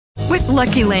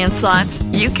Lucky Land Slots,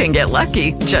 you can get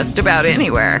lucky just about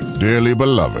anywhere. Dearly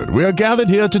beloved, we are gathered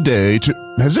here today to...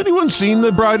 Has anyone seen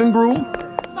the bride and groom?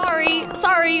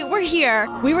 Sorry, we're here.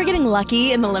 We were getting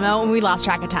lucky in the limo and we lost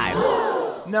track of time.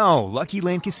 No, Lucky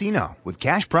Land Casino, with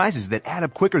cash prizes that add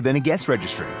up quicker than a guest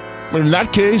registry. In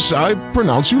that case, I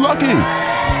pronounce you lucky.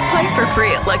 Play for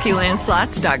free at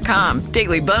LuckyLandSlots.com.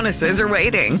 Daily bonuses are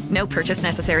waiting. No purchase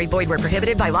necessary. Void where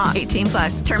prohibited by law. 18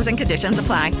 plus. Terms and conditions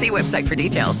apply. See website for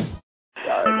details.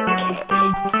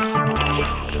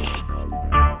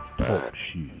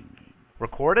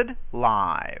 Recorded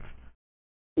live.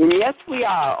 Yes, we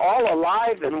are all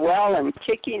alive and well and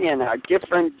kicking in our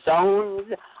different zones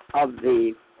of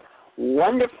the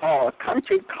wonderful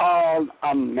country called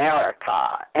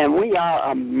America. And we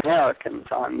are Americans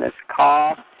on this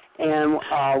call. And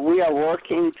we are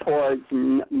working towards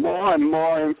more and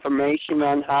more information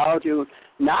on how to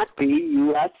not be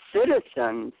U.S.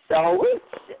 citizens. So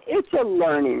it's a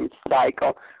learning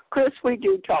cycle. Chris, we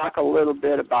do talk a little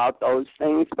bit about those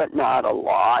things, but not a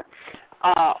lot.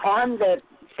 On the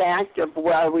fact of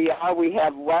where we are, we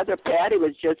have weather. Patty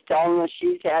was just telling us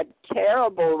she's had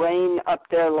terrible rain up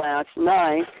there last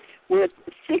night with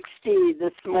 60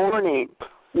 this morning.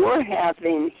 We're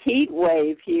having heat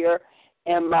wave here,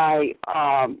 and my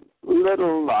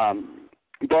little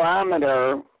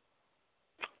barometer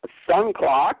sun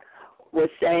clock was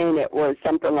saying it was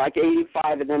something like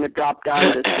 85, and then it dropped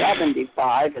down to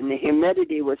 75, and the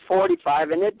humidity was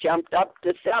 45, and it jumped up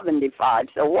to 75.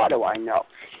 So what do I know?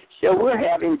 So we're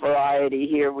having variety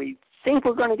here. We think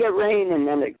we're going to get rain, and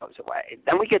then it goes away.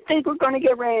 Then we think we're going to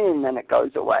get rain, and then it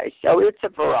goes away. So it's a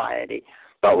variety.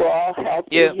 But we're all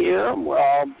healthy here, and we're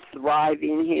all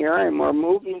thriving here, and we're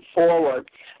moving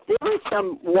forward. There are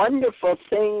some wonderful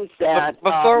things that...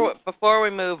 Before we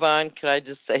move on, can I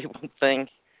just say one thing?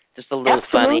 Just a little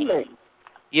absolutely. funny.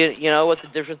 You know what the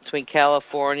difference between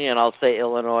California and I'll say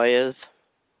Illinois is?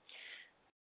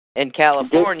 In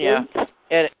California...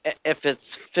 And if it's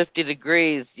 50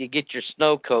 degrees, you get your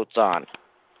snow coats on.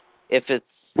 If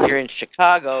you're in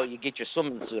Chicago, you get your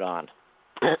swimming suit on.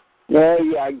 There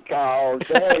you go.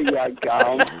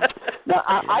 Now,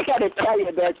 I got to tell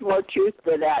you, there's more truth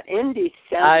to that. In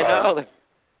December, I know.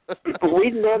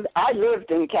 I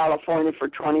lived in California for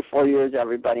 24 years.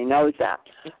 Everybody knows that.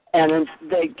 And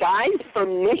the guys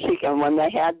from Michigan, when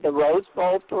they had the Rose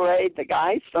Bowl parade, the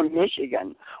guys from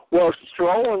Michigan were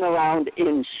strolling around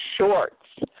in shorts.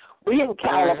 We in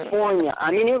California,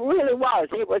 I mean, it really was.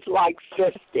 It was like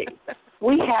 50.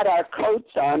 We had our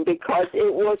coats on because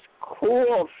it was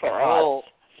cool for us.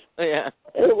 Yeah.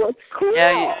 It was cool.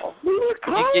 Yeah, we were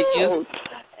cold.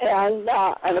 And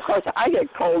of course, I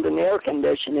get cold in air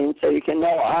conditioning, so you can know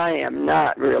I am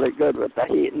not really good with the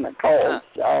heat and the cold.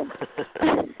 So.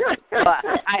 Well,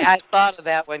 I thought of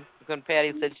that when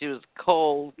Patty said she was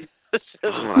cold. That's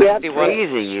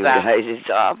crazy, you guys. It's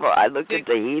awful. I looked at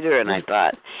the heater and I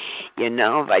thought,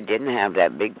 if I didn't have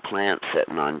that big plant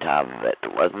sitting on top of it,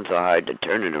 it wasn't so hard to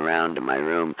turn it around to my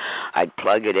room. I'd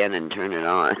plug it in and turn it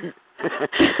on.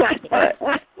 But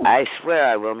I swear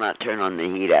I will not turn on the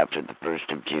heat after the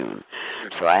 1st of June.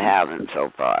 So I haven't so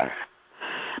far.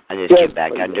 I just get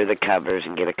back under the covers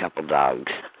and get a couple dogs.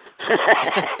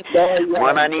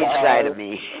 One on each side of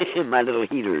me, my little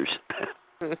heaters.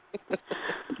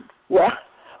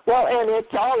 Well, and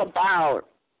it's all about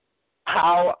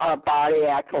how our body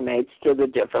acclimates to the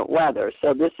different weather.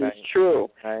 So this is true.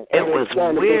 Right. It was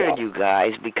weird, you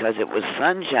guys, because it was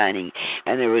sun shining,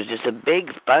 and there was just a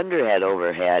big thunderhead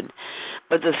overhead,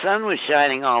 but the sun was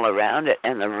shining all around it,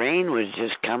 and the rain was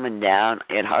just coming down.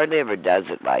 It hardly ever does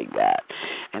it like that.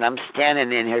 And I'm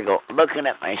standing in here looking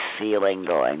at my ceiling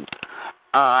going,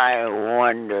 I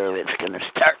wonder if it's going to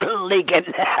start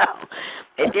leaking now.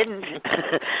 It didn't.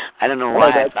 I don't know why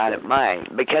I thought it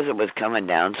might. Because it was coming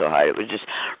down so hard, it was just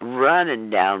running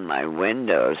down my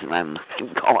windows, and I'm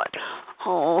going,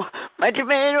 oh, my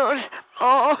tomatoes,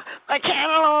 oh, my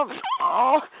cantaloupes,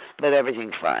 oh. But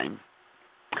everything's fine.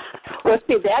 Well,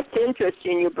 see, that's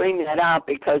interesting you bring that up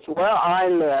because where I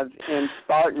live in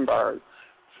Spartanburg,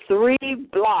 3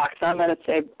 blocks, I'm going to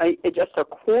say just a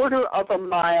quarter of a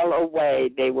mile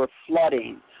away, they were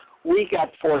flooding. We got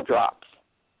 4 drops.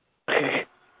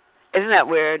 Isn't that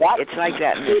weird? It's like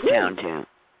that in this town, too.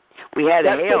 We had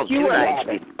hail 2 nights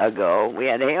ago. We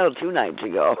had hail 2 nights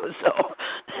ago, so...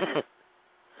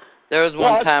 There was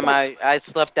one time I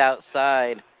slept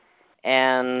outside,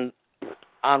 and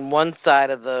on one side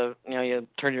of you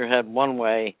turn your head one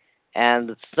way, and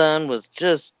the sun was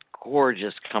just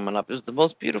gorgeous coming up. It was the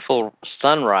most beautiful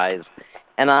sunrise.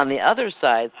 And on the other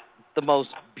side, the most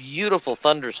beautiful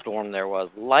thunderstorm there was.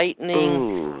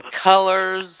 Lightning,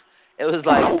 colors. It was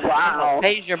like, wow.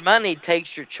 pays your money, takes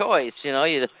your choice. You know,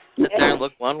 you sit there and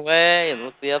look one way and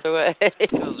look the other way.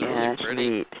 It was really pretty.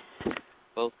 Neat.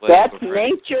 Both ways. That's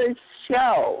nature's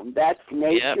show. That's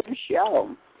nature's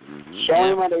show. Mm-hmm.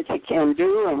 Showing what it can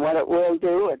do and what it will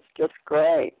do. It's just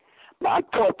great. My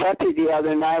poor Peppy the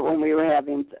other night when we were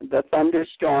having the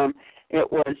thunderstorm,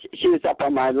 she was up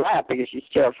on my lap because she's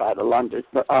terrified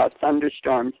of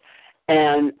thunderstorms.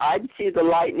 And I'd see the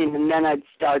lightning, and then I'd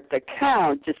start the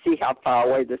count to see how far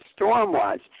away the storm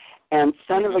was. And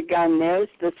son of a gun, there's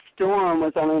the storm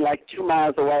was only like 2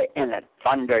 miles away, and it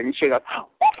thundered. And she goes,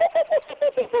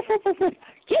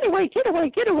 get away, get away,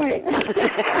 get away.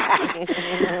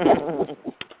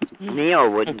 Neil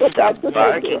wouldn't stop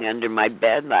barking under my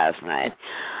bed last night.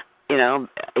 You know,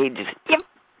 he just, yip,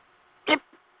 yip,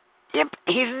 yip.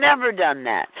 He's never done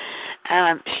that. And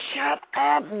I'm, shut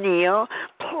up, Neil.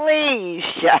 Please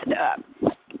shut up.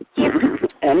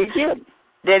 And he did.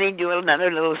 Then he'd do another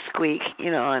little squeak,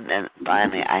 you know, and then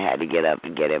finally I had to get up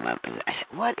and get him up. And I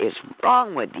said, what is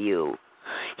wrong with you?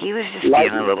 He was just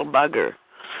being a little bugger.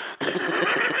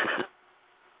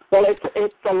 Well,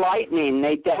 it's the lightning.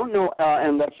 They don't know,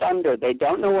 and the thunder. They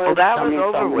don't know where it's coming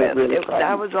from. That was over with.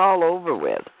 That was all over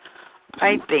with.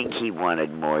 I think he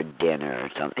wanted more dinner or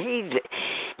something.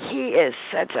 He is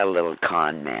such a little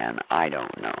con man. I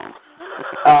don't know.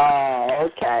 Oh,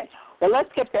 okay. Well,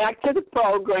 let's get back to the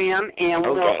program, and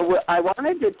I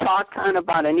wanted to talk kind of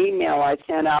about an email I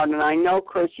sent out, and I know,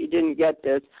 Chris, you didn't get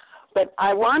this, but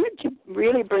I wanted to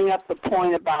really bring up the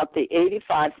point about the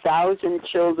 85,000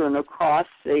 children across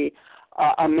the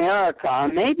America,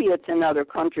 maybe it's in other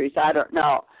countries, I don't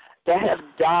know, that have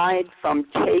died from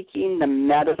taking the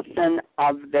medicine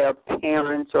of their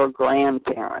parents or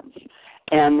grandparents,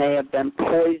 and they have been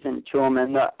poisoned to them.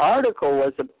 And the article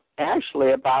was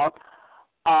actually about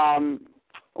heart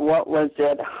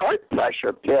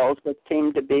pressure pills that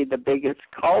seem to be the biggest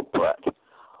culprit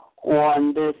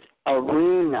on this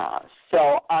arena.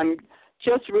 So I'm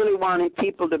just really wanting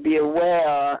people to be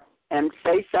aware and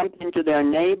say something to their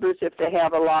neighbors if they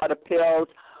have a lot of pills.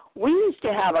 We used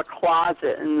to have a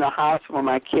closet in the house where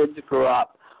my kids grew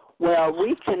up where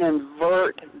we can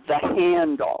invert the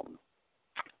handle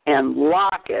and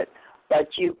lock it,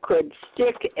 but you could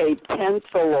stick a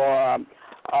pencil or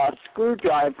a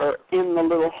screwdriver in the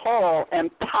little hole and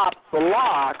pop the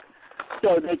lock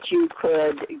so that you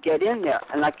could get in there.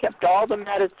 And I kept all the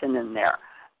medicine in there,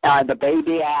 the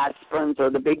baby aspirins or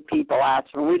the big people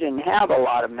aspirin. We didn't have a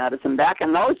lot of medicine. Back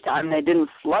in those times, they didn't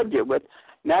flood you with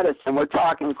medicine. We're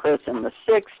talking, Chris, in the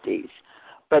 60s.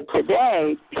 But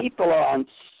today, people are on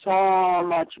so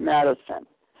much medicine,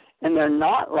 and they're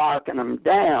not locking them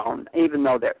down, even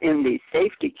though they're in these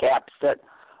safety caps that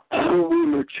we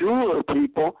mature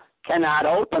people cannot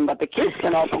open, but the kids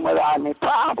can open without any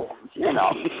problems, you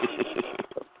know.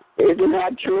 Isn't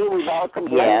that true? We've all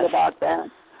complained about that.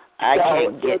 I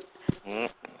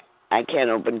can't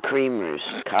open creamers,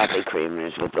 coffee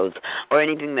creamers with those, or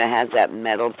anything that has that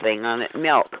metal thing on it.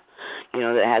 Milk, you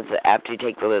know, that has after you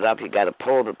take the lid off, you got to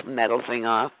pull the metal thing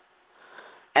off.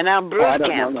 And now Bruce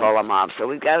can't pull them off, so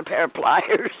we've got a pair of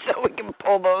pliers so we can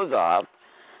pull those off.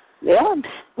 Yeah,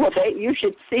 well, you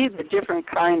should see the different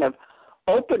kind of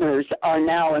openers are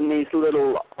now in these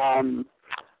little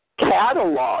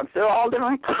catalogs. There are all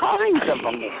different kinds of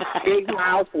them. Big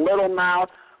mouth, little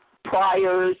mouth,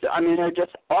 pliers. I mean, they're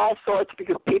just all sorts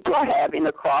because people are having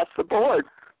across the board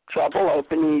trouble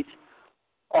opening these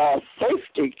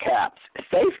safety caps.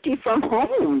 Safety from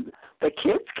whom? The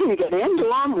kids can get into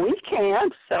them. We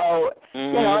can't. So,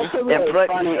 you know, it's a really they're putting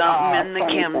funny, something in the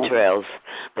chemtrails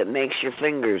that makes your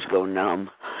fingers go numb.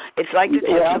 It's like the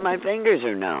tips of my fingers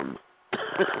are numb.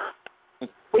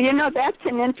 Well, you know, that's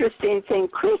an interesting thing.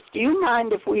 Chris, do you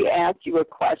mind if we ask you a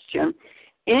question?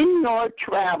 In your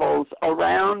travels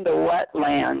around the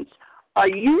wetlands, are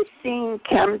you seeing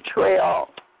chemtrail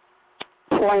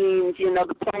planes, you know,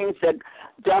 the planes that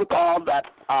dump all the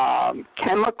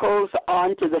chemicals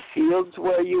onto the fields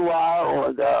where you are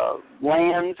or the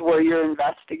lands where you're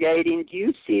investigating? Do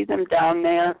you see them down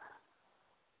there?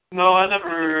 No, I've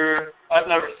never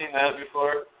seen that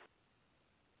before.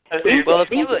 I've seen a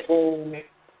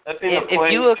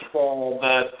plane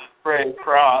that spray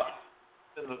crops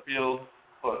in the field.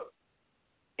 But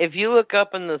if you look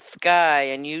up in the sky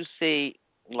and you see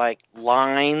like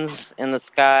lines in the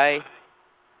sky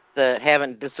that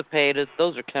haven't dissipated,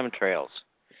 those are chemtrails.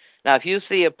 Now, if you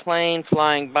see a plane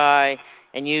flying by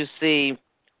and you see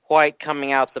white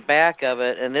coming out the back of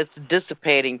it and it's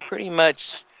dissipating pretty much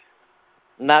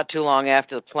not too long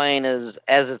after the plane is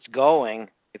as it's going,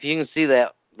 if you can see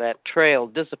that trail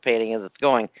dissipating as it's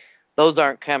going, those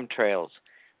aren't chemtrails.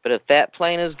 But if that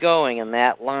plane is going and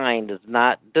that line does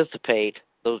not dissipate,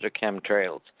 those are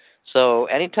chemtrails. So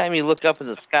anytime you look up in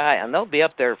the sky, and they'll be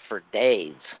up there for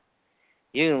days,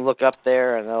 you can look up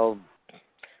there and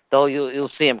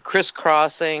you'll see them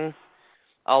crisscrossing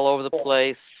all over the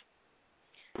place.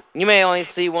 You may only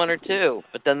see one or two,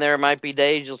 but then there might be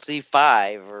days you'll see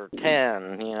 5 or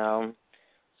 10, you know.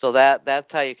 So that's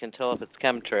how you can tell if it's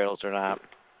chemtrails or not.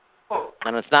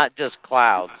 And it's not just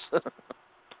clouds.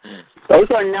 Those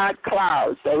are not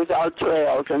clouds. Those are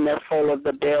trails, and they're full of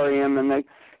the barium and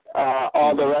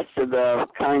all the rest of the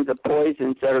kinds of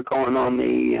poisons that are going on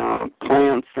the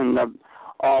plants and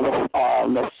all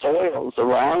the soils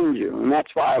around you. And that's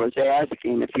why I was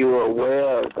asking if you were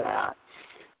aware of that.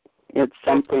 It's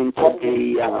something to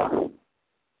be...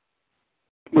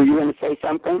 were you going to say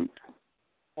something?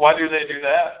 Why do they do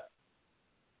that?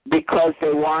 Because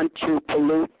they want to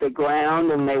pollute the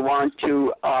ground, and they want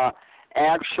to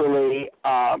actually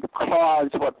cause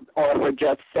what Orpha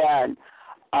just said,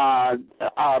 our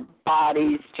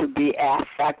bodies to be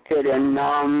affected and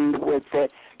numbed with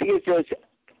it. Because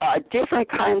there's different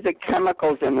kinds of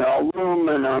chemicals in there,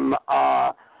 aluminum,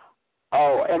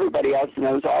 everybody else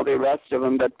knows all the rest of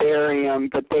them, but barium,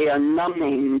 but they are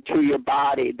numbing to your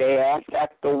body. They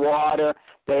affect the water,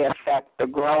 they affect the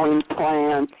growing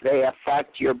plants, they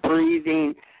affect your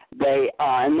breathing.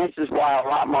 And this is why a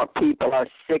lot more people are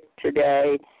sick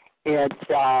today.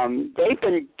 It's they've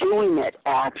been doing it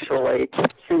actually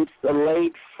since the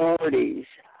late 40s,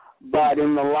 but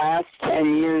in the last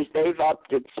 10 years they've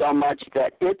upped it so much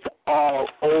that it's all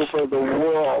over the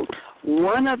world.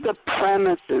 One of the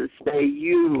premises they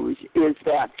use is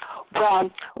that, well,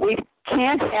 we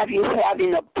can't have you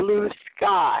having a blue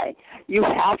sky. You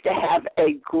have to have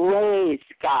a gray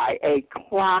sky, a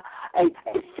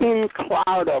thin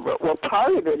cloud over it. Well,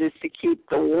 part of it is to keep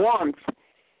the warmth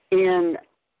in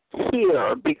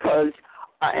here because,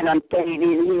 and I'm saying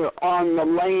in here on the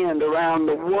land around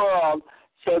the world,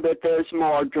 so that there's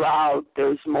more drought,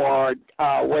 there's more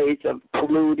ways of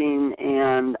polluting,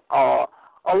 and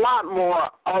a lot more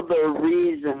other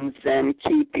reasons than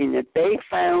keeping it. They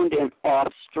found in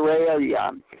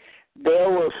Australia there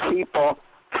were people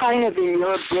kind of in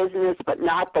your business, but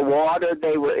not the water.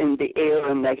 They were in the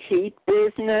air and the heat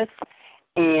business,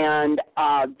 and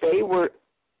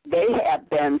they have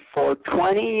been for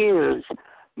 20 years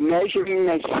measuring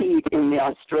the heat in the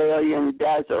Australian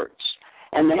deserts,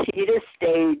 and the heat has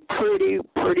stayed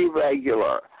pretty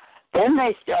regular. Then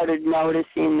they started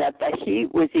noticing that the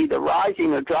heat was either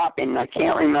rising or dropping, I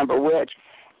can't remember which,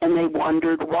 and they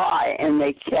wondered why, and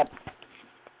they kept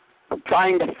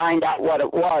trying to find out what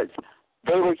it was.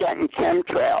 They were getting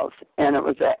chemtrails, and it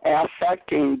was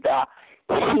affecting the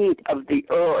heat of the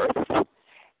earth.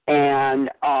 And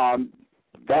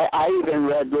that I even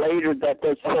read later that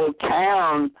this whole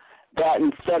town, that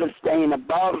instead of staying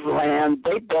above land,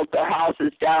 they built their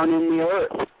houses down in the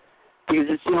earth, because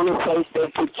it's the only place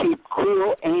they could keep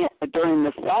cool during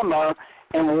the summer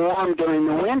and warm during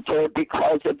the winter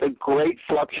because of the great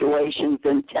fluctuations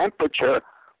in temperature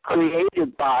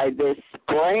created by this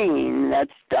spraying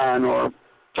that's done, or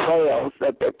trails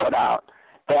that they put out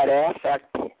that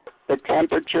affect the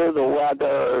temperature, the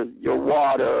weather, your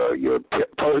water, your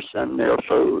person, their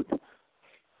food.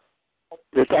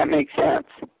 Does that make sense?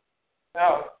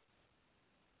 No.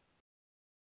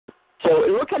 So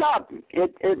look it up.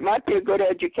 It might be a good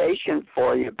education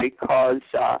for you because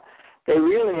they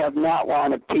really have not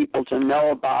wanted people to know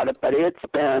about it, but it's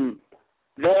been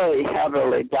very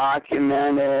heavily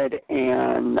documented,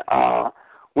 and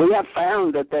we have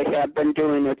found that they have been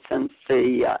doing it since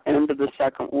the end of the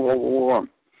Second World War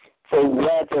for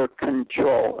weather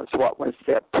control is what was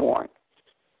their point.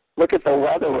 Look at the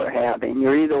weather we're having.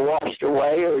 You're either washed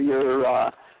away or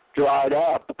you're dried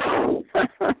up.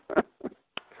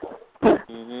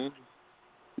 Mm-hmm.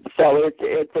 So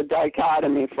it's a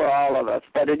dichotomy for all of us,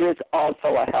 but it is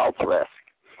also a health risk.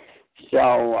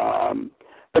 So,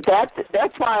 but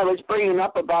that's why I was bringing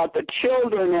up about the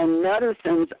children and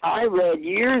medicines. I read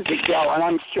years ago, and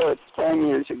I'm sure it's 10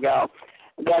 years ago,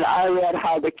 that I read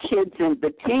how the kids and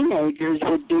the teenagers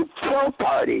would do pill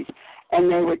parties,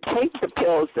 and they would take the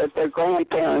pills that their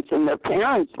grandparents and their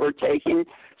parents were taking,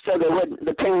 so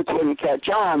the parents wouldn't catch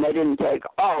on. They didn't take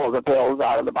all of the pills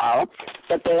out of the bottle,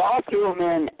 but they all threw them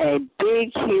in a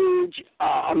big, huge,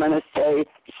 I'm going to say,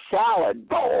 salad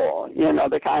bowl,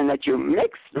 the kind that you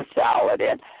mix the salad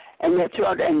in. And then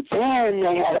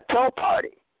they had a pill party.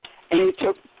 And you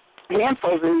took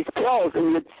handfuls of these pills,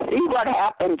 and you'd see what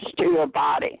happens to your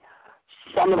body.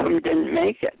 Some of them didn't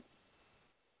make it.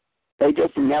 They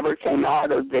just never came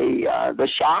out of the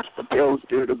shock the pills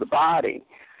do to the body.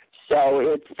 So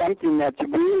it's something that's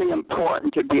really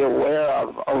important to be aware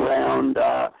of around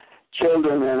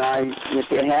children. And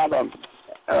if you have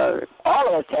all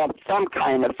of us have some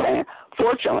kind of thing.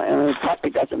 Fortunately, the puppy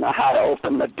doesn't know how to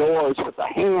open the doors with a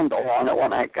handle on it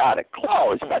when I got it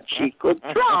closed, but she could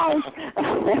try.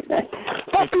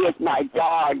 Puppy is my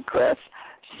dog, Chris.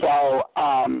 So,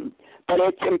 but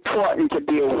it's important to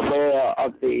be aware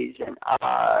of these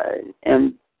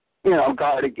and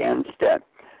guard against it.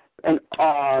 And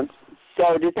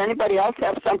so does anybody else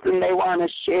have something they want to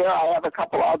share? I have a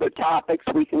couple other topics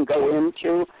we can go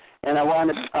into, and I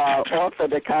want to also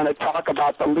to kind of talk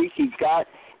about the leaky gut.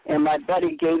 And my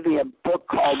buddy gave me a book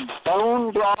called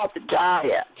Bone Broth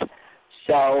Diet.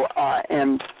 So,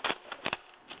 and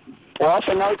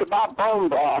also knows about bone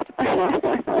broth.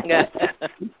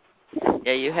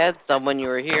 Yeah, you had some when you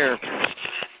were here.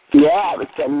 Yeah, it was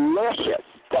delicious.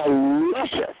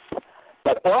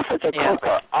 But Orph is a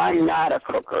cooker. I'm not a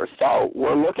cooker, so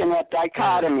we're looking at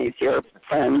dichotomies here,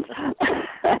 friends.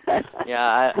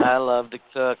 Yeah, I love to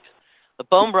cook. The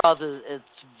bone broth it's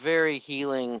very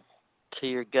healing to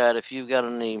your gut. If you've got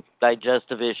any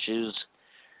digestive issues,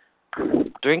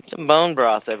 drink some bone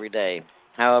broth every day.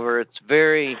 However, it's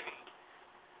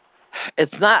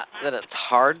not that it's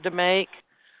hard to make,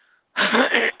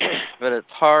 but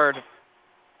it's hard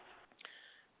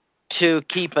to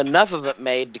keep enough of it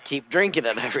made to keep drinking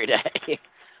it every day.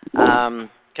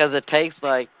 Because it takes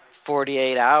like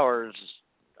 48 hours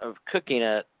of cooking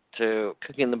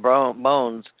the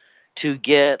bones to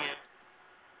get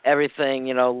everything,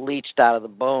 leached out of the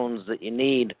bones that you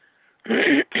need.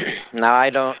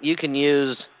 Now, you can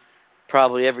use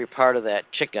probably every part of that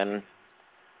chicken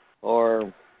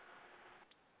or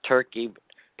turkey.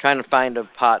 Trying to find a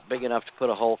pot big enough to put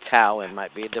a whole cow in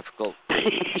might be a difficult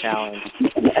challenge.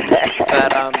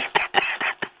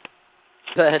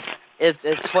 But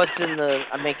it's what's in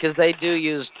because they do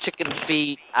use chicken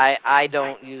feet. I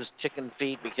don't use chicken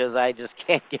feet because I just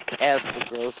can't get past the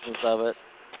grossness of it.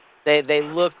 They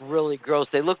look really gross.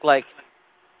 They look like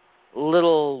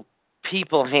little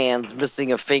people hands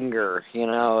missing a finger.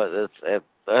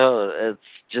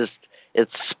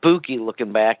 It's spooky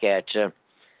looking back at you.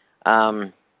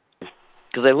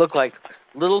 Because they look like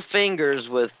little fingers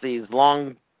with this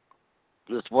one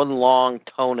long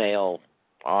toenail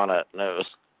on it. And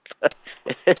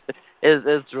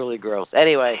it's really gross.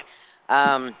 Anyway,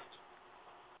 I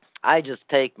just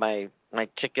take my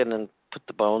chicken and put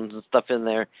the bones and stuff in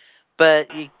there.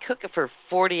 But you cook it for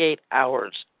 48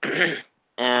 hours.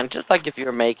 And just like if you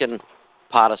were making a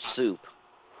pot of soup.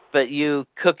 But you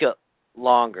cook it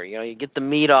longer. You get the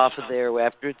meat off of there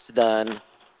after it's done.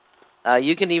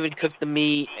 You can even cook the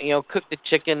meat, cook the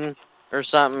chicken or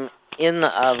something in the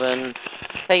oven,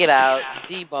 take it out,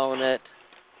 debone it,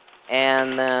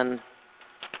 and then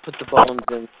put the bones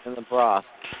in the broth.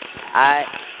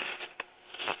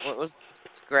 What was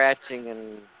scratching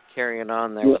and carrying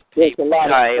on there with people?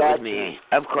 Sorry, it was me.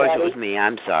 Of course it was me.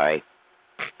 I'm sorry.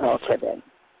 Okay, then.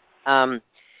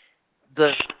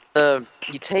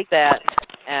 You take that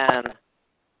and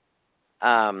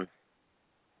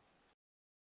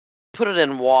put it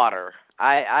in water.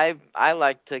 I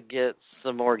like to get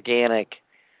some organic,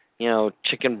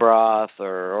 chicken broth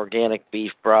or organic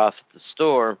beef broth at the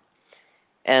store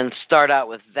and start out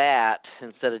with that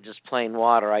instead of just plain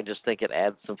water. I just think it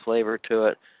adds some flavor to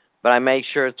it. But I make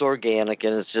sure it's organic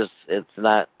and it's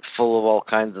not full of all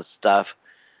kinds of stuff.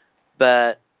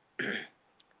 But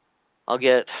I'll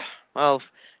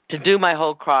to do my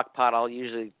whole crock pot, I'll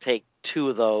usually take 2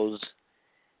 of those,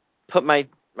 put my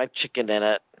chicken in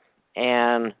it,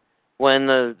 and when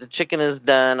the chicken is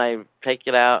done, I take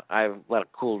it out. I let it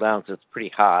cool down because it's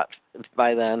pretty hot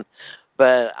by then.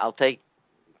 But I'll take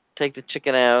the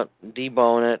chicken out,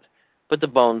 debone it, put the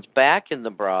bones back in the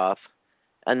broth,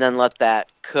 and then let that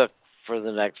cook for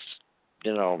the next,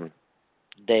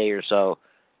 day or so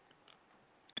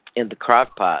in the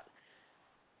crock pot.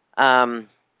 I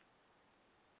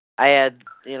add,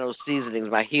 seasonings,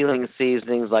 my healing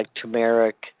seasonings like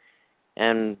turmeric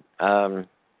and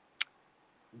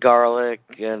garlic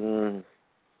and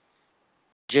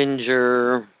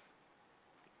ginger, a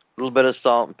little bit of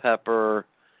salt and pepper.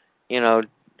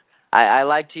 I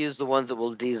like to use the ones that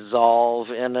will dissolve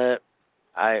in it.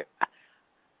 I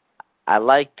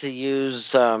like to use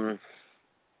when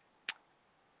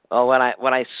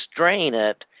I strain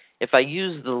it, if I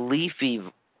use the leafy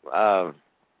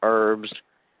herbs,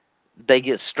 they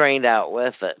get strained out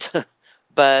with it.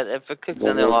 But if it cooks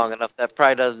in there long enough, that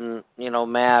probably doesn't,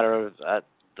 matter.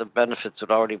 The benefits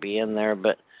would already be in there,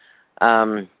 but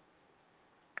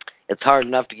it's hard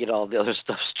enough to get all the other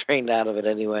stuff strained out of it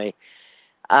anyway.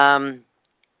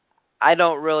 I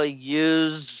don't really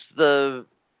use the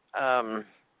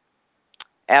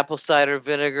apple cider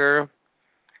vinegar,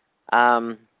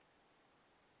 but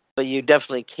you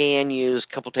definitely can use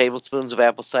a couple tablespoons of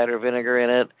apple cider vinegar in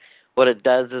it. What it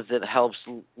does is it helps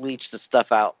leach the stuff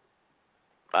out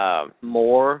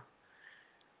more.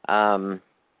 And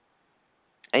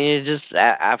you just,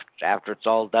 after it's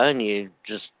all done, you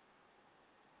just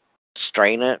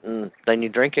strain it, and then you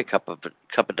drink a cup a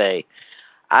day.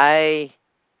 I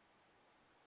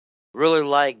really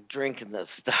like drinking this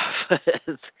stuff.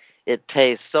 It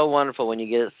tastes so wonderful when you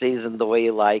get it seasoned the way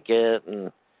you like it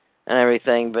and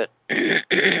everything. But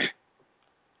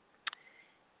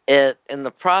in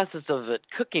the process of it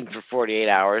cooking for 48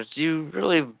 hours, you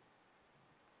really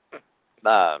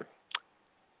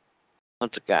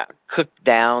cook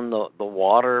down the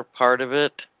water part of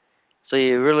it. So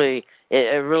you really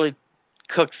it really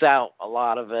cooks out a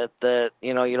lot of it that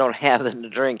you don't have in the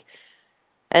drink.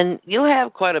 And you'll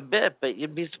have quite a bit, but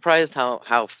you'd be surprised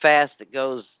how fast it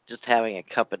goes just having a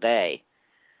cup a day.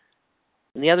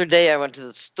 And the other day I went to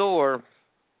the store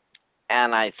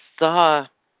and I saw,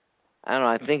 I don't know,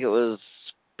 I think it was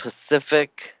Pacific,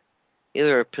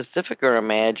 either a Pacific or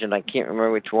Imagine, I can't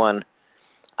remember which one.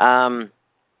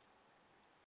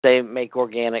 They make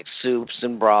organic soups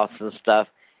and broths and stuff.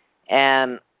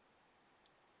 And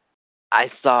I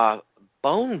saw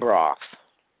bone broth.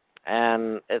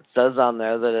 And it says on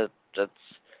there that it's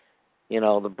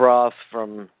the broth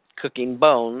from cooking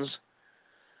bones.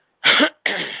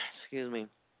 Excuse me.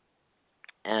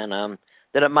 And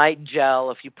that it might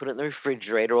gel if you put it in the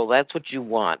refrigerator. Well, that's what you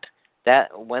want.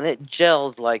 That when it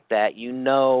gels like that, you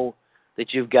know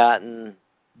that you've gotten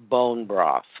bone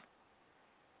broth.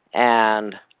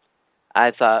 And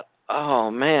I thought,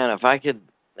 oh man,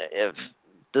 if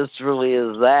this really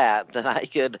is that, then I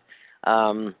could.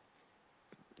 The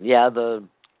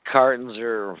cartons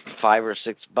are $5 or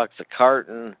 $6 a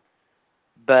carton,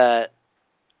 but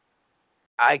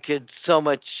I could so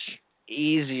much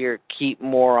easier keep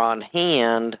more on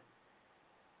hand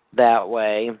that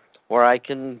way, where I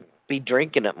can be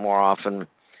drinking it more often.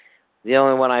 The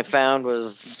only one I found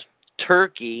was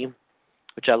turkey,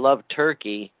 which I love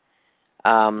turkey,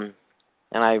 and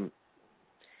I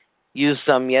used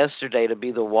some yesterday to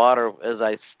be the water as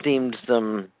I steamed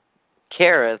some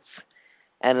carrots.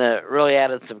 And it really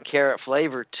added some carrot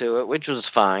flavor to it, which was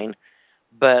fine.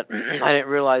 But I didn't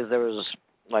realize there was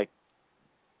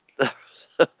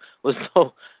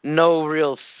no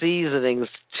real seasonings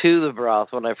to the broth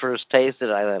when I first tasted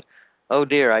it. I thought, oh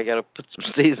dear, I got to put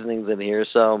some seasonings in here.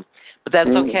 So, but that's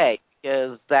okay,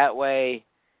 because that way,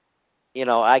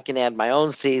 I can add my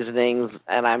own seasonings,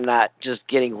 and I'm not just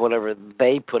getting whatever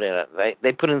they put in it.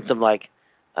 They put in some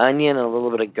onion and a little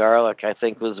bit of garlic. I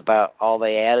think was about all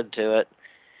they added to it.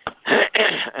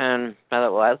 And I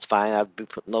thought, well, that's fine. I'd be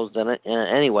putting those in it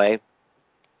anyway.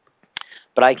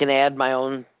 But I can add my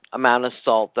own amount of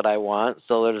salt that I want,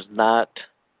 so there's not,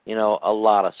 a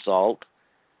lot of salt.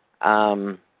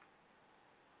 And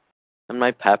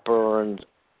my pepper and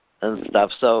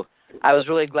stuff. So I was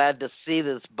really glad to see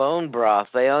this bone broth.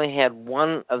 They only had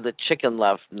one of the chicken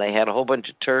left, and they had a whole bunch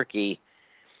of turkey.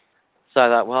 So I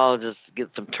thought, well, I'll just get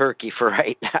some turkey for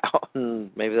right now,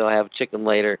 and maybe they'll have chicken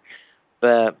later.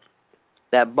 But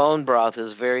that bone broth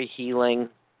is very healing.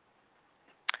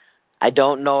 I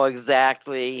don't know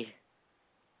exactly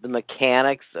the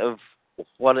mechanics of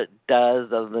what it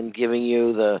does, other than giving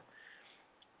you the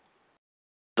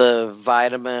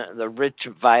rich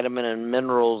vitamin and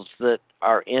minerals that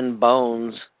are in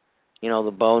bones,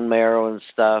 the bone marrow and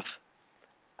stuff.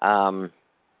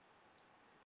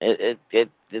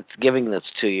 It's giving this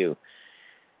to you.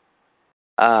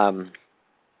 And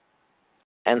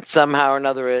somehow or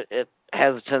another, it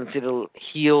has a tendency to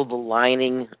heal the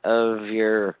lining of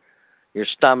your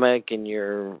stomach and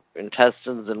your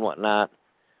intestines and whatnot,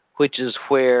 which is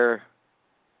where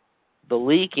the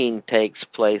leaking takes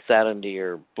place out into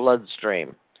your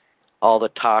bloodstream. All the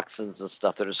toxins and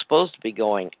stuff that are supposed to be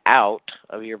going out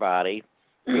of your body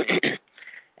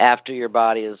after your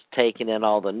body has taken in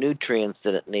all the nutrients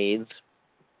that it needs.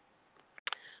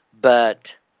 But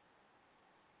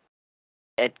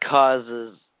it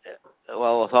causes,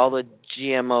 with all the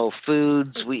GMO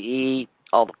foods we eat,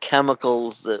 all the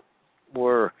chemicals that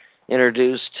we're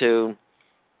introduced to,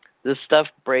 this stuff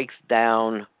breaks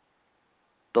down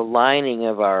the lining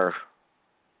of our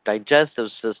digestive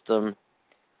system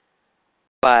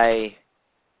by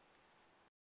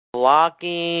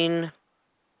blocking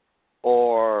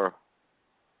or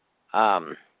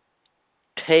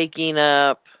taking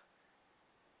up,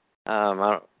 I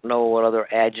don't know what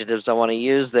other adjectives I want to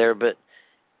use there, but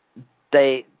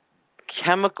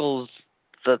chemicals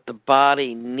that the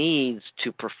body needs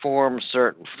to perform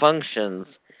certain functions,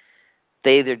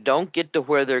 they either don't get to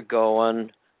where they're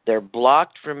going, they're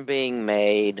blocked from being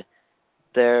made,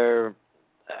 they're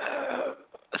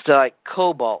so like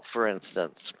cobalt, for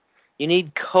instance. You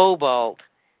need cobalt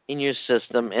in your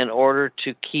system in order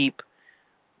to keep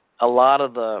a lot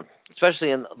of the,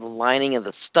 especially in the lining of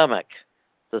the stomach,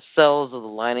 the cells of the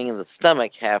lining of the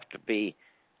stomach have to be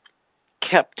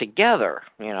kept together,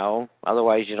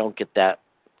 otherwise you don't get that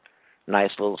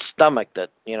nice little stomach that,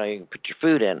 you can put your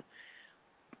food in.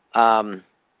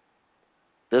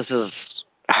 This is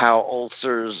how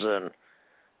ulcers and,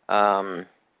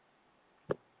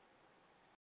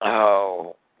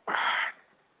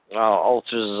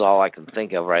 ulcers is all I can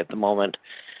think of right at the moment.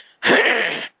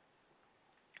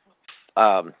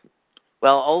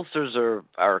 Ulcers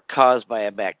are caused by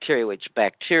a bacteria, which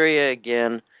bacteria,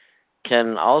 again,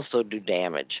 can also do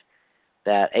damage.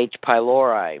 That H.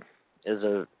 pylori is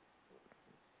a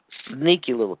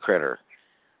sneaky little critter.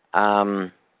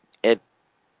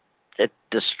 It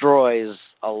destroys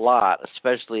a lot,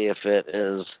 especially if it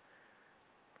is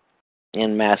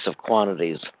in massive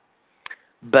quantities.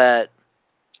 But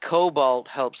cobalt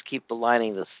helps keep the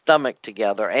lining of the stomach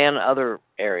together and other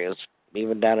areas,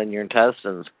 even down in your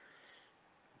intestines,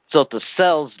 so that the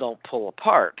cells don't pull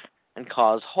apart and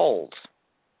cause holes.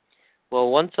 Well,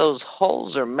 once those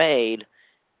holes are made,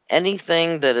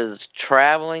 anything that is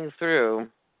traveling through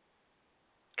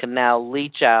can now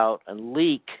leach out and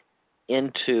leak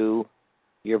into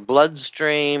your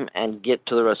bloodstream and get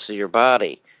to the rest of your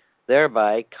body,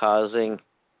 thereby causing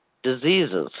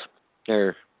diseases,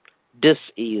 or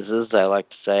diseases, I like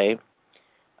to say.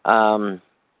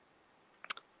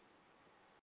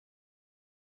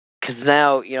 Because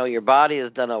now, your body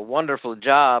has done a wonderful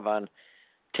job on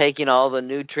taking all the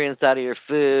nutrients out of your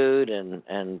food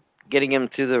and getting them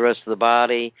through the rest of the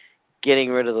body, getting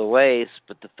rid of the waste.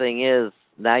 But the thing is,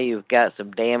 now you've got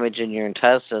some damage in your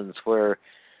intestines where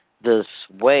this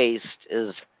waste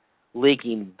is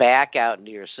leaking back out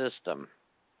into your system.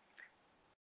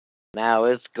 Now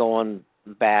it's going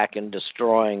back and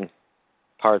destroying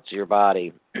parts of your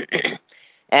body.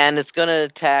 And it's going to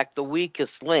attack the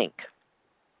weakest link.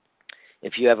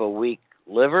 If you have a weak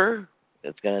liver,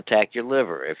 it's going to attack your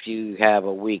liver. If you have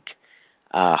a weak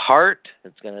heart,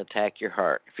 it's going to attack your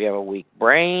heart. If you have a weak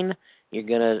brain, you're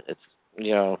going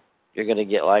to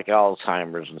get like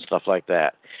Alzheimer's and stuff like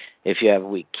that. If you have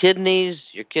weak kidneys,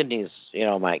 your kidneys,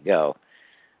 might go.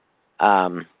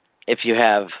 If you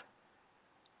have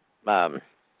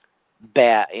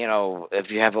if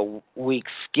you have a weak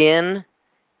skin,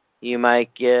 you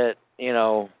might get,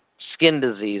 skin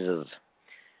diseases.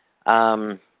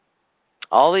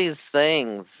 All these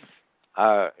things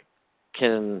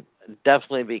can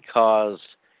definitely be caused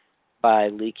by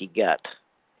leaky gut.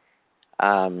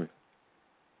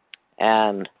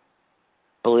 And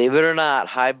believe it or not,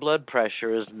 high blood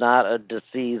pressure is not a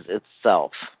disease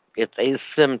itself. It's a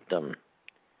symptom.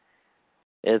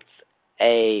 It's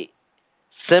a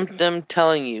symptom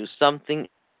telling you something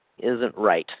isn't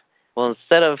right. Well,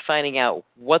 instead of finding out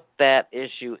what that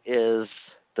issue is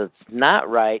that's not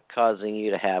right, causing you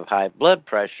to have high blood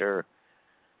pressure,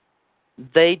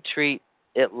 they treat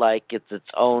it like it's its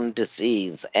own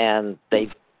disease, and they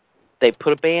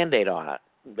put a Band-Aid on it.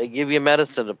 They give you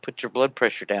medicine to put your blood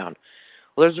pressure down.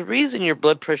 Well, there's a reason your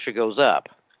blood pressure goes up.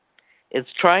 It's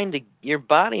your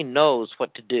body knows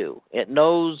what to do. It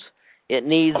knows it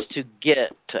needs to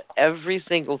get to every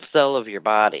single cell of your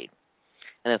body.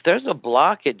 And if there's a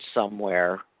blockage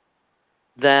somewhere,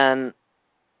 then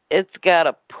it's got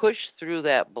to push through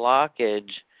that blockage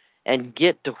and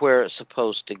get to where it's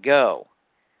supposed to go.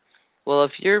 Well,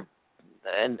 if you're,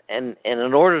 and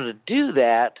in order to do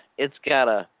that, it's got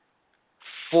to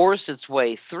force its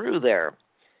way through there.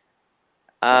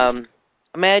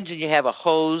 Imagine you have a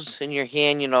hose in your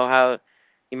hand. You know how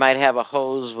you might have a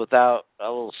hose without a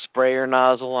little sprayer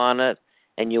nozzle on it,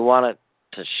 and you want it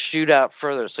to shoot out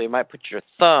further. So you might put your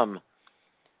thumb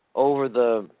over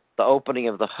the opening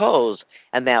of the hose,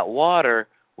 and that water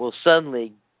will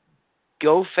suddenly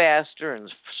go faster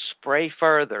and spray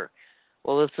further.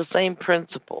 Well, it's the same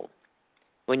principle.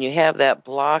 When you have that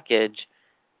blockage,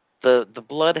 the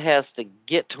blood has to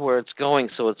get to where it's going,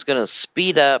 so it's going to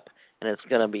speed up and it's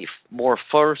going to be more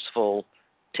forceful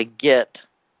to get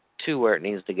to where it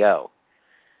needs to go.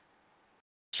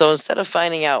 So instead of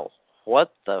finding out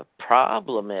what the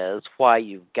problem is, why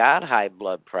you've got high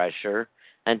blood pressure,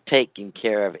 and taking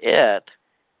care of it,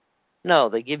 no,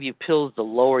 they give you pills to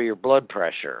lower your blood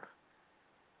pressure.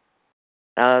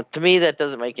 To me, that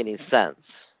doesn't make any sense,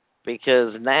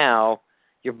 because now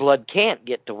your blood can't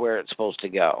get to where it's supposed to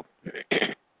go.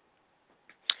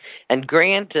 And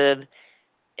granted,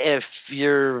 if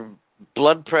your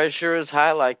blood pressure is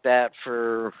high like that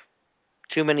for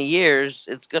too many years,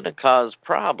 it's going to cause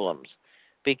problems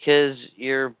because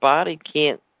your body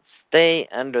can't stay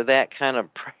under that kind of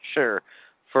pressure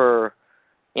for,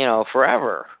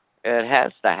 forever. It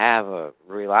has to have a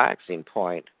relaxing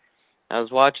point. I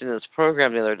was watching this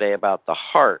program the other day about the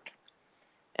heart,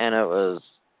 and it was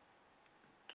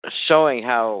showing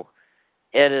how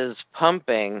it is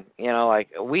pumping, like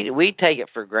we take it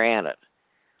for granted.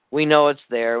 We know it's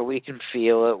there. We can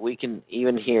feel it. We can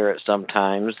even hear it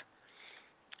sometimes.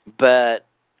 But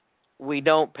we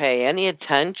don't pay any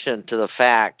attention to the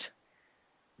fact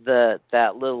that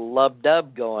that little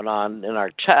lub-dub going on in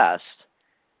our chest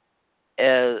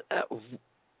is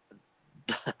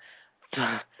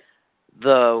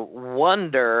the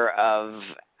wonder of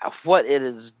what it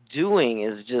is doing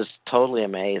is just totally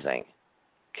amazing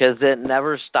because it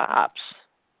never stops.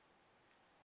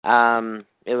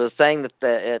 It was saying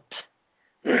that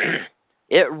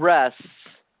it rests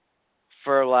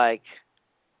for like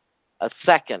a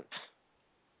second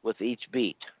with each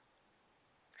beat.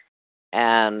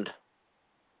 And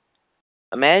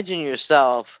imagine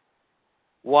yourself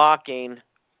walking,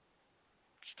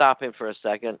 stopping for a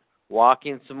second,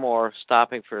 walking some more,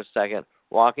 stopping for a second,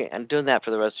 walking, and doing that for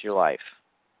the rest of your life.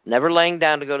 Never laying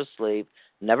down to go to sleep,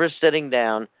 never sitting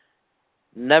down,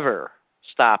 never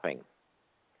stopping.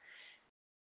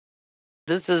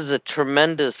 This is a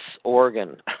tremendous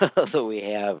organ that we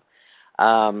have.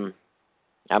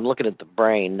 I'm looking at the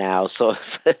brain now, so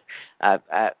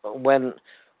when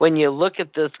you look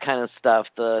at this kind of stuff,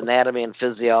 the anatomy and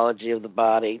physiology of the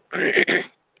body,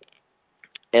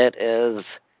 it is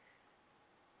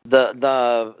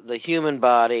the human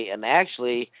body, and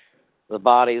actually the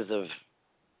bodies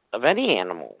of any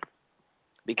animal,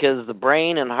 because the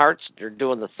brain and hearts are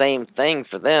doing the same thing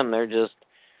for them. They're just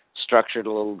structured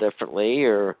a little differently,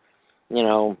 or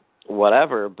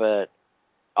whatever. But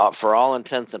for all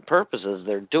intents and purposes,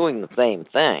 they're doing the same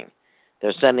thing.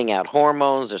 They're sending out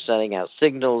hormones. They're sending out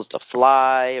signals to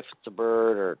fly if it's a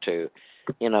bird, or to,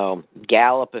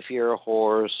 gallop if you're a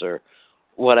horse, or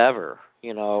whatever.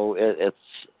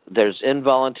 There's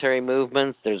involuntary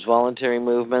movements. There's voluntary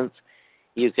movements.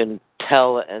 You can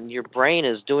tell, and your brain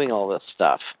is doing all this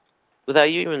stuff without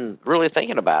you even really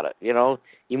thinking about it. You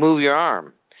move your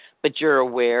arm, but you're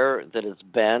aware that it's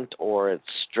bent or it's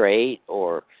straight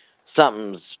or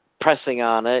something's pressing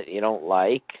on it you don't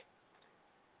like.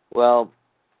 Well,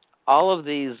 all of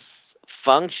these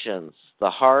functions,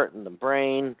 the heart and the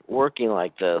brain working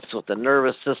like this, with the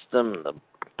nervous system,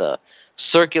 the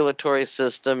circulatory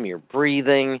system, your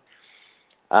breathing,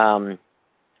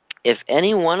 if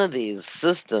any one of these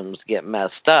systems get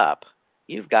messed up,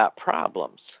 you've got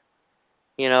problems.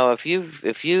 If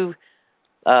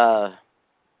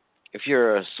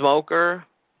you're a smoker,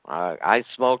 I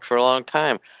smoked for a long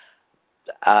time.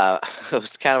 It was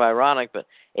kind of ironic, but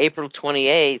April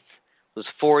 28th was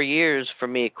 4 years for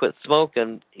me to quit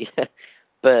smoking.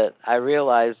 But I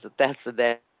realized that that's the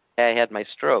day I had my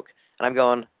stroke, and I'm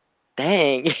going,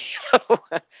 dang,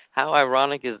 how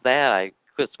ironic is that? I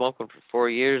quit smoking for 4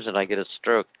 years and I get a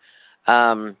stroke.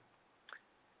 But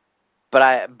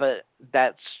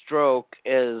that stroke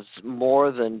is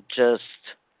more than just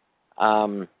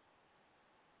I'm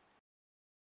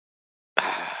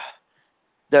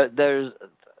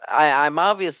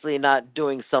obviously not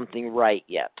doing something right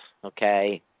yet,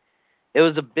 okay? It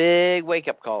was a big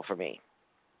wake-up call for me.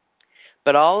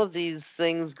 But all of these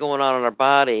things going on in our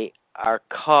body are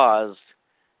caused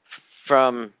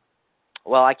from,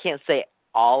 well, I can't say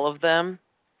all of them,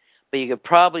 but you could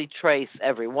probably trace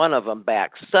every one of them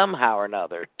back somehow or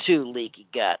another to leaky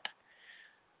gut.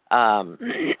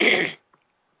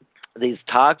 These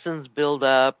toxins build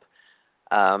up.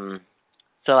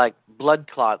 So like blood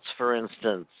clots, for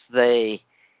instance, they,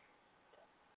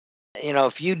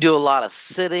 if you do a lot of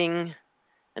sitting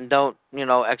and don't,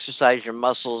 exercise your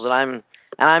muscles, and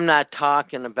I'm not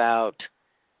talking about,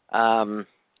 cardio.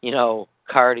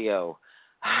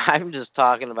 I'm just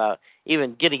talking about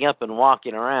even getting up and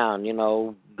walking around,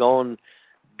 going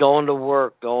to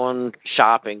work, going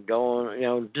shopping,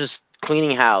 going, just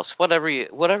cleaning house, whatever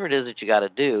it is that you got to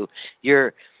do.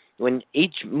 When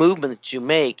each movement that you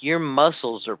make, your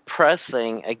muscles are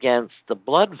pressing against the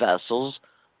blood vessels,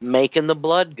 making the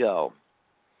blood go.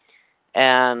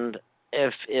 And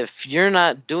if you're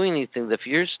not doing these things, if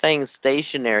you're staying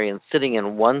stationary and sitting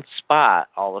in one spot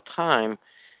all the time,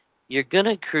 you're going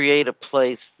to create a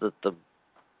place that the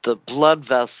blood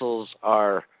vessels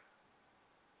are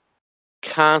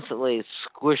constantly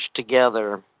squished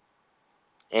together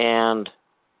and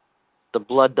the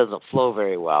blood doesn't flow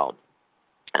very well.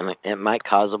 and it might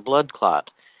cause a blood clot.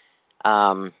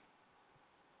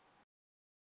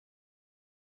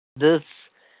 This,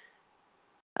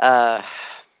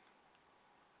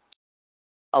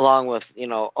 along with,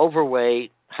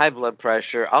 overweight, high blood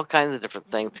pressure, all kinds of different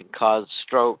things can cause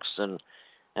strokes, and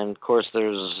of course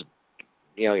there's,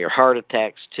 your heart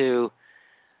attacks too,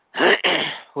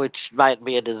 which might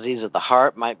be a disease of the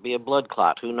heart, might be a blood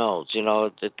clot, who knows?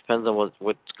 It depends on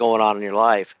what's going on in your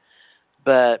life.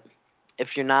 But if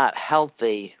you're not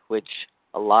healthy, which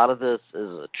a lot of this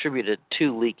is attributed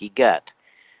to leaky gut,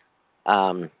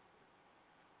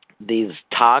 these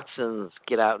toxins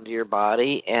get out into your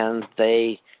body and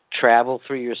they travel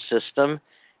through your system,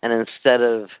 and instead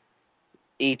of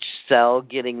each cell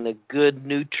getting the good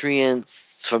nutrients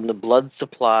from the blood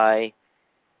supply,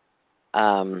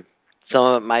 some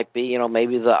of it might be,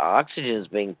 maybe the oxygen is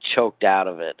being choked out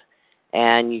of it,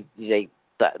 and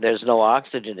there's no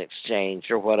oxygen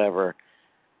exchange or whatever.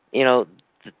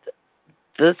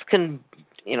 This can,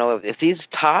 if these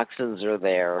toxins are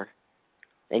there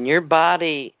and your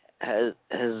body has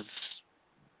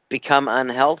become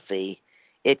unhealthy,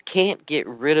 it can't get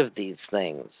rid of these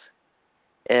things.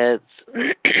 It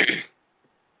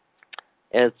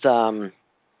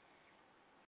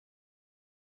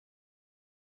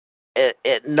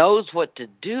knows what to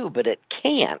do, but it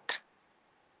can't,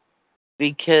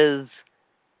 because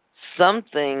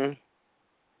something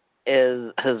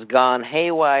has gone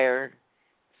haywire,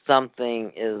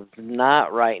 something is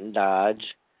not right in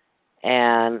Dodge,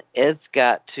 and it's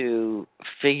got to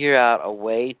figure out a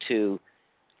way to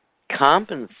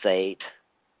compensate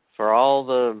for all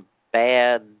the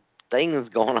bad things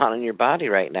going on in your body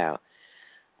right now.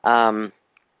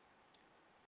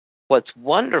 What's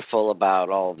wonderful about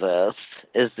all this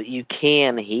is that you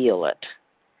can heal it,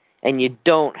 and you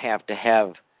don't have to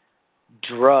have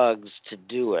drugs to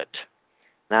do it.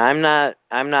 Now, I'm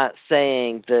not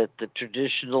saying that the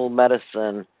traditional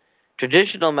medicine,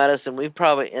 we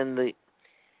probably in the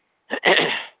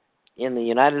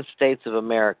United States of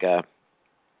America,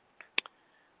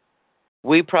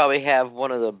 we probably have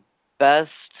one of the best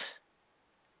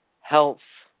health.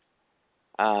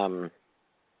 I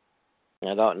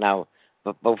don't know,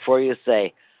 but before you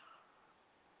say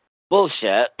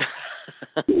bullshit,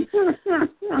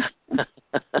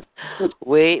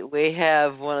 we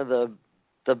have one of the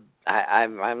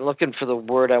I'm looking for the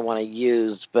word I want to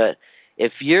use, but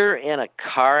if you're in a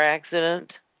car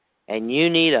accident and you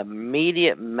need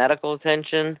immediate medical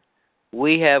attention,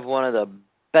 we have one of the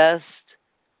best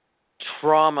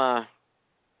trauma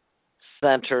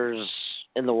centers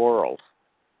in the world.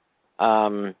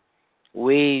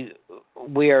 We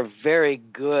are very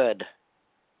good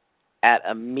at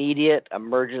immediate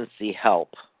emergency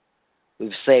help.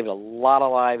 We've saved a lot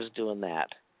of lives doing that.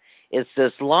 It's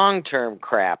this long-term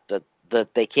crap that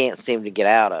they can't seem to get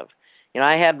out of.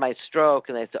 I had my stroke,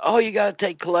 and they said, "Oh, you got to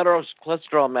take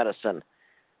cholesterol medicine."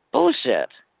 Bullshit.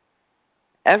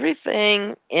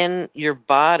 Everything in your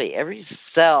body, every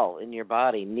cell in your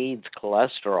body needs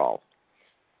cholesterol.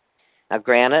 Now,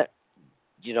 granted,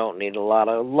 you don't need a lot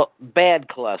of bad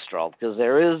cholesterol, because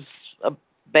there is a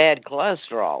bad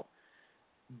cholesterol.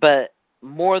 But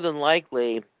more than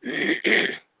likely,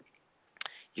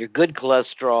 your good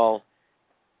cholesterol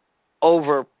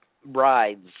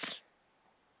overrides.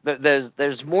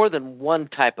 There's more than one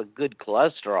type of good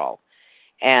cholesterol,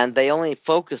 and they only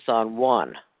focus on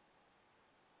one.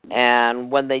 And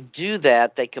when they do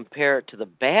that, they compare it to the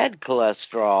bad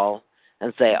cholesterol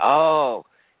and say, "Oh,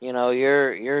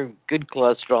 your good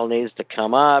cholesterol needs to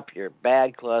come up, your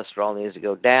bad cholesterol needs to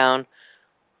go down."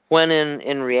 When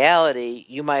in reality,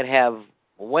 you might have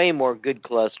way more good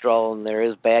cholesterol than there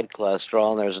is bad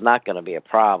cholesterol, and there's not going to be a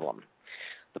problem.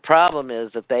 The problem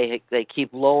is that they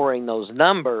keep lowering those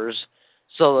numbers,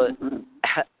 so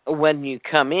that when you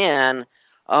come in,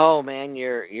 "Oh man,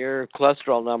 your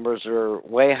cholesterol numbers are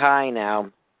way high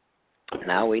now.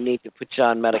 Now we need to put you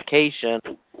on medication."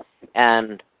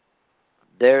 And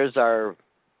there's our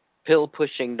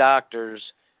pill-pushing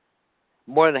doctors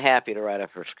more than happy to write a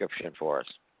prescription for us.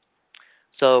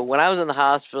 So when I was in the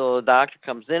hospital, the doctor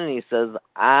comes in and he says,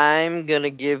 "I'm going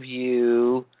to give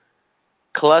you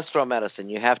cholesterol medicine.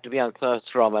 You have to be on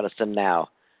cholesterol medicine now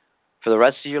for the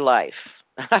rest of your life."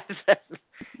 I said,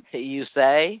 "You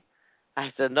say?"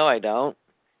 I said, "No, I don't."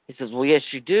 He says, "Well, yes,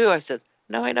 you do." I said,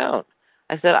 "No, I don't."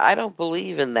 I said, "I don't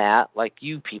believe in that like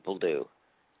you people do."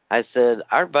 I said,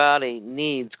 "Our body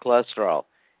needs cholesterol.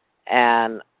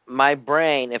 And my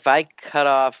brain, if I cut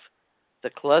off the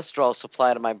cholesterol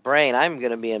supply to my brain, I'm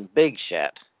going to be in big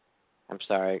shit." I'm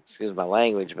sorry, excuse my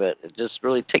language, but it just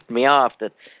really ticked me off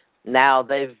that now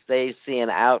they see an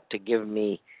out to give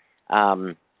me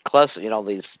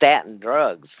these statin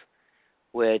drugs,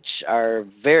 which are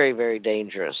very, very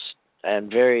dangerous and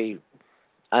very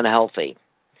unhealthy.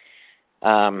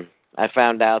 I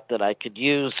found out that I could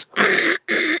use,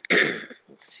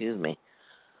 excuse me,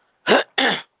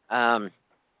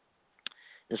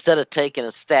 instead of taking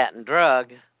a statin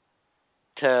drug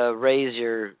to raise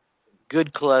your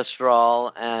good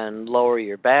cholesterol and lower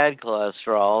your bad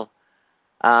cholesterol,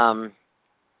 I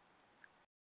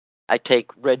take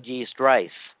red yeast rice.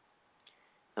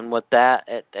 And what that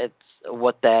is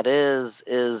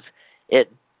it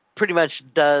pretty much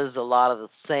does a lot of the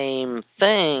same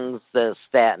things that a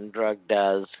statin drug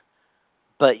does,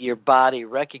 but your body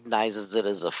recognizes it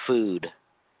as a food,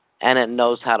 and it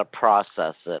knows how to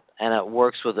process it, and it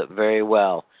works with it very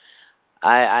well.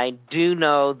 I do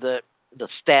know that the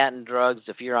statin drugs,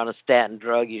 if you're on a statin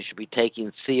drug, you should be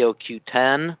taking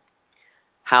CoQ10.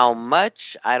 How much?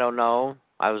 I don't know.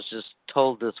 I was just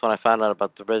told this when I found out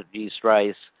about the red yeast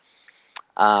rice.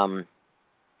 But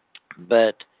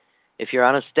if you're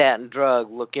on a statin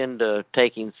drug, look into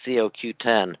taking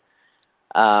CoQ10.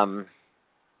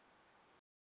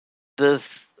 There's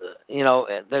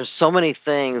so many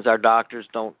things our doctors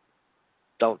don't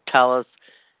tell us.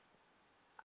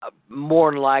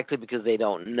 More than likely because they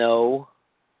don't know.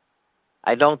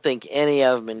 I don't think any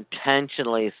of them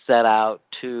intentionally set out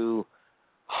to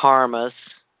harm us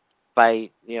by,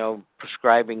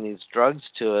 prescribing these drugs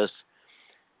to us.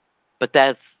 But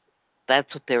that's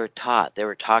what they were taught. They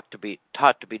were taught to be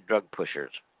drug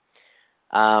pushers.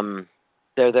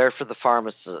 They're there for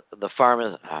the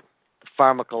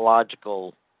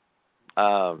pharmacological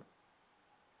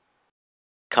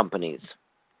companies.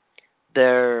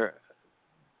 They're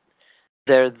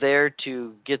there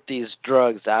to get these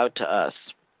drugs out to us.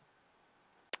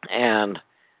 And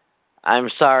I'm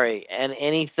sorry, and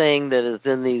anything that is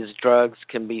in these drugs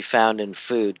can be found in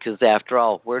food, because after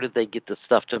all, where did they get the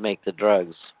stuff to make the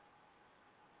drugs?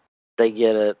 They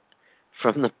get it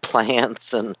from the plants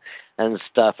and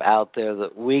stuff out there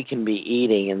that we can be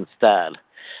eating instead.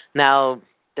 Now,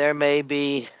 there may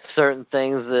be certain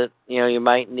things that, you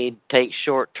might need to take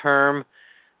short term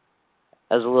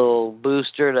as a little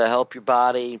booster to help your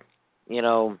body,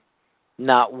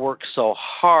 not work so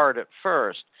hard at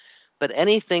first. But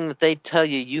anything that they tell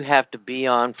you you have to be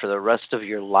on for the rest of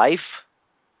your life,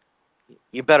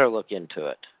 you better look into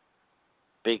it,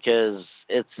 because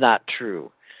it's not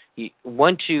true.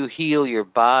 Once you heal your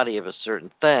body of a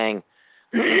certain thing,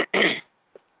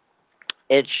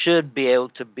 it should be able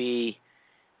to be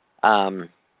able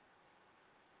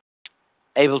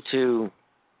to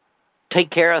take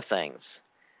care of things.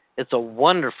 It's a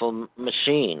wonderful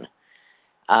machine.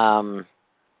 When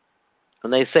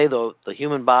they say the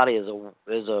human body is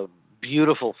a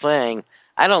beautiful thing,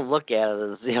 I don't look at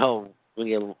it as, when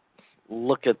you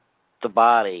look at the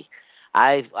body,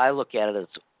 I look at it as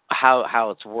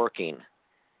how it's working.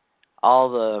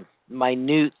 All the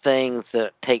minute things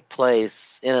that take place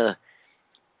in a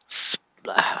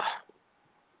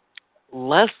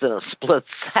less than a split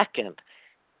second.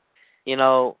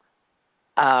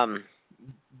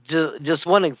 Just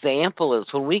one example is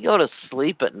when we go to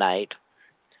sleep at night,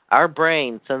 our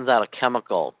brain sends out a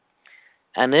chemical,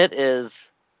 and it is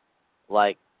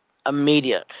like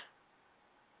immediate.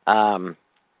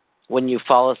 When you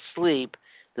fall asleep,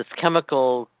 this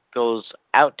chemical goes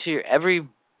out to every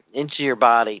inch of your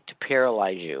body to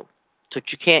paralyze you, so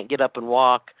that you can't get up and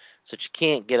walk, so that you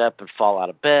can't get up and fall out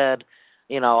of bed,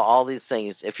 all these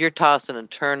things. If you're tossing and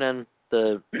turning,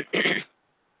 the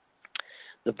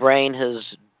brain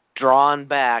has drawn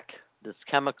back this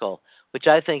chemical, which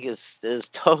I think is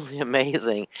totally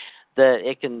amazing, that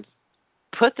it can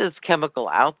put this chemical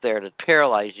out there to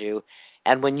paralyze you,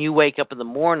 and when you wake up in the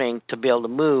morning to be able to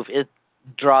move, it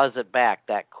draws it back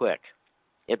that quick.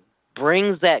 It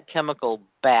brings that chemical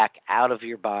back out of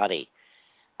your body.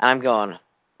 And I'm going,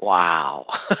 wow.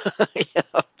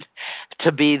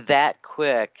 To be that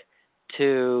quick,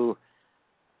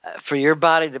 for your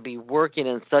body to be working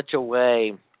in such a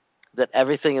way that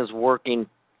everything is working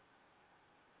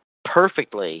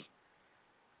perfectly.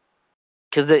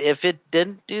 Because if it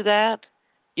didn't do that,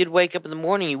 you'd wake up in the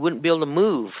morning, you wouldn't be able to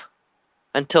move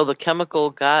until the chemical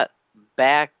got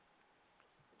back.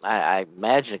 I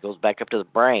imagine it goes back up to the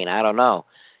brain. I don't know.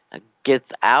 It gets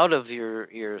out of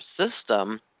your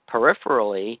system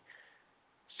peripherally,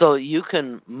 so you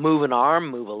can move an arm,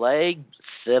 move a leg,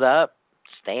 sit up,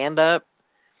 stand up.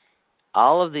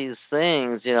 All of these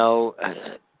things,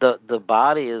 the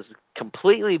body is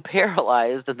completely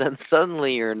paralyzed, and then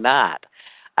suddenly you're not.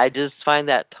 I just find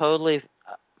that totally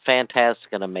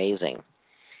fantastic and amazing.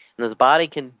 And the body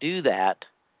can do that.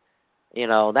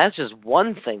 That's just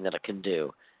one thing that it can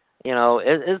do.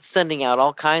 it's sending out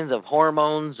all kinds of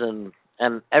hormones and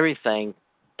everything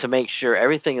to make sure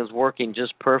everything is working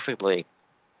just perfectly.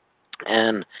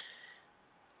 And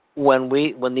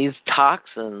when these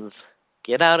toxins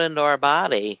get out into our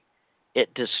body,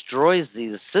 it destroys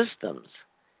these systems.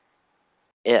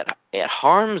 It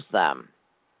harms them.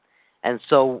 And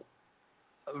so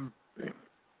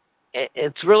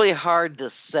it's really hard to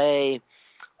say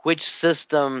which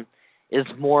system is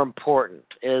more important.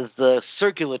 Is the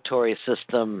circulatory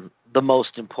system the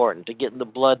most important to getting the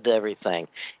blood to everything?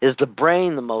 Is the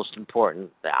brain the most important?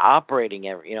 The operating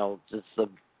it's the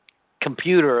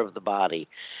computer of the body.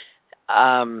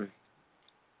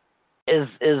 Is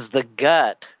the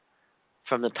gut,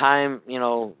 from the time,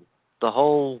 the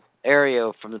whole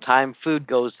area from the time food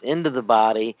goes into the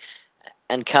body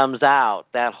and comes out,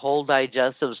 that whole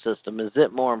digestive system, is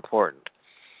it more important?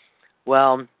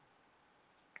 Well,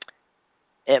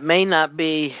 it may not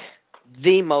be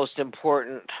the most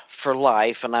important for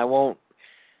life, and I won't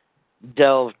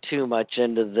delve too much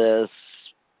into this,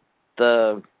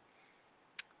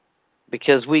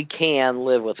 because we can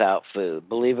live without food.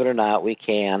 Believe it or not, we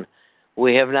can.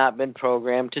 We have not been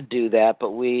programmed to do that,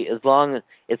 but as long as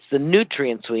it's the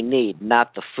nutrients we need,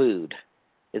 not the food.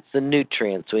 It's the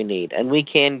nutrients we need, and we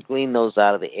can glean those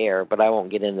out of the air, but I won't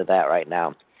get into that right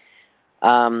now.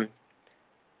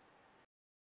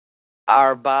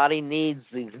 Our body needs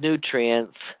these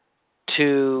nutrients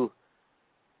to.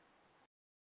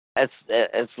 It's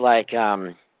like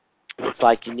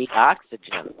you need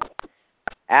oxygen.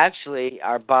 Actually,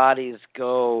 our bodies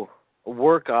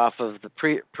work off of the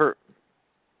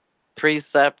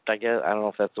precept. I guess I don't know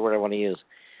if that's the word I want to use.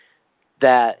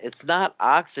 That it's not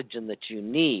oxygen that you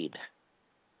need;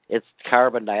 it's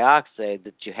carbon dioxide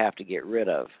that you have to get rid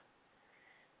of.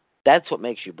 That's what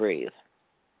makes you breathe.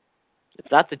 It's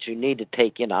not that you need to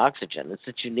take in oxygen. It's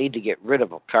that you need to get rid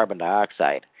of carbon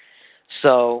dioxide.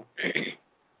 So,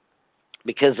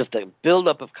 because if the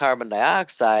buildup of carbon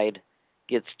dioxide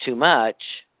gets too much,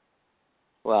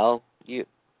 well,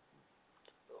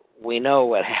 we know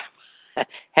what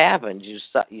happens.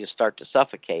 You start to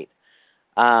suffocate.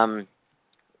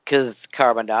 Because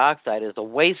carbon dioxide is a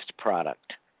waste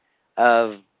product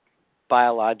of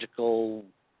biological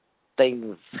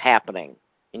things happening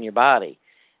in your body.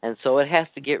 And so it has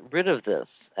to get rid of this,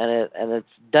 and it's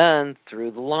done through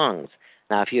the lungs.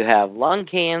 Now, if you have lung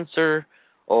cancer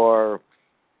or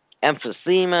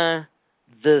emphysema,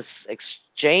 this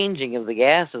exchanging of the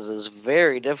gases is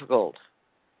very difficult,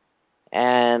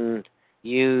 and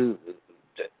you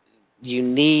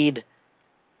need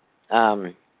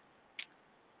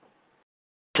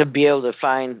to be able to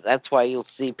find. That's why you'll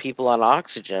see people on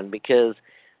oxygen, because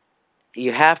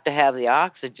you have to have the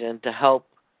oxygen to help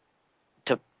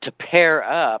to pair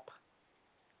up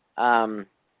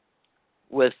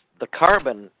with the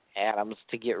carbon atoms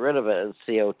to get rid of it as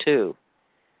CO2.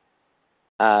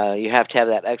 You have to have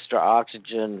that extra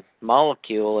oxygen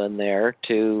molecule in there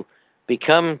to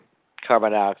become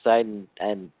carbon dioxide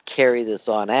and carry this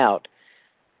on out.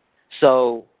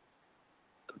 So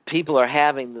people are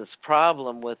having this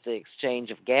problem with the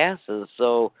exchange of gases,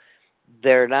 so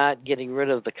they're not getting rid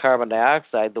of the carbon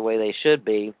dioxide the way they should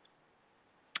be,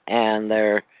 and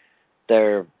they're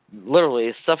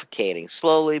literally suffocating,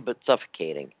 slowly but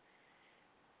suffocating.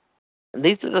 And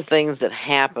these are the things that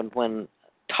happen when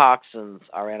toxins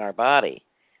are in our body.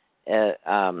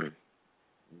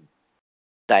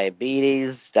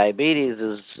 Diabetes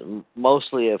is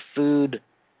mostly a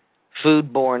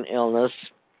foodborne illness,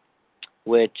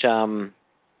 which you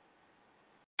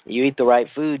eat the right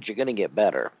food, you're going to get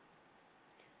better.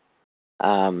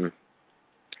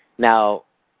 Now,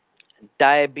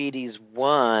 diabetes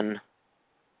 1,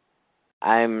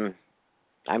 I'm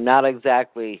not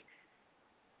exactly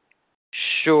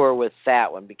sure with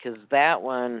that one, because that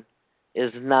one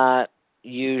is not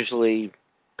usually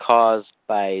caused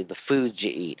by the foods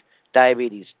you eat.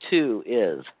 Diabetes 2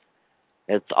 is.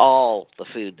 It's all the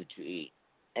food that you eat.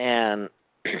 And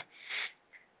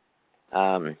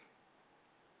I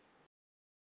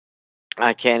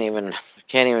can't even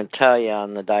tell you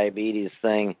on the diabetes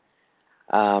thing.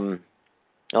 It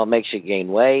makes you gain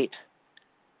weight.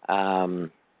 You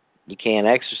can't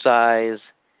exercise.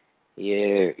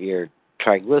 Your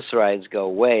triglycerides go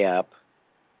way up.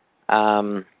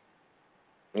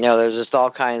 There's just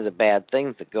all kinds of bad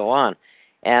things that go on,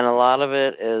 and a lot of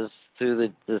it is through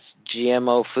this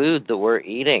GMO food that we're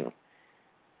eating.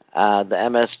 The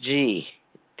MSG,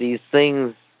 these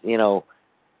things, the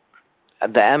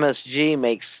MSG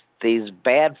makes these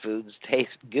bad foods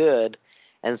taste good,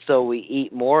 and so we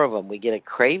eat more of them. We get a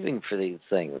craving for these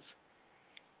things.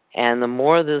 And the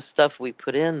more of this stuff we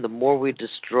put in, the more we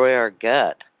destroy our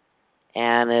gut.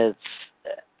 And it's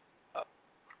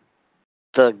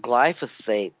the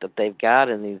glyphosate that they've got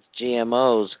in these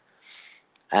GMOs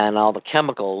and all the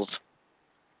chemicals.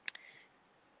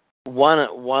 One of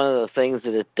the things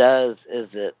that it does is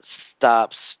it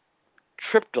stops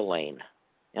tryptolane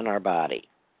in our body.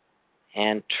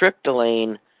 And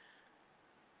tryptolane,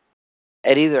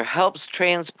 it either helps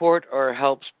transport or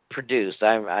helps produce.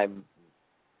 I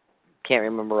can't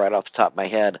remember right off the top of my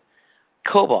head.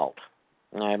 Cobalt.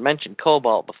 And I mentioned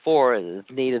cobalt before. It's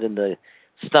needed in the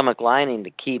stomach lining to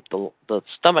keep the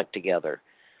stomach together.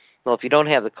 Well, if you don't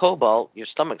have the cobalt, your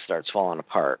stomach starts falling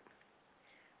apart.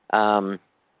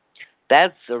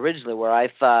 That's originally where I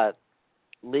thought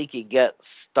leaky gut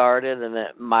started, and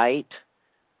it might.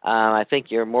 I think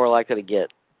you're more likely to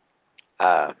get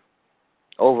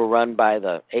overrun by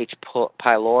the H.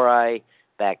 pylori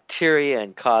bacteria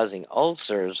and causing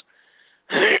ulcers,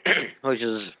 which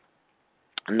is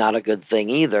not a good thing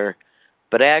either.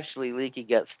 But actually, leaky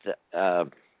gut,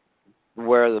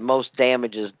 where the most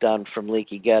damage is done from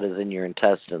leaky gut is in your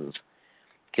intestines,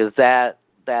 because that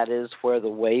is where the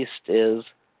waste is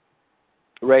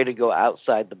ready to go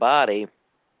outside the body,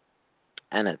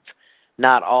 and it's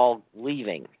not all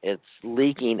leaving. It's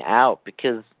leaking out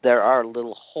because there are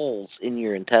little holes in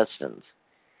your intestines.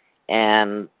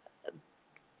 And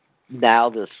now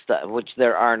this stuff, which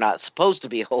there are not supposed to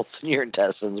be holes in your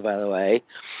intestines, by the way,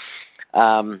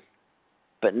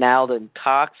 but now the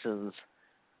toxins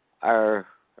are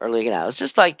leaking out. It's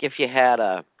just like if you had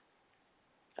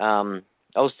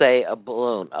say a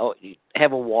balloon. You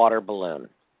have a water balloon,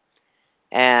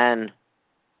 and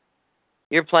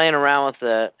you're playing around with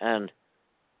it, and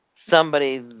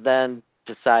somebody then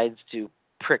decides to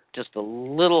prick just a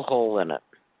little hole in it.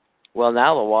 Well,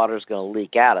 now the water's going to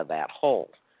leak out of that hole.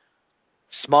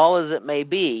 Small as it may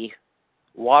be,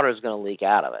 water's going to leak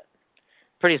out of it.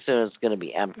 Pretty soon it's going to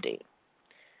be empty.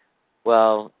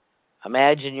 Well,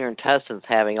 imagine your intestines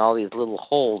having all these little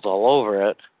holes all over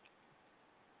it,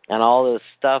 and all this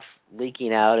stuff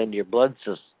leaking out into your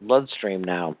bloodstream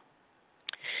now.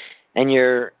 And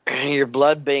your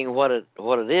blood being what it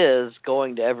is,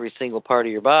 going to every single part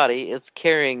of your body, it's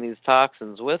carrying these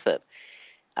toxins with it.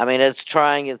 I mean, it's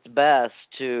trying its best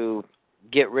to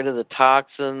get rid of the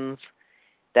toxins.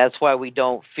 That's why we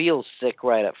don't feel sick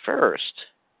right at first,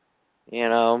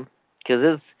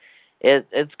 because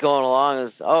it's going along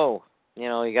as,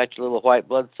 you got your little white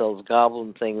blood cells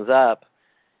gobbling things up,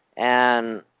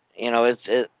 and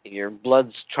your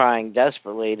blood's trying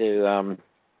desperately to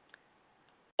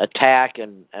attack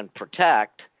and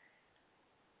protect,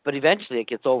 but eventually it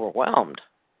gets overwhelmed.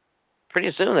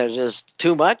 Pretty soon there's just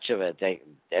too much of it.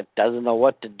 It doesn't know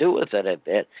what to do with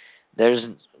it. There's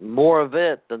more of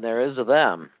it than there is of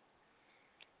them.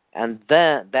 And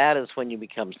then that is when you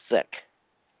become sick.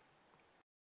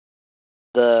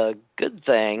 The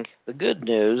good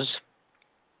news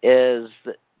is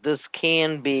that this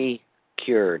can be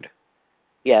cured.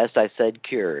 Yes, I said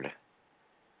cured.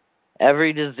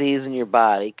 Every disease in your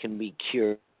body can be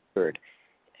cured.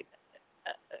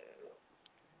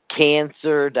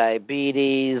 Cancer,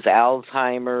 diabetes,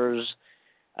 Alzheimer's,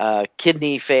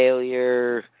 kidney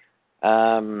failure,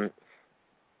 liver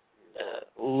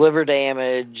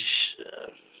damage,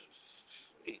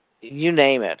 you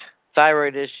name it,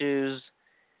 thyroid issues,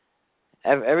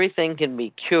 everything can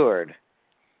be cured.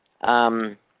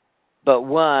 But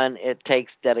one, it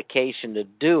takes dedication to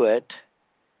do it,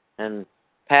 and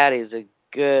Patty's a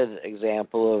good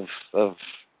example of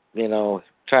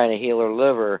trying to heal her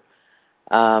liver.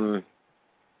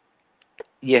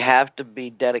 You have to be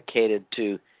dedicated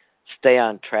to stay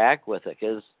on track with it,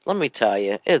 because let me tell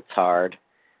you, it's hard.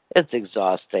 It's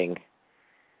exhausting.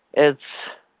 It's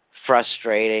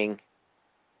frustrating.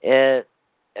 It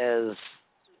is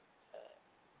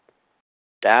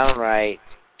downright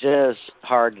just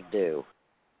hard to do.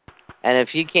 And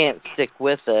if you can't stick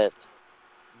with it,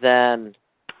 then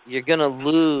you're going to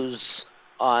lose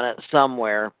on it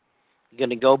somewhere. You're going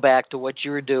to go back to what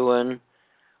you were doing,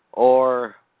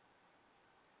 or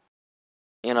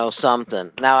something.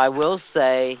 Now, I will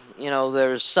say,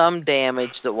 there's some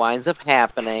damage that winds up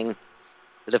happening,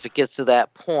 that if it gets to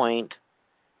that point,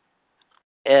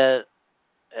 it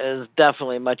is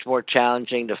definitely much more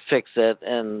challenging to fix it,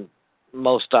 and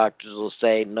most doctors will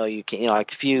say, no, you can't.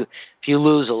 Like if you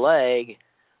lose a leg,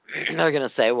 they're going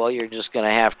to say, well, you're just going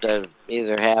to have to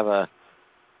either have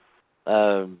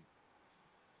a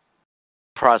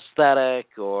prosthetic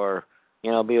or,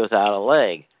 be without a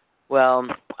leg. Well,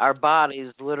 our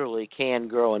bodies literally can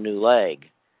grow a new leg,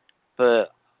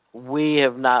 but we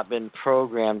have not been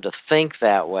programmed to think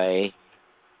that way,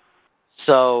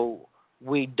 So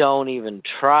we don't even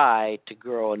try to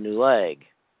grow a new leg.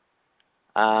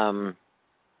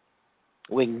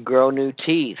 We can grow new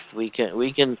teeth. We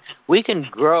can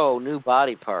grow new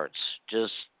body parts.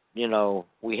 Just,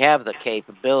 we have the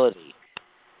capability.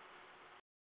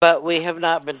 But we have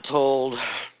not been told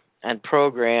and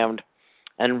programmed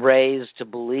and raised to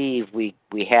believe we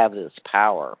have this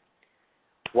power.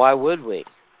 Why would we?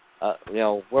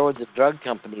 Where would the drug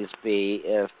companies be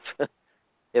if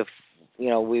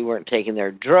we weren't taking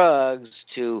their drugs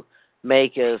to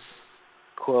make us,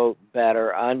 quote,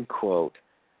 better, unquote?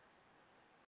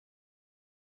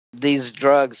 These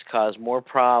drugs cause more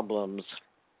problems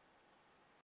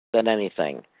than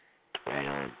anything.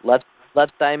 Let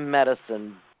thy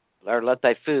medicine, or let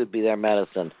thy food be their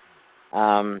medicine.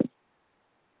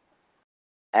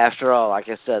 After all, like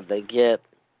I said,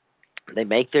 they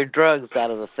make their drugs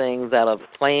out of the things, out of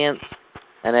plants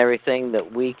and everything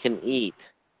that we can eat.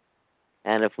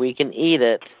 And if we can eat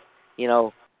it,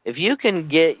 if you can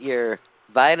get your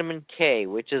vitamin K,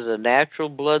 which is a natural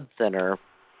blood thinner,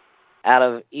 out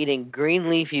of eating green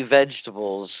leafy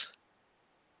vegetables,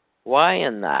 why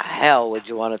in the hell would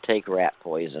you want to take rat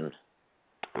poison?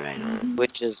 Right.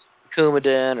 Which is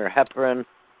Coumadin or heparin.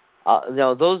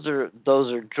 Those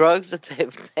are drugs that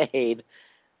they've made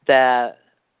that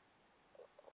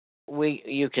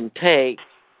you can take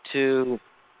to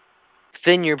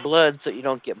thin your blood so you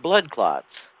don't get blood clots.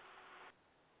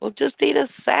 Well, just eat a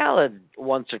salad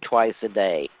once or twice a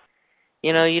day.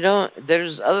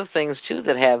 There's other things too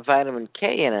that have vitamin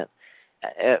K in it.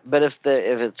 But if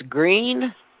it's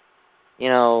green,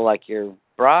 like your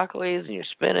broccolis and your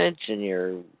spinach and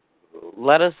your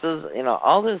lettuces,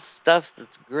 all this stuff that's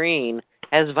green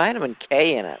has vitamin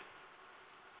K in it.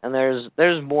 And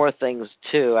there's more things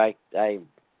too. I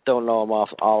don't know them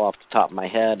all off the top of my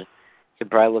head. You could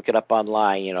probably look it up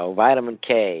online. Vitamin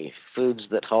K, foods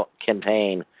that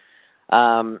contain,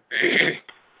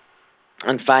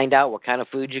 and find out what kind of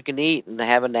food you can eat and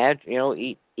have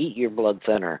eat your blood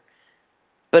thinner.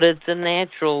 But it's a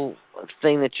natural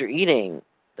thing that you're eating,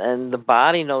 and the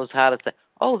body knows how to say,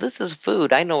 "Oh, this is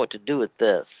food. I know what to do with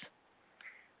this."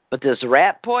 But this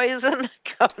rat poison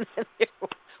coming in here,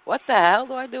 what the hell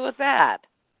do I do with that?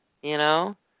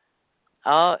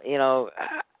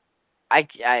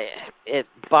 It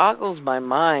boggles my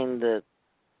mind that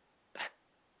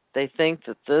they think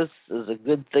that this is a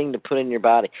good thing to put in your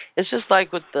body. It's just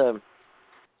like with the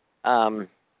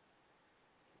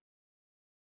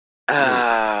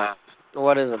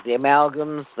what is it? The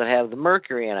amalgams that have the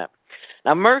mercury in it.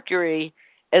 Now, mercury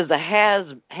is a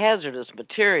hazardous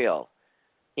material.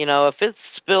 If it's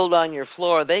spilled on your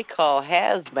floor, they call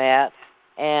hazmat,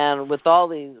 and with all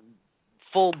these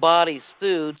full body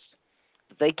suits,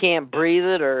 they can't breathe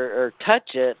it or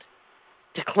touch it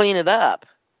to clean it up.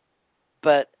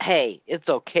 But hey, it's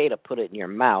okay to put it in your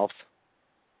mouth.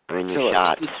 Or in your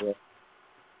shots.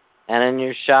 And in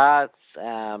your shots,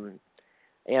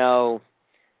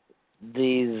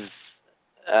 these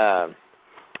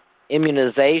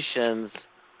immunizations,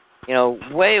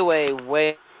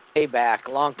 way back,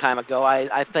 a long time ago,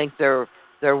 I think there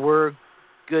were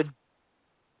good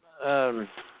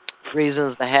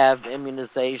reasons to have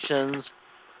immunizations,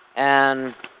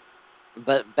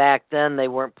 but back then they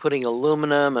weren't putting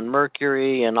aluminum and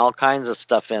mercury and all kinds of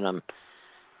stuff in them.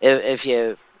 If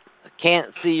you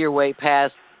can't see your way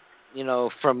past,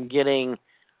 from getting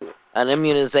an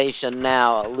immunization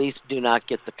now, at least do not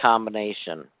get the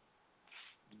combination.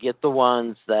 Get the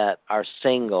ones that are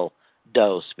single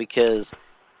dose, because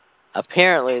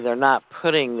apparently they're not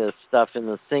putting this stuff in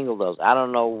the single dose. I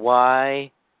don't know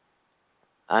why.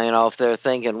 If they're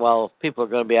thinking, well, if people are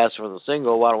going to be asking for the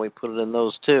single, why don't we put it in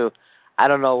those too? I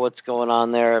don't know what's going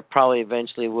on there. It probably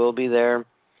eventually will be there.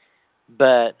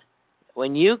 But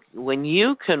when you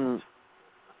can,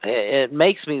 it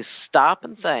makes me stop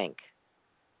and think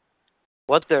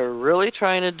what they're really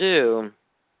trying to do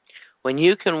when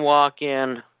you can walk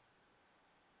in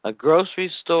a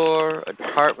grocery store, a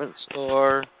department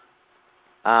store,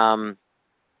 and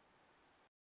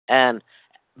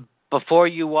before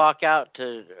you walk out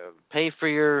to pay for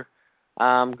your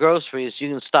groceries, you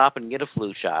can stop and get a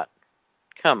flu shot.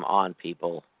 Come on,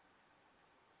 people.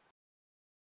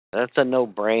 That's a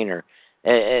no-brainer.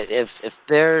 If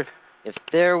they're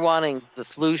wanting the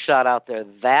flu shot out there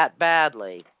that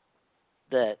badly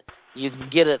that you can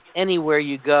get it anywhere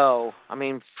you go,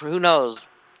 who knows?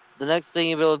 The next thing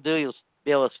you'll be able to do, you'll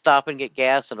be able to stop and get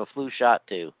gas and a flu shot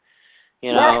too.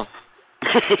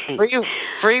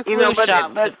 free flu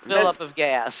shot to fill up of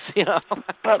gas,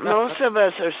 But most of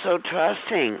us are so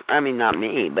trusting. I mean, not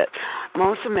me, but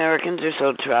most Americans are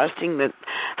so trusting that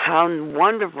how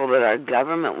wonderful that our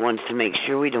government wants to make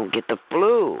sure we don't get the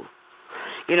flu.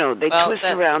 They twist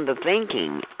around the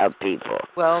thinking of people.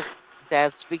 Well,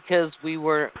 that's because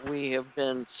we have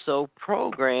been so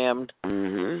programmed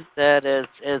that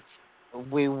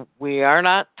we are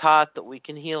not taught that we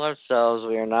can heal ourselves.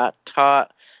 We are not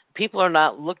taught. People are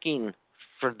not looking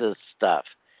for this stuff.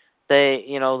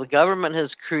 The government has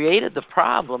created the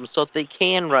problem so that they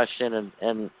can rush in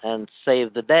and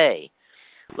save the day.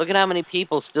 Look at how many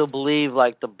people still believe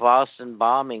like the Boston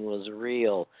bombing was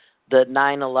real, that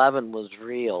 9/11 was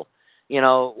real.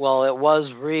 Well, it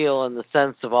was real in the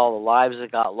sense of all the lives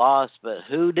that got lost, but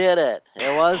who did it?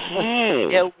 It was.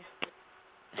 Hey.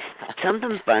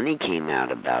 Something funny came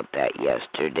out about that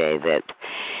yesterday. That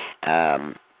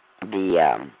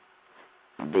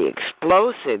the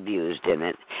explosive used in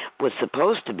it was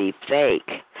supposed to be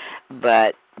fake,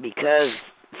 but because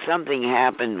something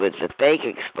happened with the fake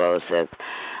explosive,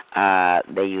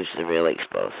 they used the real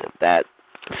explosive. That's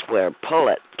where pull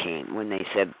it came, when they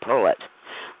said pull it,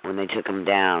 when they took them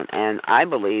down. And I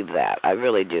believe that. I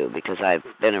really do, because I've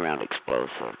been around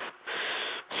explosives.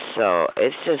 So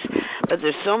it's just, but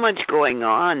there's so much going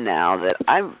on now that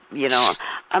I'm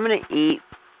going to eat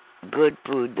good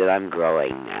food that I'm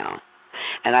growing now.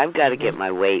 And I've got to get my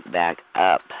weight back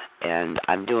up, and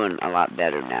I'm doing a lot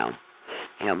better now.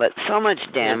 But so much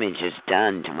damage is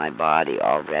done to my body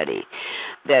already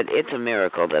that it's a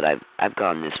miracle that I've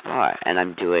gone this far, and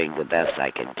I'm doing the best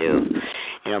I can do.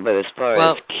 But as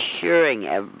far as curing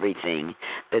everything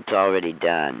that's already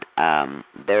done,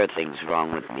 there are things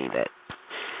wrong with me that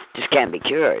just can't be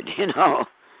cured,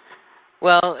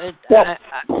 Well,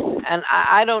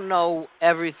 I don't know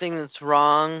everything that's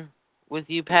wrong with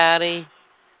you, Patty,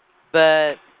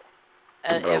 but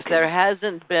if there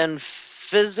hasn't been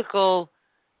physical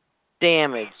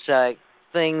damage, like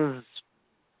things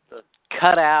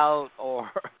cut out, or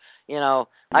like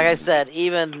I said,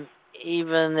 even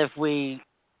if we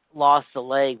lost a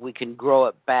leg, we can grow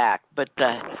it back. But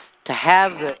to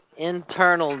have the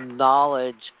internal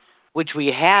knowledge, which we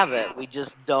have it, we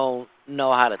just don't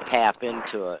know how to tap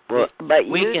into it. Well, but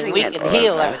we can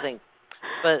heal everything.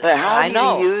 But how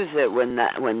do you use it when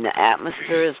the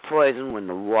atmosphere is poisoned, when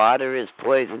the water is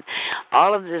poisoned?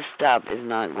 All of this stuff is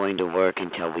not going to work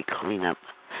until we clean up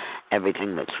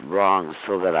everything that's wrong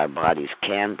so that our bodies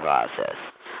can process.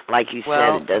 Like you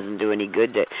said, it doesn't do any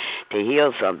good to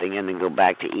heal something and then go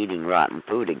back to eating rotten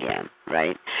food again,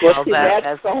 right? Well,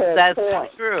 that's the whole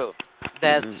point. True.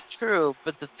 That's true.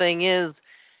 But the thing is,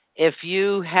 if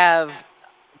you have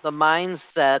the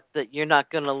mindset that you're not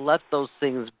going to let those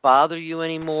things bother you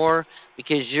anymore,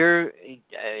 because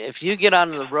if you get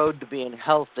on the road to being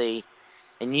healthy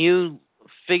and you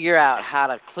figure out how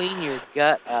to clean your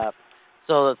gut up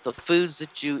so that the foods that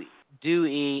you do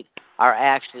eat are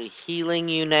actually healing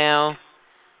you now,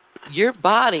 your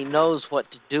body knows what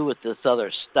to do with this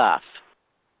other stuff.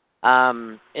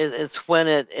 It's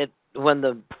when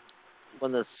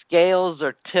the scales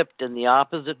are tipped in the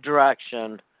opposite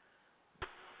direction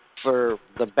for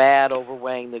the bad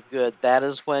overweighing the good, that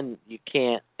is when you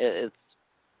can't. I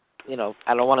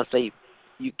don't want to say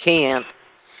you can't,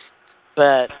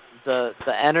 but the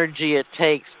energy it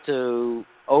takes to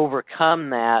overcome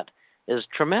that is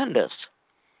tremendous.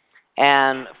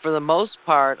 And for the most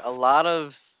part, a lot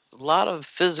of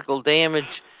physical damage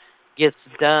gets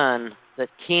done that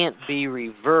can't be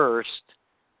reversed.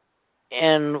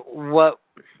 And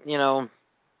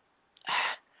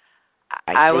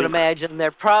I would imagine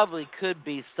there probably could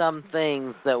be some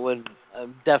things that would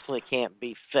definitely can't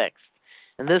be fixed.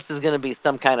 And this is going to be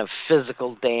some kind of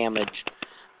physical damage.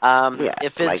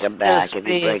 If it's like a back, if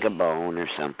you break a bone or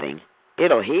something,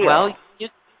 it'll heal. Well, you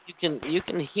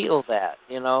can heal that.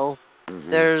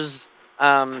 There's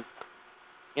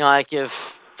like if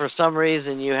for some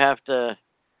reason you have to,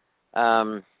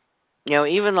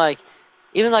 even like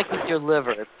with your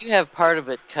liver, if you have part of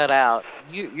it cut out,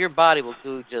 your body will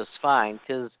do just fine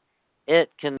because it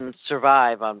can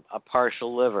survive on a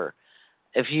partial liver.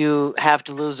 If you have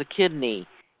to lose a kidney,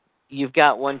 you've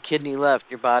got one kidney left,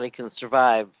 your body can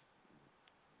survive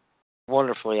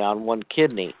wonderfully on one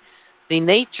kidney. The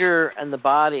nature and the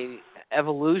body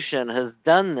evolution has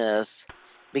done this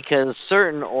because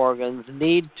certain organs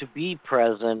need to be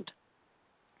present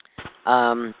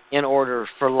in order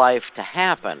for life to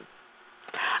happen.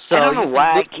 So I don't know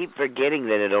why I keep forgetting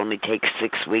that it only takes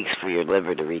 6 weeks for your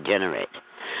liver to regenerate.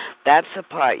 That's the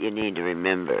part you need to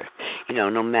remember.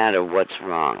 No matter what's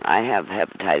wrong. I have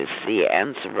hepatitis C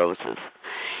and cirrhosis.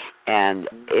 And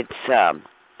it's,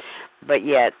 but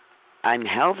yet I'm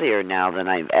healthier now than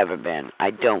I've ever been.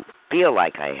 I don't feel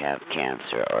like I have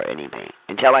cancer or anything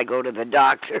until I go to the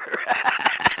doctor.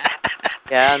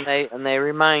 Yeah, and they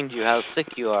remind you how sick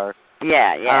you are.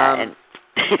 Yeah.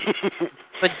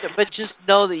 But just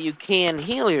know that you can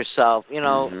heal yourself. You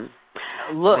know,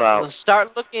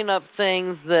 start looking up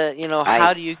things that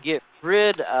how do you get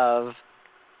rid of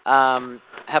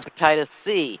hepatitis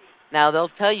C. Now, they'll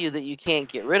tell you that you can't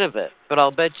get rid of it, but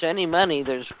I'll bet you any money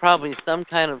there's probably some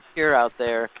kind of cure out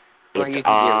there where you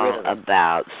can get rid of it. It's all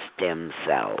about stem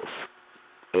cells.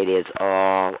 It is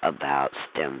all about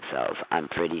stem cells, I'm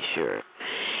pretty sure.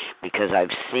 Because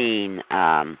I've seen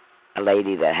a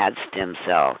lady that had stem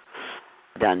cell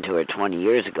done to her 20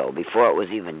 years ago, before it was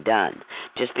even done.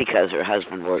 Just because her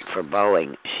husband worked for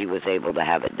Boeing, she was able to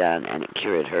have it done, and it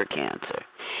cured her cancer.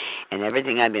 And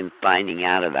everything I've been finding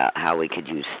out about how we could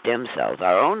use stem cells,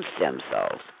 our own stem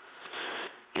cells,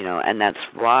 and that's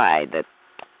why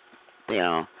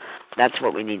that's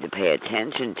what we need to pay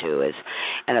attention to is,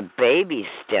 and a baby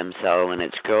stem cell when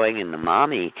it's growing in the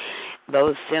mommy,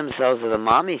 those stem cells are the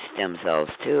mommy stem cells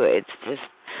too. It's just,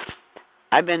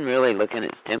 I've been really looking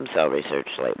at stem cell research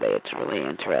lately. It's really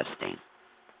interesting.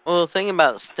 Well, the thing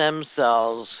about stem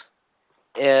cells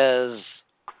is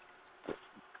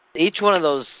each one of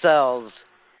those cells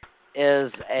is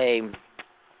a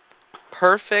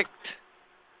perfect,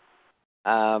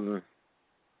 I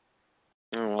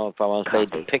don't know if I want to say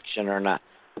depiction or not,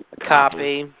 a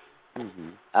copy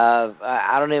of,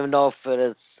 I don't even know if it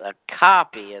is a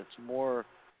copy, it's more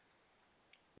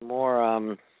I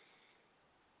don't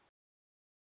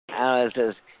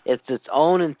know, it's its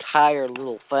own entire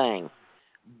little thing,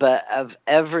 but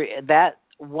that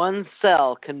one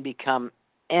cell can become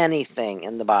anything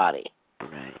in the body.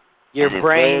 Right. Your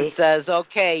brain says,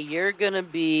 okay, you're going to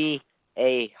be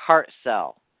a heart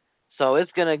cell. So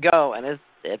it's going to go, and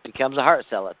it becomes a heart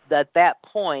cell. At that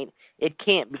point, it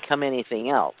can't become anything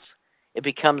else. It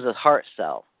becomes a heart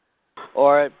cell,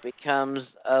 or it becomes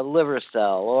a liver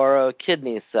cell, or a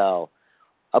kidney cell,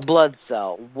 a blood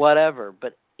cell, whatever.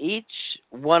 But each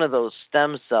one of those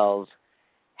stem cells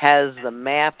has the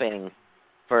mapping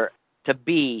to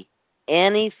be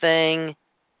anything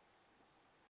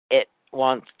it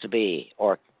wants to be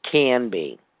or can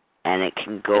be. And it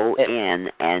can go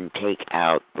in and take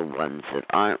out the ones that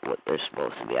aren't what they're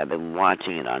supposed to be. I've been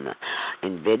watching it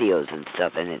in videos and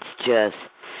stuff, and it's just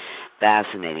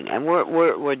fascinating. And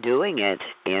we're doing it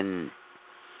in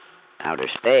outer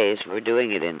space. We're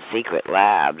doing it in secret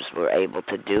labs. We're able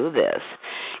to do this.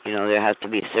 There has to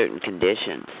be certain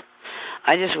conditions.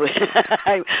 I just wish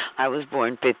I was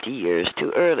born 50 years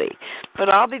too early. But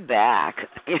I'll be back,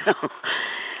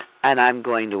 And I'm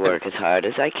going to work as hard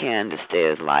as I can to stay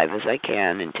as alive as I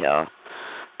can until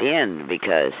the end,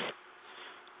 because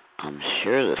I'm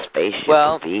sure the spaceship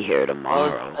will be here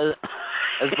tomorrow. Well,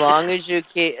 as long as you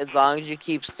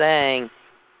keep saying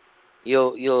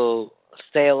you'll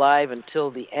stay alive until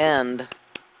the end,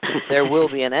 there will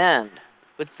be an end.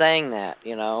 Quit saying that.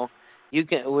 You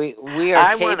can. We are.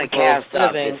 I want to cast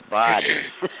off this body.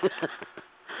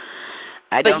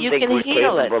 I don't think we're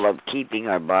capable of keeping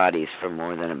our bodies for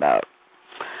more than about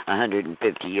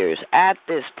 150 years at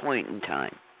this point in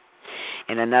time.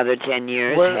 In another 10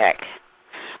 years, heck,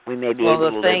 we may be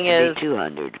able to live to be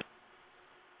 200.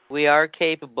 We are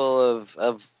capable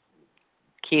of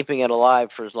keeping it alive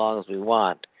for as long as we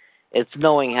want. It's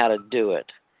knowing how to do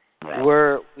it.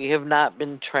 Right. We have not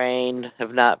been trained,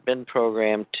 have not been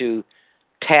programmed to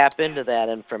tap into that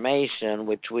information,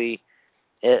 which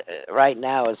right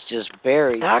now it's just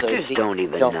buried. Doctors don't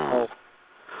even know.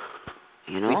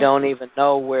 We don't even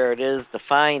know where it is to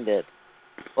find it.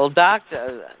 Well,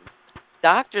 doctors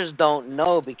don't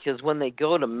know because when they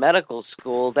go to medical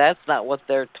school, that's not what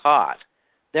they're taught.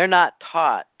 They're not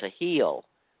taught to heal.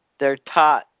 They're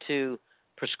taught to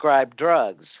prescribe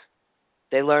drugs.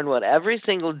 They learn what every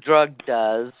single drug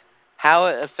does, how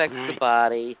it affects the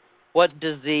body, what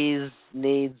disease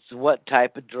needs what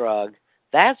type of drug.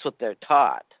 That's what they're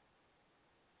taught.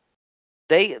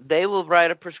 They will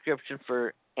write a prescription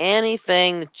for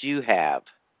anything that you have.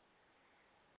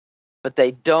 But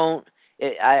they don't.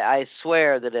 I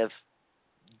swear that if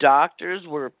doctors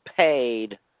were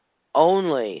paid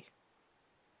only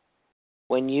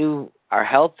when you are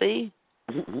healthy,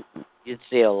 you'd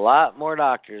see a lot more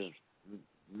doctors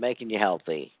making you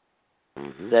healthy.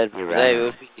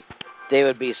 They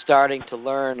would be starting to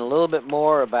learn a little bit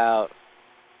more about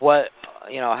what,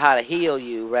 how to heal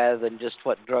you rather than just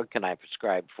what drug can I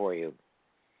prescribe for you.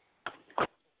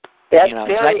 That's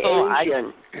very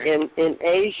Asian. In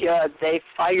Asia, they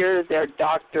fire their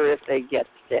doctor if they get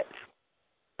sick.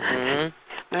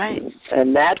 Mm-hmm. Right.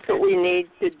 And that's what we need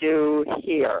to do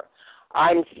here.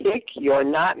 I'm sick. You're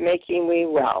not making me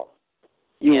well.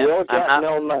 You will get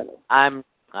no money. I'm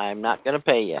not going to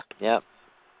pay you. Yep.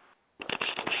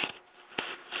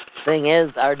 Thing is,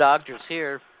 our doctors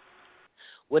here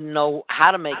wouldn't know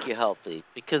how to make you healthy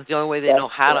because the only way they know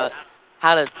how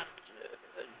to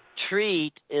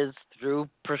treat is through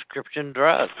prescription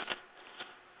drugs.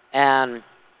 And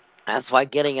that's why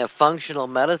getting a functional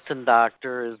medicine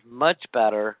doctor is much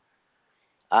better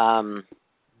than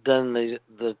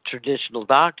the traditional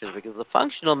doctors, because the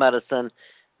functional medicine,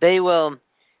 they will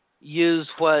use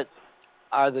what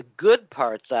are the good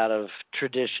parts out of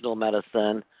traditional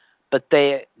medicine, but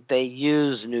they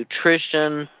use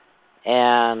nutrition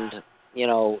and, you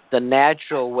know, the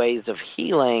natural ways of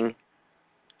healing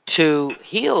to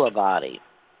heal a body.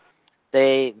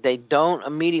 They don't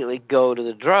immediately go to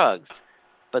the drugs.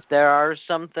 But there are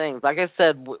some things. Like I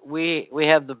said, we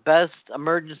have the best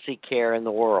emergency care in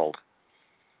the world.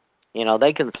 You know,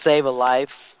 they can save a life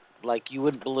like you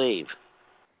wouldn't believe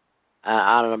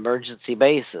on an emergency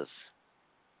basis.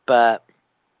 But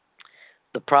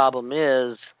the problem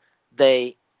is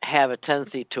they have a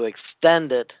tendency to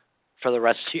extend it for the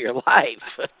rest of your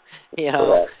life. You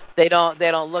know, they don't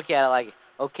look at it like,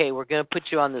 okay, we're going to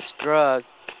put you on this drug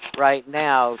right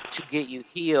now to get you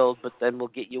healed, but then we'll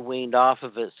get you weaned off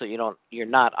of it so you're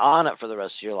not on it for the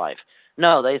rest of your life.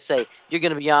 No, they say you're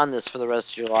going to be on this for the rest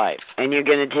of your life. And you're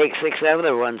going to take 6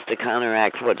 other ones to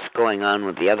counteract what's going on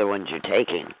with the other ones you're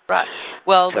taking. Right.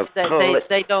 Well, so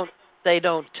they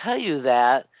don't tell you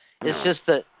that. It's just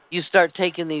that you start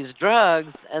taking these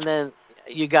drugs and then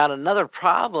you got another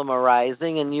problem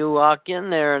arising and you walk in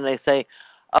there and they say,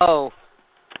 "Oh,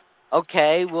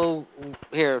 okay, well,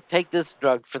 here, take this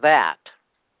drug for that."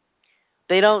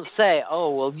 They don't say,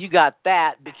 "Oh, well, you got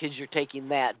that because you're taking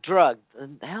that drug."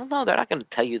 Hell no, they're not going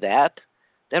to tell you that.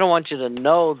 They don't want you to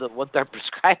know that what they're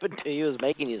prescribing to you is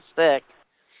making you sick.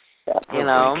 You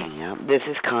know? Waking up. This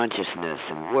is consciousness,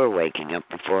 and we're waking up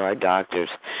before our doctors.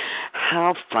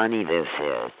 How funny this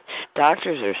is.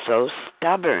 Doctors are so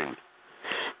stubborn.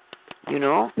 You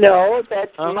know? No,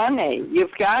 that's money.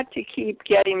 You've got to keep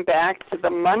getting back to the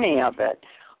money of it.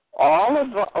 All of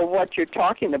what you're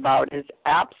talking about is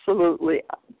absolutely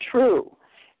true.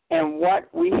 And what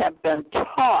we have been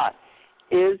taught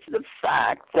is the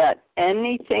fact that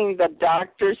anything the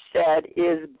doctor said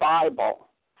is Bible.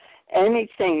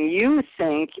 Anything you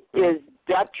think is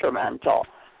detrimental,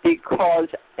 because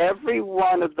every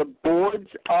one of the boards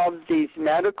of these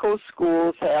medical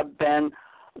schools have been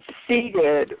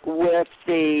seated with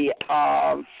the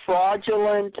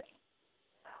fraudulent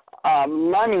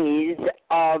monies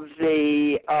of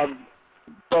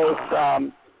both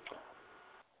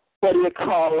what do you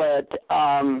call it?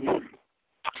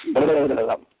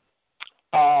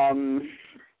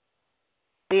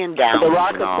 The endowments, the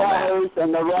Rockefellers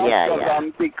and the rest of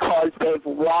them, because they've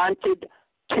wanted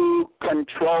to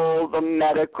control the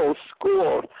medical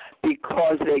schools.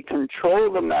 Because they control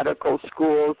the medical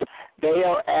schools, they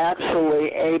are actually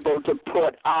able to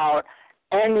put out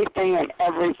anything and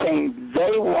everything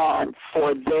they want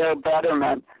for their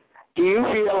betterment. Do you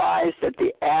realize that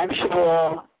the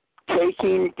actual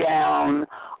taking down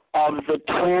of the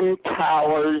Twin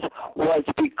Towers was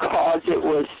because it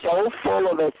was so full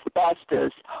of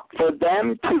asbestos? For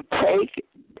them to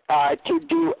to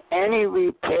do any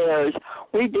repairs,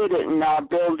 we did it in our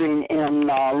building in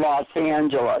Los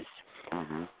Angeles.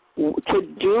 Mm-hmm. To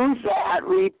do that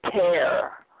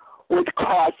repair would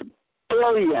cost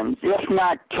billions, if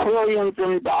not trillions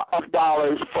of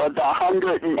dollars for the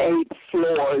 108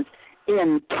 floors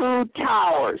in 2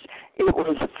 towers. It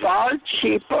was far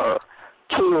cheaper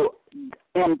to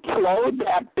implode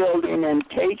that building and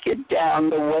take it down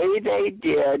the way they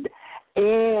did.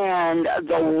 And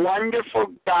the wonderful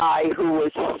guy who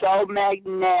was so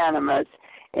magnanimous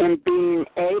in being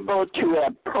able to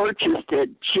have purchased it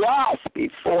just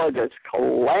before this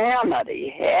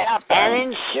calamity happened.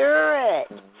 And insure it.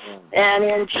 And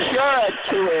insure it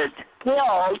to its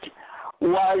hilt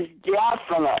was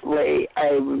definitely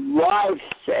a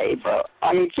lifesaver.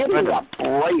 I mean, give me a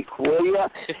break, will you?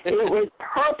 It was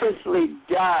purposely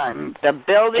done. The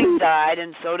building died,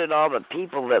 and so did all the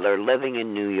people that are living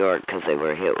in New York because they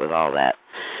were hit with all that.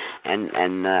 And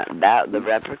the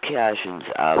repercussions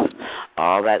of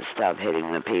all that stuff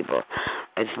hitting the people,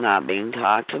 it's not being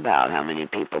talked about how many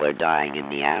people are dying in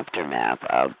the aftermath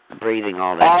of breathing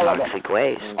all that toxic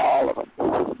waste. All of them.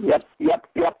 Yep.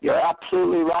 You're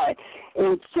absolutely right.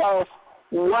 And so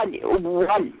what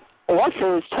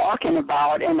Orpha is talking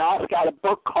about, and I've got a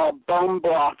book called Bone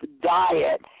Broth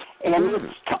Diet, and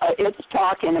it's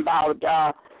talking about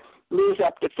lose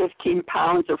up to 15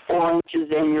 pounds or 4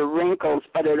 inches in your wrinkles,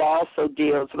 but it also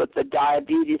deals with the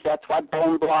diabetes. That's why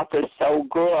bone broth is so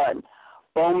good.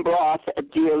 Bone broth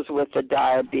deals with the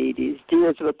diabetes,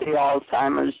 deals with the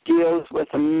Alzheimer's, deals with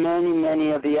many,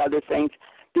 many of the other things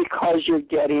because you're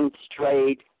getting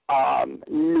straight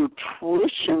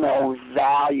nutritional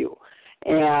value.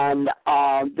 And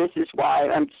this is why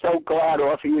I'm so glad,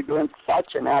 Orpha, you're doing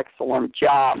such an excellent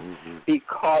job,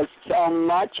 because so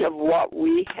much of what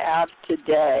we have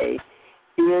today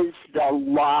is the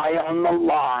lie on the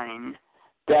line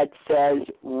that says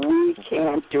we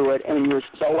can't do it, and you're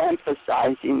so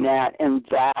emphasizing that, and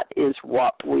that is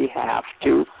what we have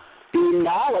to be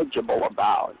knowledgeable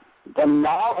about, the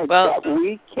knowledge that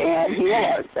we can't heal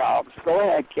ourselves. Go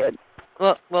ahead, kid.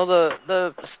 Well,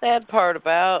 the sad part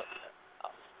about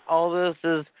all this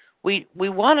is we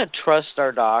want to trust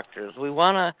our doctors. We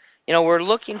want to, we're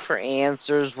looking for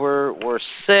answers. We're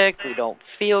sick. We don't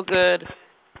feel good.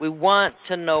 We want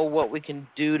to know what we can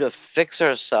do to fix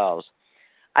ourselves.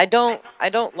 I don't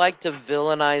like to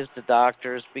villainize the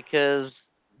doctors because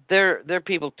they're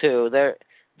people too. They're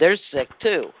sick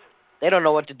too. They don't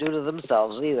know what to do to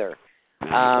themselves either.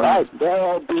 Right.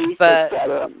 They're obese, but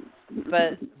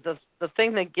the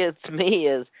thing that gets me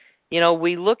is,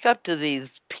 we look up to these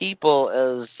people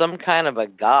as some kind of a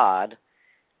god,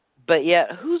 but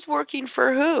yet who's working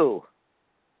for who?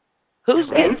 Who's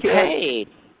getting paid?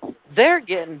 They're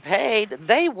getting paid.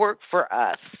 They work for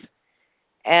us.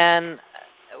 And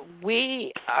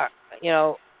we are,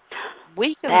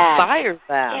 we can fire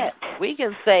them. We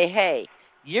can say, hey,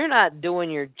 you're not doing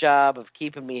your job of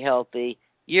keeping me healthy.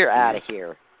 You're out of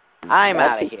here. I'm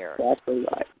out of here. Exactly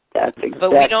right. That's exactly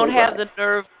but we don't have the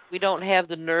nerve. We don't have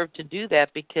the nerve to do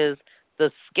that because the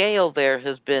scale there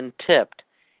has been tipped.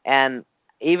 And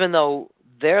even though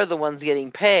they're the ones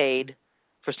getting paid,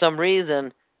 for some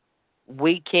reason,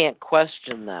 we can't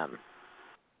question them.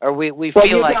 Or we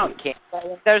feel like we can't.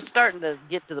 They're starting to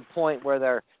get to the point where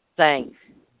they're saying,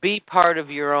 be part of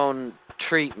your own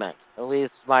treatment. At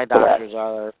least my doctors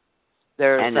are.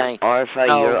 They're saying, Orpha,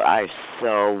 you are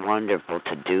so wonderful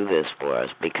to do this for us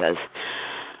because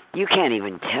you can't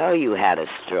even tell you had a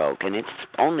stroke, and it's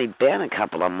only been a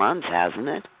couple of months, hasn't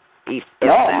it? A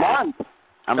month.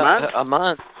 A month? A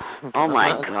month. Oh,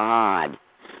 my God.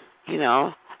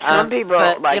 Some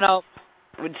people,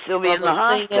 would still be in the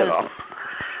hospital.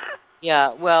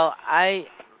 Yeah, well, I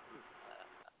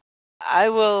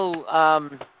will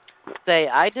say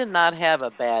I did not have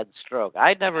a bad stroke.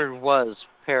 I never was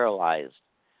paralyzed.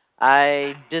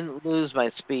 I didn't lose my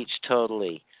speech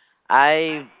totally.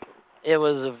 It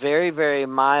was a very, very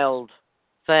mild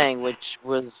thing, which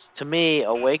was, to me,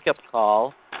 a wake-up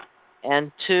call,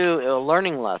 and two, a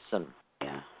learning lesson.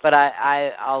 Yeah. But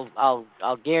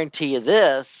I'll guarantee you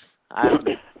this: I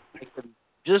could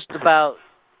just about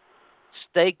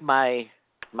stake my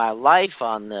life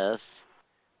on this,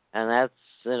 and that's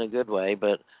in a good way.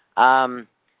 But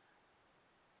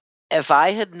if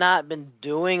I had not been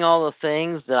doing all the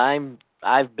things that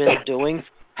I've been doing for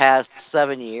the past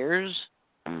 7 years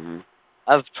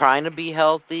of trying to be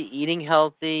healthy, eating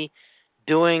healthy,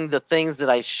 doing the things that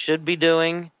I should be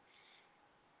doing,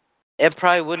 it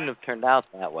probably wouldn't have turned out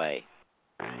that way.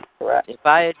 Right.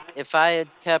 If I had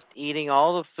kept eating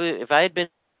all the food, if I had been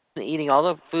eating all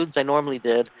the foods I normally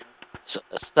did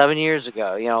 7 years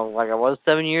ago, like I was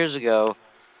 7 years ago,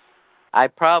 I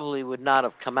probably would not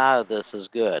have come out of this as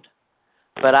good.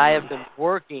 But I have been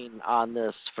working on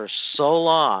this for so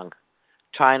long,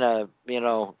 trying to,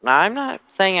 now I'm not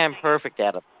saying I'm perfect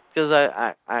at it, because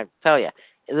I tell you,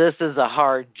 this is a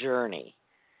hard journey.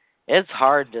 It's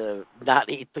hard to not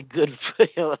eat the good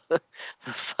food, the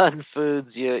fun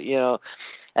foods,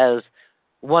 as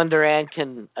Wonder Ann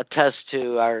can attest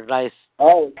to, our nice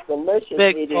it's delicious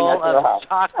big eating bowl at of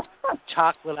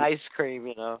chocolate ice cream,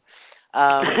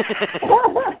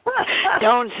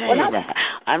 Don't say that.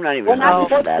 I'm not even ready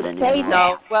for that anymore.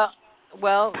 No,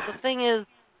 well, the thing is,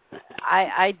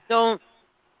 I don't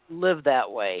live that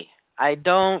way. I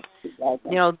don't,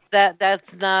 that's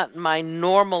not my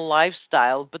normal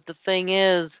lifestyle. But the thing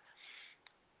is,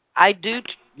 I do,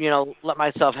 let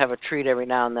myself have a treat every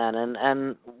now and then.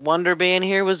 And Wonder being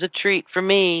here was a treat for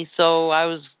me. So I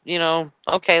was,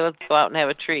 okay, let's go out and have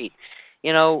a treat.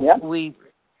 I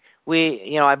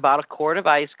bought a quart of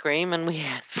ice cream, and we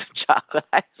had some chocolate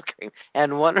ice cream,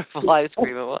 and wonderful ice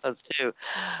cream it was too.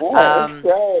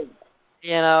 Great.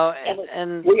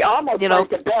 And we almost went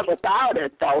to bed without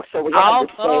it, though, so we had to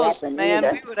stay up and eat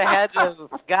it. We would have had to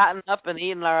have gotten up and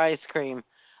eaten our ice cream.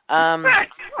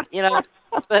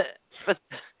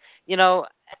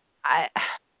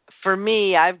 For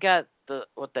me, I've got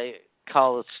what they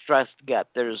call a stressed gut.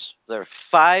 There are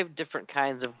 5 different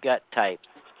kinds of gut types,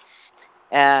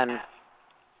 and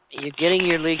you getting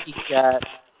your leaky gut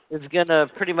is going to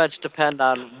pretty much depend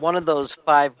on one of those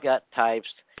 5 gut types.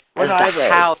 What are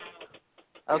they?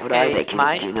 Okay, what are they?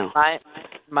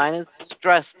 Mine is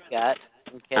stressed gut.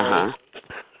 Okay. Uh-huh.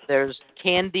 There's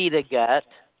candida gut.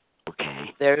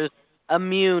 Okay. There's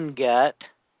immune gut.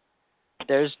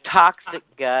 There's toxic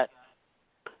gut.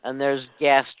 And there's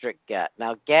gastric gut.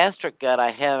 Now, gastric gut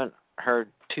I haven't heard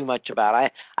too much about.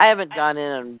 I haven't gone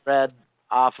in and read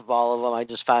off of all of them. I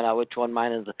just found out which one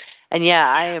mine is. And yeah,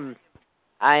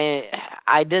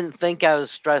 I didn't think I was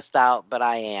stressed out, but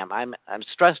I am. I'm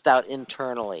stressed out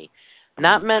internally.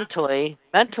 Not mentally.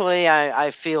 Mentally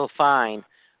I feel fine.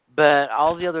 But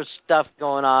all the other stuff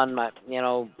going on, my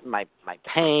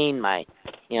pain, my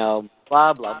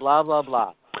blah blah blah blah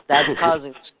blah. That's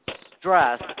causing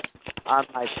stress on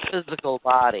my physical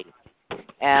body,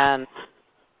 and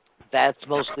that's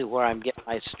mostly where I'm getting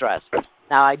my stress.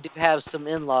 Now, I do have some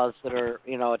in-laws that are,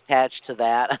 attached to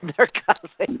that, and they're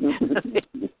causing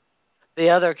the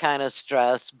other kind of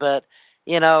stress. But,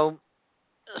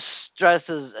 stress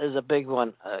is a big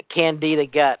one. Candida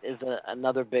gut is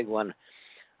another big one.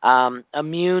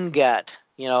 Immune gut,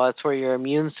 that's where your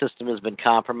immune system has been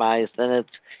compromised, and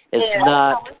it's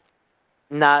not.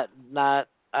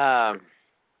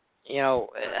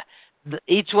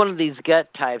 Each one of these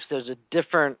gut types, there's a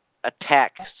different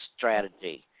attack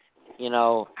strategy.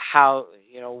 How,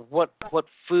 what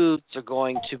foods are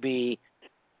going to be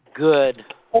good.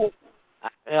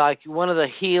 Like one of the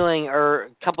a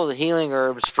couple of the healing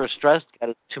herbs for stress gut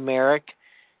is turmeric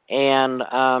and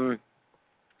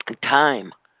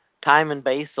thyme and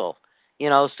basil.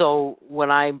 So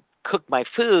when I cook my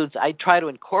foods, I try to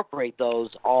incorporate those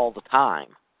all the time.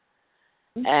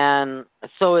 And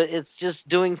so it's just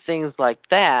doing things like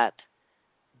that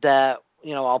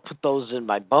I'll put those in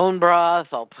my bone broth.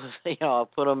 I'll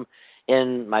put them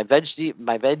in my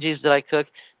veggies that I cook.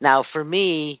 Now, for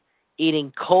me,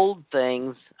 eating cold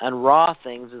things and raw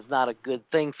things is not a good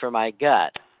thing for my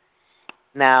gut.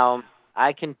 Now,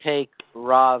 I can take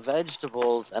raw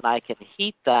vegetables and I can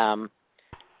heat them.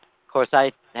 Of course,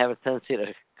 I have a tendency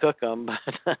to cook them,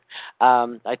 but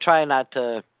I try not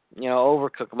to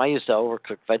overcook them. I used to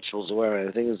overcook vegetables or whatever.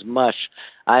 I think it was mush.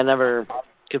 I never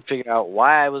could figure out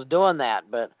why I was doing that,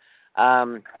 but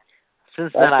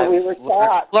since then I've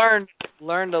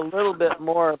learned a little bit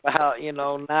more about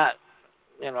not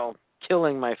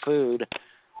killing my food.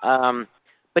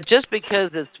 But just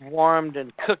because it's warmed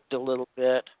and cooked a little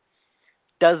bit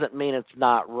doesn't mean it's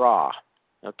not raw.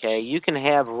 Okay, you can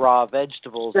have raw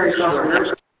vegetables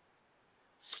and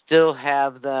still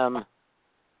have them,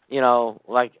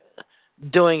 like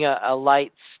doing a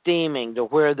light steaming to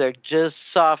where they're just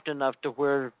soft enough to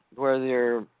where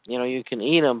they're, you can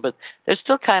eat them, but they're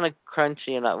still kind of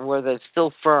crunchy enough where they're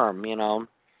still firm,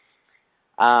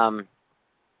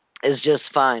 is just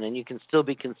fine. And you can still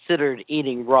be considered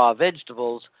eating raw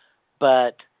vegetables,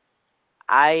 but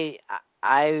I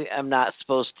am not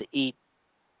supposed to eat,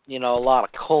 a lot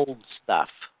of cold stuff.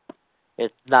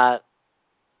 It's not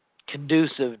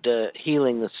conducive to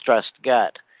healing the stressed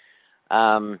gut.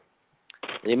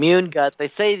 The immune gut,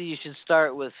 they say that you should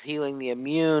start with healing the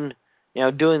immune,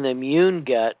 doing the immune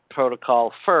gut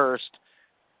protocol first,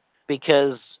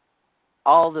 because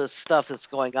all this stuff that's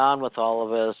going on with all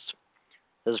of us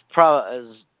is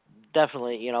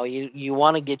definitely, you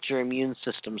want to get your immune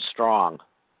system strong.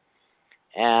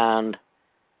 And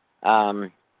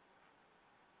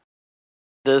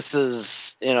this is,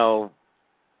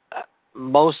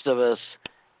 most of us,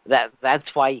 that's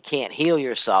why you can't heal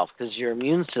yourself, because your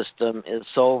immune system is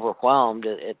so overwhelmed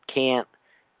it can't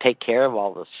take care of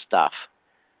all this stuff.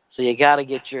 So you got to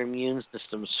get your immune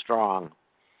system strong.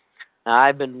 Now,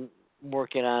 I've been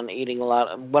working on eating a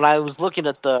lot. When I was looking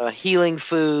at the healing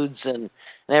foods and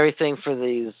everything for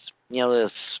these,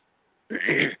 this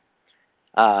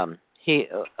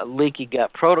leaky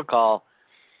gut protocol,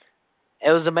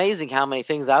 it was amazing how many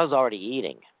things I was already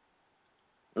eating.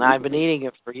 And I've been eating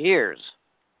it for years.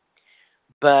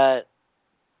 But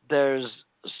there's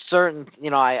certain,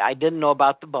 I didn't know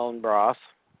about the bone broth.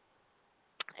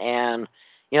 And,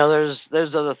 there's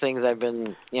other things I've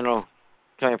been,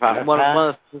 coming about.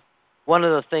 One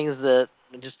of the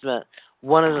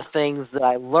things that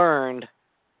I learned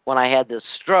when I had this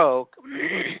stroke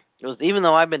was, even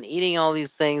though I've been eating all these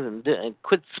things and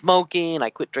quit smoking, I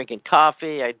quit drinking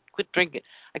coffee, I quit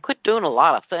doing a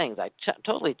lot of things. I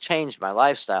totally changed my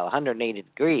lifestyle 180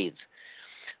 degrees.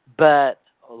 But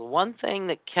one thing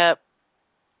that kept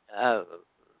a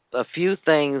few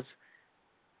things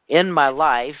in my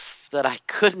life that I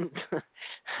couldn't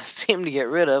seem to get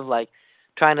rid of, like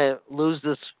trying to lose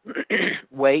this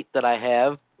weight that I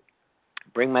have,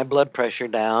 bring my blood pressure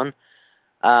down,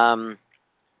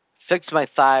 fix my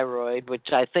thyroid,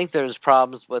 which I think there's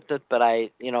problems with it, but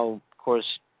of course,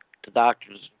 the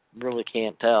doctors really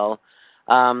can't tell.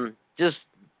 Just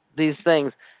these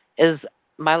things is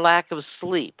my lack of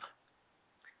sleep.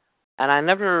 And I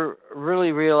never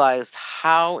really realized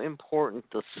how important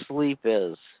the sleep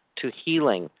is to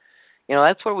healing.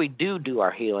 That's where we do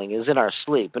our healing, is in our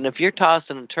sleep. And if you're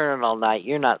tossing and turning all night,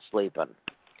 you're not sleeping.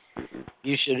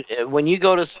 You should, when you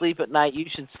go to sleep at night, you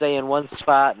should stay in one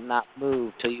spot and not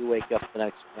move till you wake up the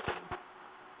next morning.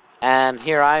 And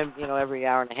here I'm, every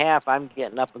hour and a half, I'm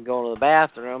getting up and going to the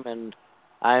bathroom, and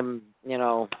I'm,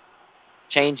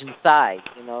 changing sides.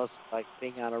 It's like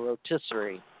being on a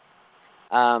rotisserie.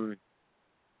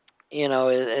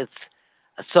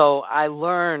 So I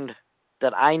learned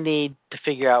that I need to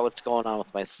figure out what's going on with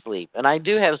my sleep. And I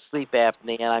do have sleep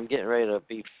apnea, and I'm getting ready to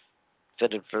be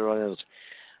fitted for one of those.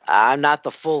 I'm not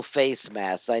the full face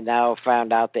mask. I now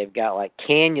found out they've got like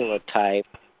cannula type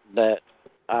that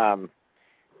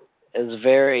is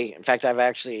very, in fact, I've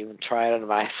actually even tried it,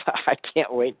 and I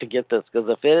can't wait to get this, because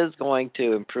if it is going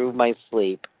to improve my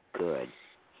sleep, good.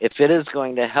 If it is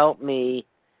going to help me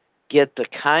get the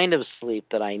kind of sleep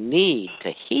that I need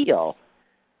to heal,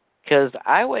 because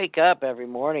I wake up every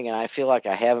morning and I feel like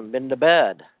I haven't been to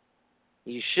bed.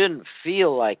 You shouldn't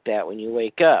feel like that when you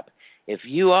wake up. If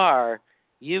you are,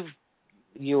 you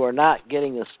are not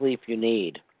getting the sleep you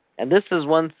need. And this is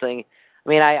one thing. I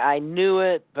mean, I knew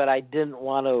it, but I didn't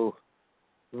want to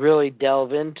really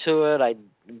delve into it.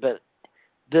 But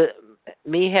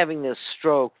me having this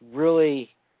stroke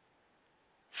really,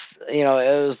 it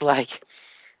was like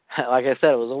I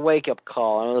said, it was a wake-up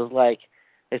call. And it was like,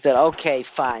 they said, okay,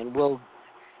 fine,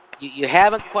 you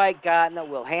haven't quite gotten it.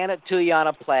 We'll hand it to you on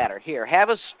a platter. Here, have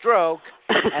a stroke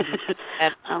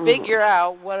and figure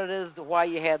out what it is, why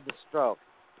you had the stroke.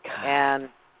 And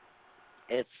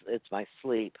it's my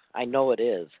sleep. I know it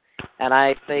is. And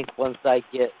I think once I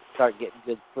start getting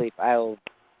good sleep,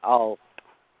 I'll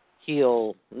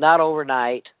heal, not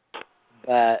overnight,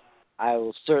 but I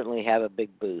will certainly have a big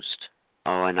boost.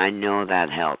 Oh, and I know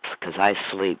that helps, because I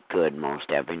sleep good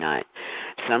most every night.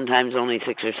 Sometimes only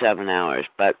 6 or 7 hours,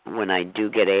 but when I do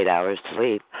get 8 hours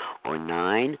sleep, or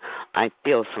 9, I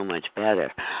feel so much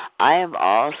better. I have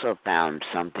also found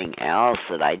something else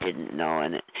that I didn't know,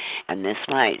 and this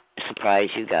might surprise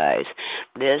you guys.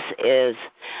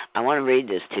 I want to read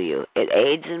this to you. It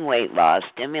aids in weight loss,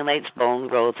 stimulates bone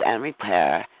growth and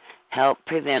repair, help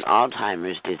prevent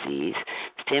Alzheimer's disease,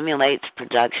 stimulates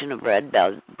production of red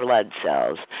blood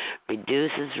cells,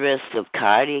 reduces risks of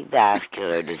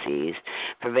cardiovascular disease,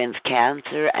 prevents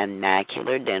cancer and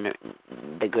macular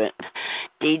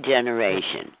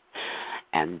degeneration.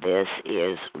 And this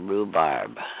is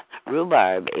rhubarb.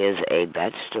 Rhubarb is a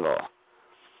vegetable.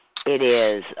 It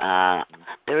is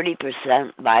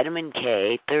 30% vitamin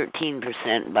K,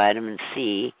 13% vitamin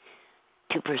C,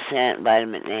 2%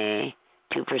 vitamin A,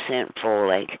 2%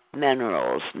 folic,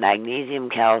 minerals, magnesium,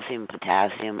 calcium,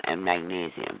 potassium, and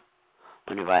magnesium.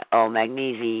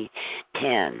 Magnesium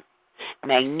 10.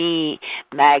 Manganese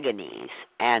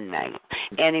and magnesium.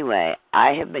 Anyway,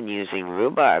 I have been using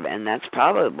rhubarb, and that's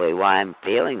probably why I'm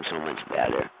feeling so much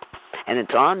better. And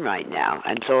it's on right now,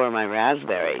 and so are my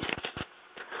raspberries.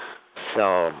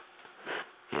 So,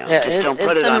 just don't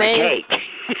put it on a cake.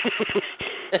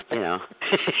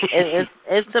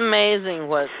 It's amazing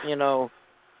what,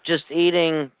 just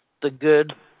eating the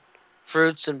good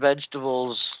fruits and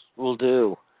vegetables will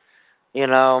do,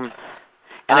 And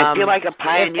I feel like a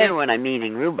pioneer when I'm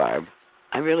eating rhubarb.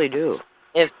 I really do.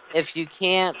 If you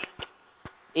can't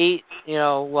eat,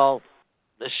 the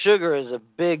sugar is a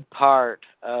big part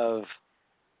of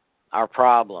our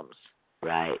problems.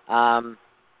 Right.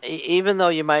 Even though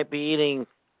you might be eating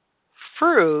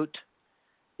fruit,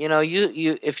 you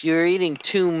if you're eating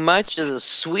too much of the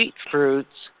sweet fruits,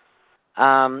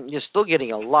 you're still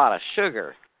getting a lot of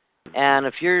sugar. And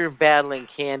if you're battling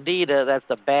candida, that's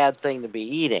a bad thing to be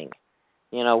eating.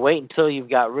 Wait until you've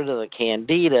got rid of the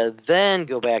candida, then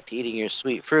go back to eating your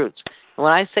sweet fruits. And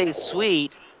when I say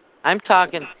sweet, I'm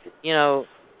talking,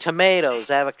 tomatoes,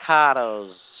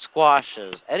 avocados,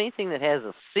 squashes, anything that has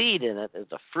a seed in it is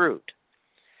a fruit.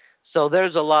 So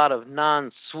there's a lot of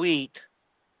non-sweet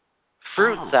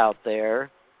fruits out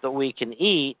there that we can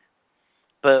eat,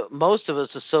 but most of us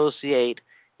associate,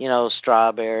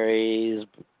 strawberries,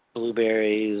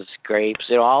 blueberries,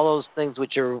 grapes, all those things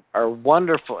which are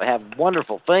wonderful, have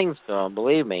wonderful things to them,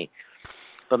 believe me.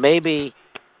 But maybe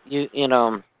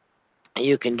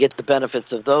you can get the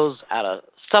benefits of those out of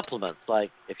supplements.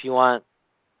 Like if you want,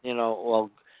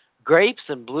 grapes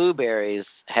and blueberries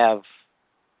have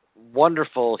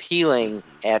wonderful healing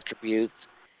attributes,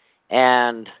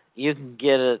 and you can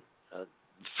get it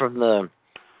from the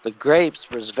grapes,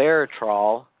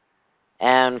 resveratrol,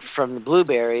 and from the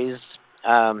blueberries,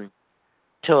 pterostilbene.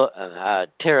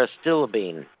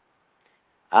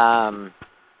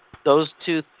 Those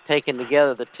two taken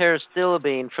together, the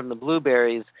pterostilbene from the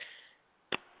blueberries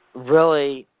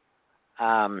really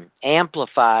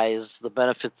amplifies the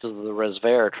benefits of the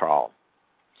resveratrol.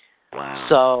 Wow.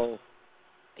 So,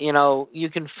 you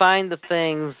can find the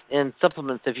things in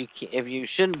supplements if you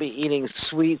shouldn't be eating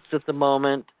sweets at the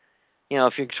moment.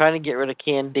 If you're trying to get rid of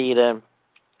candida,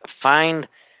 find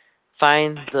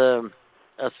a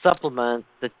supplement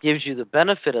that gives you the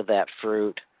benefit of that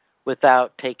fruit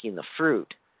without taking the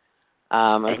fruit.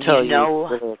 I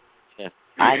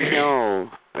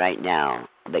know right now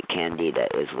that candida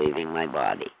is leaving my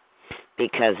body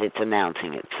because it's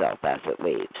announcing itself as it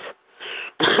leaves.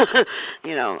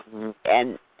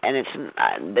 And it's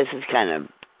this is kind of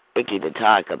icky to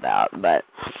talk about, but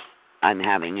I'm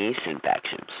having yeast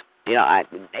infections.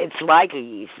 It's like a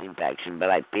yeast infection, but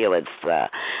I feel it's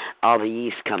all the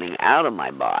yeast coming out of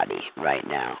my body right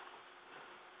now.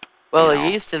 Well, a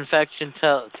yeast infection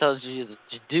tells you that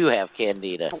you do have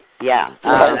candida. Yeah. So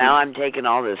now I'm taking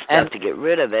all this stuff to get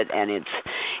rid of it, and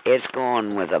it's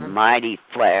going with a mighty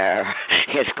flare.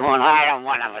 It's going, I don't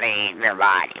want to leave your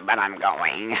body, but I'm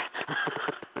going.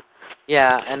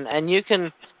 Yeah, and you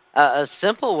can, a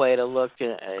simple way to look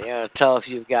at, tell if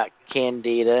you've got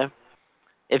candida,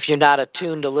 if you're not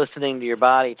attuned to listening to your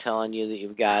body telling you that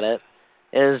you've got it,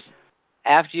 is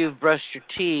after you've brushed your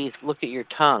teeth, look at your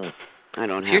tongue. I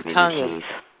don't have any teeth.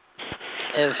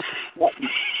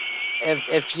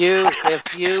 If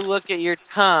you look at your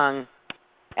tongue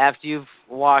after you've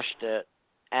washed it,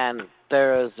 and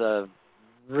there is a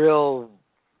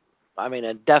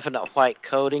definite white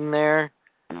coating there,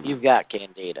 you've got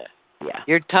candida. Yeah.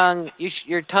 Your tongue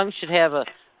should have a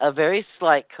very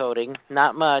slight coating,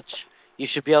 not much. You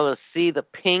should be able to see the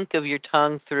pink of your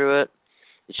tongue through it.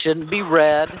 It shouldn't be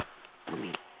red,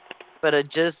 but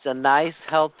just a nice,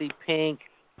 healthy pink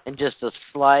and just a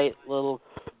slight little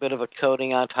bit of a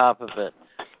coating on top of it.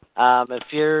 If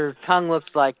your tongue looks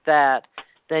like that,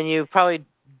 then you probably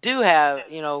do have,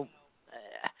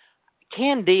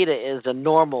 candida is a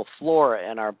normal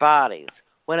flora in our bodies.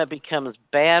 When it becomes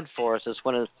bad for us is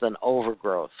when it's an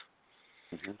overgrowth.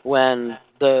 Mm-hmm. When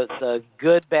the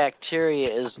good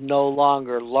bacteria is no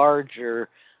longer larger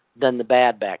than the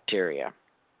bad bacteria.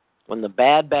 When the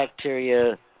bad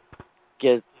bacteria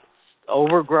gets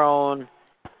overgrown,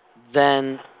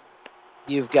 then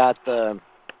you've got the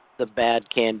bad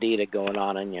candida going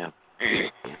on in you.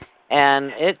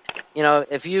 And it,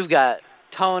 if you've got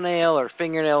toenail or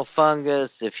fingernail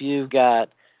fungus, if you've got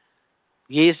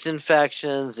yeast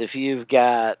infections, if you've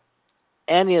got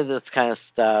any of this kind of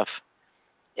stuff,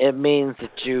 it means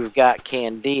that you've got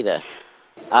candida.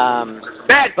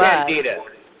 Bad candida.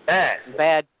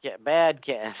 Bad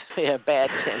candida.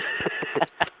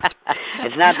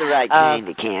 It's not the right kind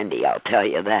of candy, I'll tell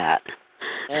you that.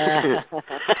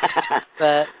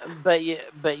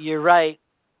 But you're right,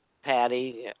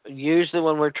 Patty. Usually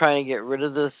when we're trying to get rid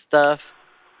of this stuff,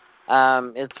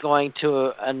 it's going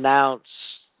to announce,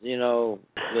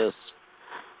 this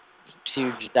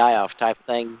huge die-off type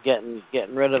thing, getting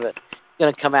rid of it. It's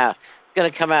going to come out. It's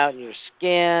going to come out in your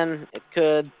skin. It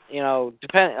could,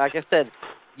 depend. Like I said,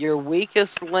 your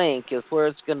weakest link is where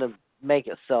it's going to make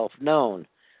itself known.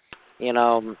 I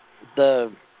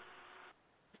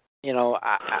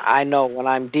know when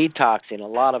I'm detoxing, a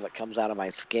lot of it comes out of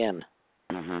my skin.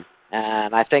 Mm-hmm.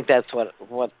 And I think that's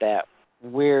what that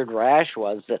weird rash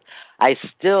was, that I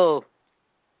still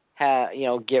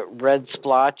get red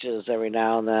splotches every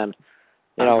now and then.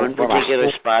 One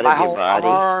particular spot of your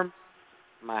body?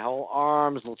 My whole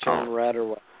arms will turn red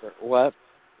or what?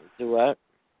 Do what?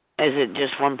 Is it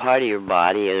just one part of your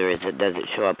body, or does it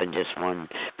show up in just one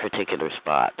particular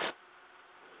spot?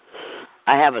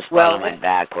 I have a spot on my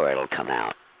back where it'll come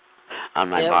out on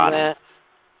my bottom.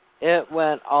 It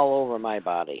went all over my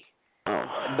body. Oh.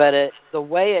 But the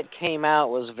way it came out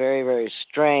was very, very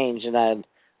strange, and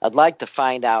I'd like to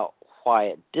find out why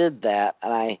it did that.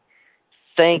 And I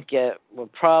think it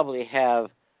would probably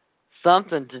have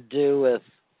something to do with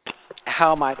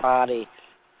how my body,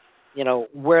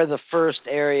 where the first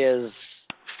areas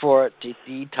for it to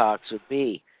detox would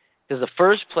be. Because the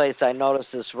first place I noticed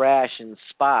this rash in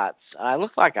spots, and I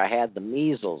looked like I had the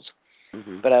measles,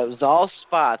 but it was all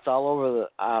spots all over the,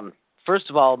 first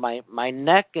of all, my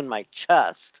neck and my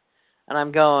chest, And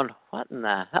I'm going, what in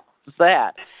the hell is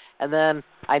that? And then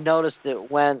I noticed it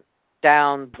went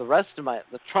down the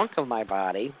trunk of my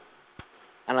body,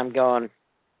 and I'm going,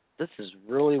 this is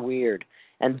really weird.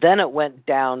 And then it went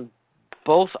down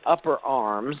both upper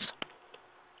arms.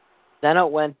 Then it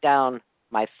went down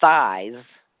my thighs.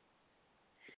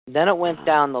 Then it went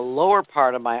down the lower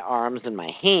part of my arms and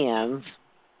my hands.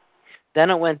 Then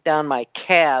it went down my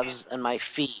calves and my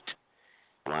feet.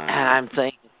 Wow. And I'm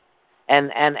thinking,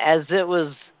 and as it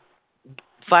was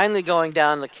finally going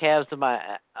down the calves of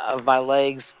my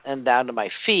legs and down to my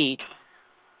feet,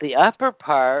 the upper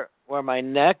part where my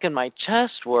neck and my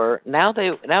chest were, now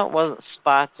it wasn't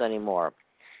spots anymore.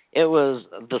 It was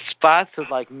the spots had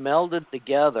like melded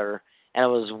together, and it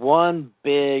was one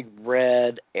big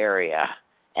red area.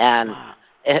 And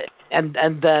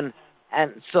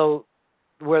so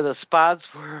where the spots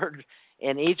were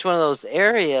in each one of those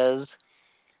areas,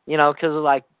 you know, because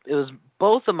like it was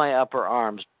both of my upper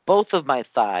arms, both of my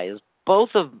thighs, both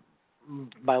of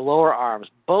my lower arms,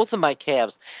 both of my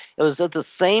calves. It was at the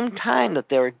same time that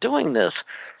they were doing this.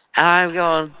 And I'm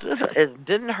going, it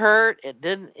didn't hurt, it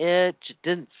didn't itch, it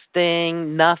didn't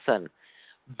sting, nothing.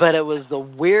 But it was the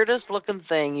weirdest looking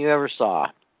thing you ever saw.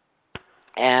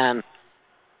 And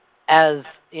as,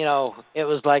 you know, it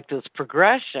was like this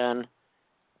progression.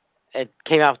 It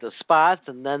came out with the spots,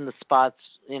 and then the spots,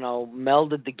 you know,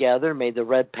 melded together, made the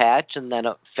red patch, and then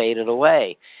it faded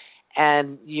away.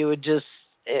 And you would just,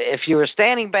 if you were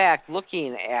standing back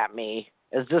looking at me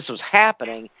as this was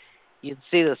happening, you'd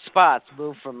see the spots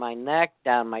move from my neck,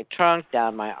 down my trunk,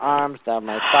 down my arms, down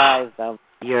my thighs, down.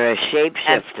 You're a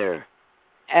shapeshifter.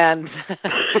 And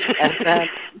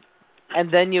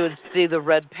then you would see the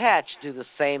red patch do the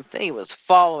same thing. It was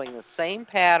following the same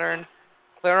pattern,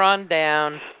 clear on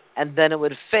down, and then it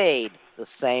would fade the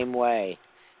same way.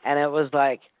 And it was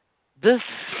like, this is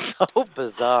so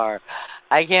bizarre.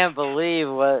 I can't believe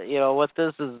what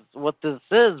this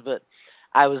is, but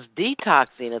I was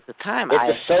detoxing at the time.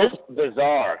 It's a soap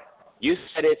bazaar. You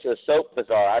said it's a soap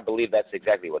bazaar. I believe that's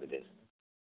exactly what it is.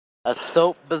 A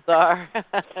soap bazaar?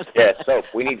 Yeah, soap.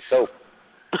 We need soap.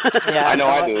 Yeah, I know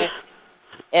I do.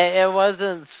 It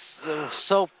wasn't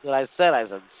soap that I said. I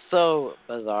said so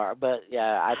bizarre, but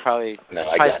yeah, I probably. No,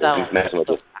 I got it. Just messing with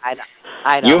it.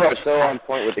 I know. You are so on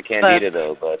point with the candida,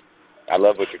 though, but I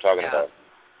love what you're talking about.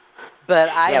 But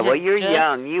you're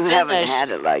young. You haven't had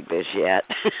it like this yet.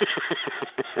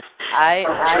 I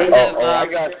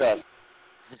got stuff.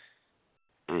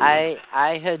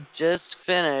 I had just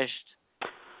finished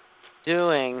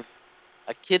doing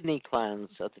a kidney cleanse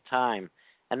at the time,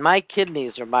 and my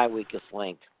kidneys are my weakest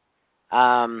link.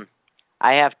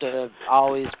 I have to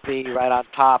always be right on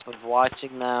top of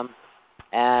watching them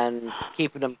and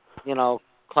keeping them, you know,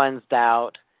 cleansed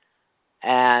out.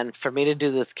 And for me to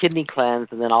do this kidney cleanse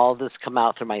and then all of this come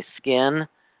out through my skin,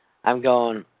 I'm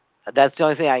going, that's the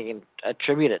only thing I can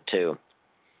attribute it to.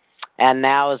 And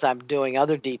now as I'm doing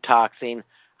other detoxing,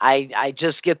 I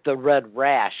just get the red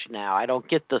rash now. I don't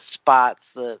get the spots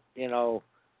that, you know,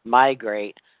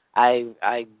 migrate. I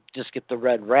just get the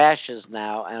red rashes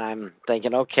now, and I'm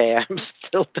thinking, okay, I'm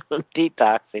still doing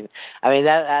detoxing. I mean,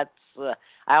 that's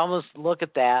I almost look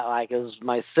at that like as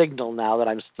my signal now that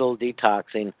I'm still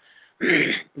detoxing.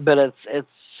 But it's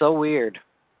so weird.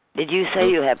 Did you say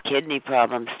you have kidney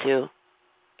problems too?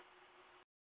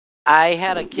 I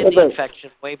had a kidney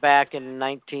infection way back in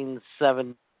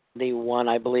 1971,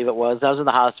 I believe it was. I was in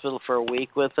the hospital for a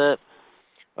week with it.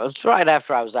 It was right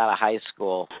after I was out of high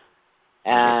school.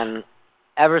 And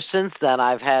ever since then,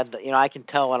 I've had, you know, I can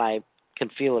tell when I can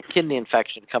feel a kidney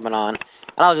infection coming on,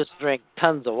 and I'll just drink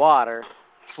tons of water,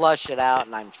 flush it out,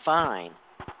 and I'm fine.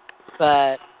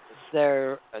 But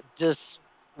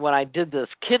when I did this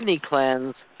kidney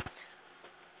cleanse,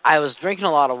 I was drinking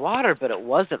a lot of water, but it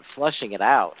wasn't flushing it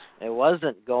out. It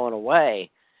wasn't going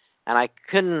away. And I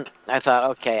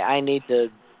thought, okay, I need to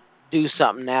do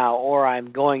something now, or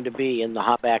I'm going to be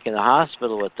back in the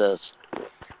hospital with this.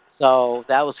 So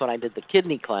that was when I did the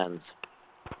kidney cleanse.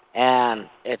 And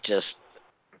it just,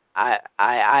 I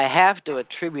have to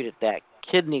attribute it that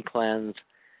kidney cleanse.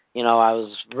 You know, I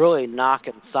was really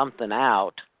knocking something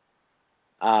out.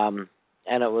 And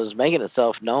it was making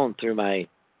itself known through my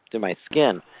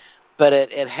skin. But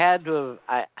it had to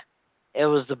have, it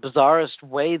was the bizarrest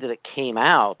way that it came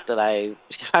out that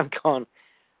I'm going,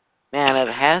 man,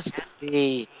 it has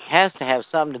to have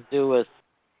something to do with,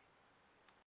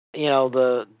 you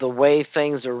know, the way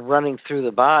things are running through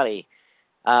the body.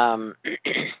 Because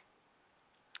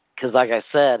like I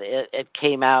said, it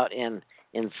came out in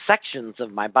sections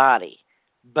of my body.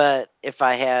 But if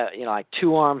I have, you know, like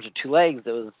 2 arms or 2 legs,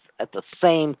 it was at the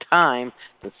same time,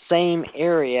 the same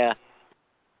area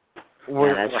that's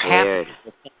weird. At the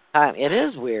same time. It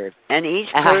is weird. And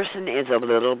each person is a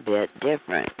little bit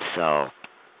different, so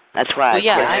that's why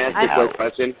I asked a quick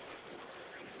question.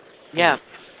 Yeah.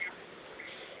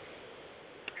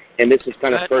 And this is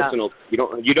kind of personal.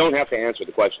 You don't have to answer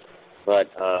the question, but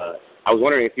I was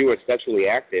wondering if you were sexually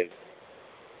active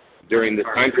during this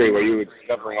time period where you were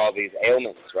discovering all these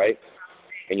ailments, right,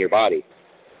 in your body.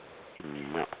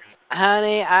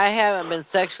 Honey, I haven't been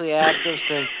sexually active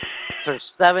for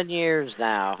 7 years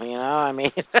now. You know, I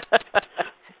mean,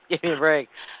 give me a break.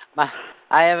 I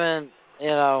haven't,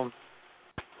 been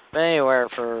anywhere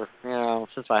for,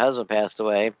 since my husband passed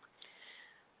away.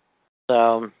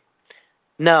 So,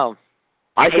 no.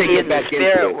 I think in the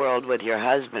spirit world with your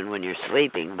husband when you're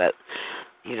sleeping, but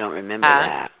you don't remember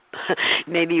that.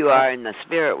 Maybe you are in the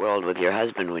spirit world with your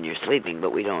husband when you're sleeping,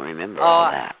 but we don't remember all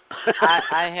that.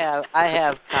 I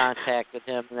have contact with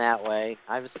him that way.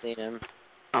 I've seen him.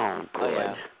 Oh, good. Oh,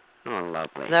 yeah. Oh,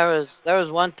 lovely. There was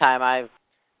one time I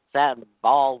sat and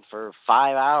bawled for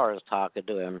 5 hours talking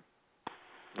to him.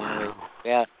 Wow.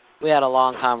 We had a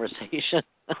long conversation.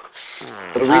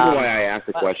 The reason why I asked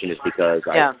the question is because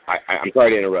I'm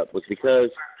sorry to interrupt. Was because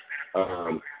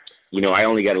I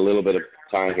only got a little bit of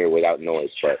time here without noise,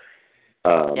 but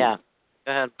go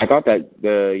ahead. I thought that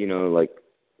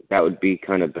that would be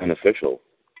kind of beneficial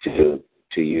to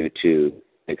you to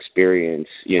experience,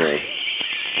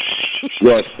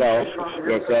 yourself,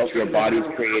 your body's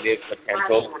creative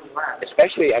potential.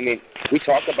 Especially, we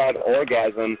talk about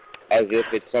orgasm as if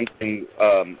it's something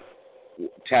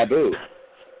taboo,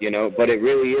 but it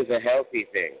really is a healthy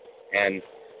thing. And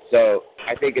so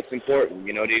I think it's important,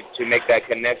 to make that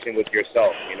connection with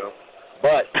yourself,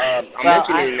 But I'm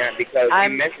mentioning that because you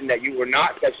mentioned that you were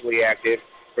not sexually active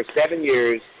for 7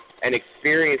 years and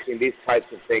experiencing these types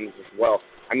of things as well.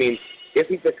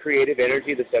 Isn't the creative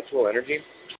energy the sexual energy?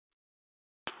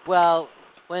 Well,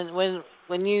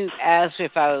 when you asked me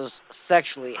if I was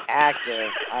sexually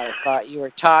active, I thought you were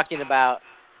talking about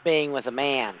being with a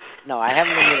man. No, I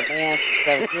haven't been with a man for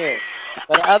 7 years.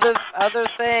 But other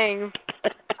things,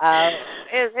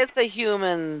 it's a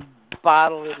human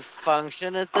bodily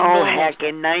function. It's heck,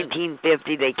 in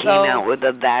 1950 they came out with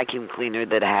a vacuum cleaner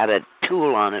that had a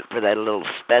tool on it for that little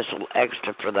special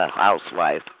extra for the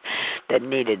housewife that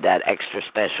needed that extra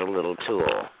special little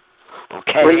tool.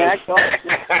 Okay? We're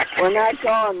not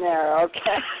going there,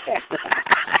 okay?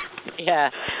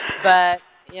 Yeah, but,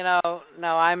 no,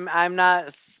 I'm not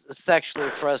sexually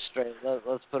frustrated.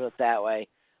 Let's put it that way.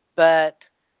 But,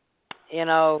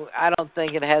 I don't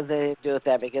think it has anything to do with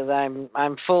that because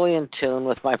I'm fully in tune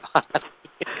with my body.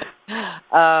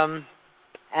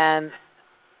 And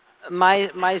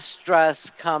my stress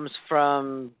comes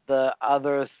from the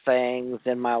other things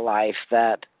in my life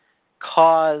that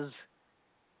cause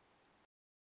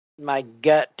my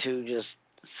gut to just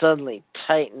suddenly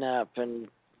tighten up and,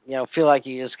 feel like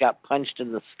you just got punched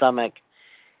in the stomach.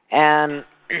 And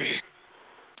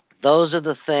those are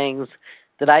the things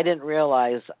that I didn't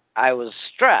realize I was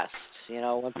stressed.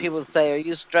 When people say, "Are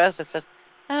you stressed?" I said,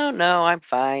 "Oh, no, I'm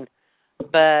fine."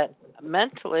 But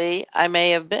mentally, I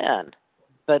may have been.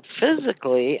 But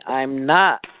physically, I'm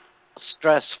not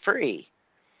stress-free.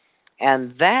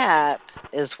 And that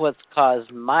is what's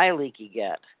caused my leaky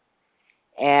gut.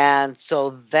 And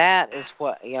so that is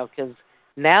what, because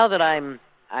now that I'm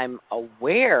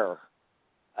aware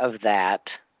of that,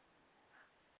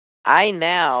 I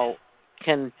now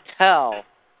can tell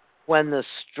when the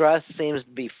stress seems to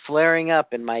be flaring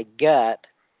up in my gut,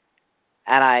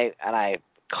 and I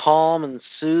calm and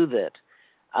soothe it.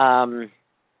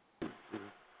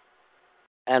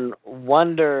 And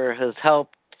wonder has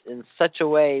helped in such a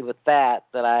way with that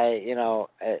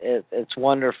it's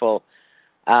wonderful.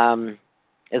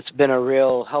 It's been a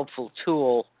real helpful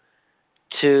tool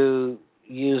to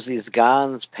use these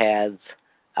GONS pads.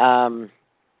 But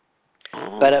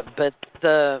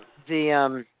the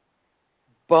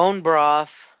bone broth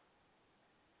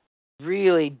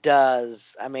really does.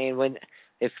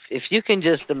 If you can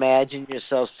just imagine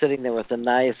yourself sitting there with a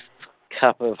nice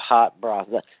cup of hot broth,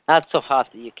 not so hot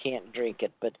that you can't drink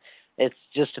it, but it's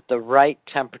just at the right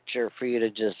temperature for you to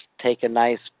just take a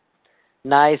nice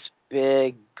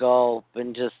big gulp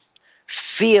and just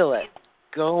feel it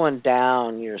going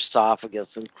down your esophagus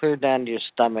and clear down to your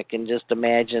stomach, and just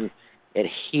imagine it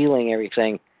healing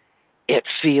everything. It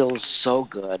feels so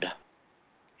good.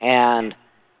 And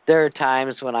there are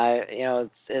times when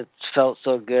it's felt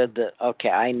so good that, okay,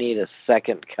 I need a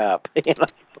second cup,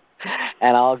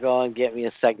 and I'll go and get me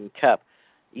a second cup.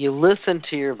 You listen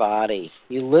to your body.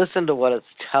 You listen to what it's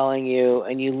telling you,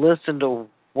 and you listen to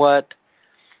what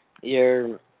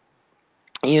you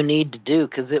need to do,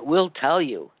 because it will tell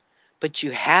you. but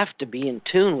you have to be in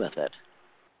tune with it.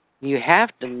 You have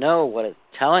to know what it's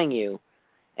telling you,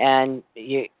 and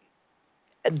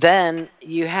then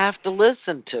you have to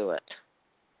listen to it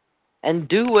and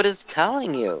do what it's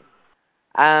telling you.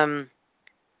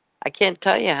 I can't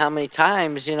tell you how many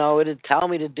times, it'd tell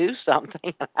me to do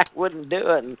something and I wouldn't do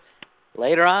it. And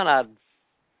later on, I'd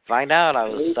find out I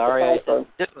was sorry I didn't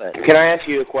do it. Can I ask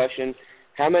you a question?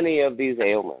 How many of these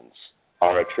ailments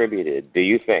are attributed, do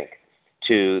you think,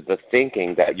 to the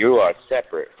thinking that you are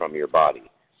separate from your body?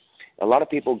 A lot of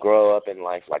people grow up in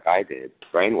life like I did,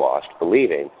 brainwashed,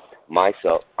 believing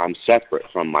I'm separate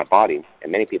from my body,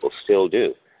 and many people still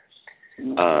do.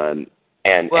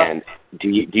 And do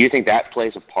you think that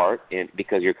plays a part in,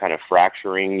 because you're kind of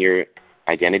fracturing your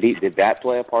identity? Did that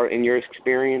play a part in your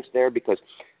experience there? Because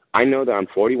I know that I'm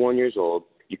 41 years old.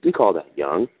 You can call that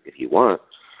young if you want,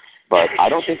 but I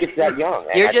don't think it's that young.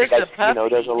 And You're just a puppy.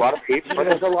 There's a lot of people, but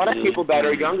there's a lot of people that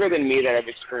are younger than me that have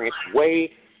experienced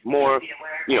way more,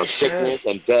 sickness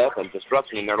and death and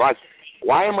destruction in their lives.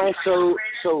 Why am I so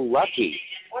lucky?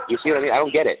 You see what I mean? I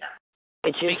don't get it.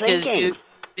 It's your thinking.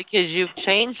 Because you've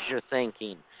changed your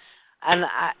thinking. And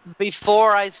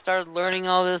before I started learning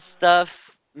all this stuff,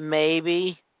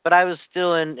 maybe, but I was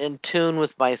still in tune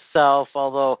with myself,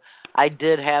 although I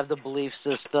did have the belief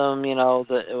system,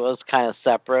 that it was kind of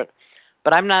separate.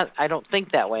 But I don't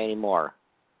think that way anymore.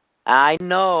 I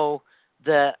know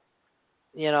that,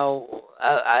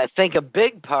 I think a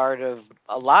big part of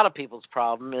a lot of people's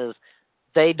problem is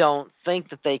they don't think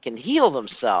that they can heal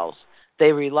themselves.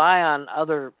 They rely on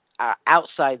other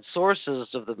outside sources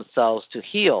of themselves to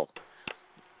heal,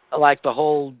 like the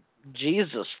whole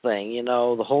Jesus thing,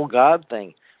 the whole God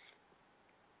thing.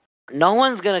 No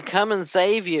one's going to come and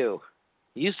save you.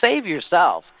 You save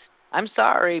yourself. I'm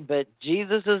sorry, but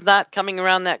Jesus is not coming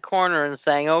around that corner and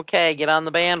saying, okay, get on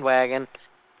the bandwagon.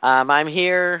 I'm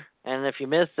here, and if you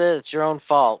miss it, it's your own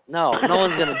fault. No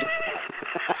one's going to do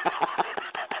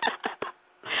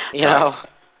that.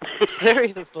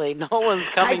 Seriously, no one's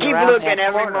coming around. I keep looking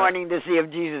every morning to see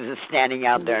if Jesus is standing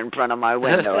out there in front of my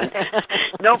window.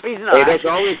 Nope, he's not. Hey, there's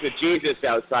always a Jesus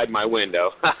outside my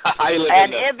window.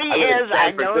 If he is,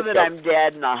 I know that I'm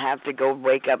dead, and I'll have to go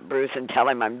wake up Bruce and tell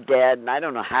him I'm dead, and I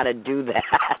don't know how to do that.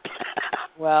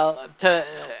 Well,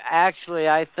 actually,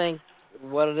 I think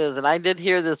what it is, and I did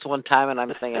hear this one time, and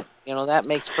I'm thinking, that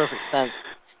makes perfect sense,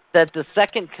 that the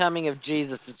second coming of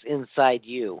Jesus is inside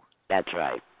you. That's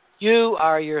right. You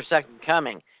are your second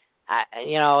coming,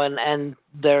 and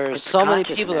there's so many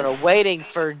people that are waiting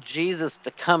for Jesus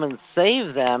to come and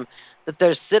save them that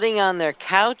they're sitting on their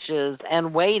couches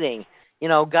and waiting.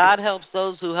 God helps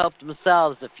those who help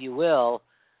themselves, if you will.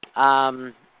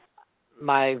 My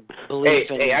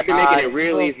belief in I've been making it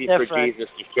real easy different. for Jesus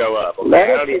to show up.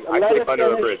 Okay? I sleep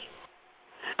under a bridge.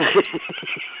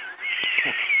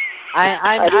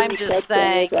 I'm just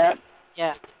saying.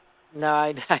 Yeah. No,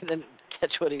 I didn't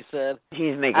catch what he said.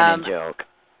 He's making a joke.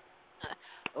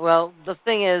 Well, the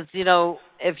thing is,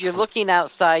 if you're looking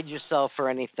outside yourself for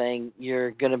anything,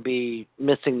 you're going to be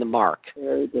missing the mark.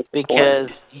 Because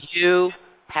you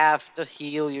have to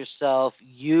heal yourself.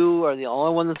 You are the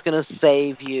only one that's going to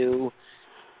save you.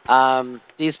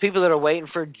 These people that are waiting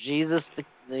for Jesus,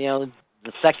 the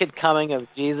second coming of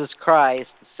Jesus Christ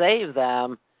to save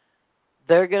them,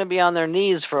 they're going to be on their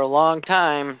knees for a long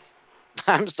time.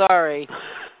 I'm sorry,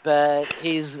 but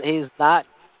he's not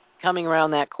coming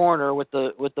around that corner with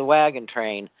the wagon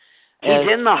train. He's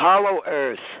in the hollow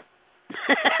earth.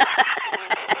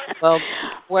 Well,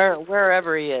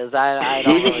 wherever he is, I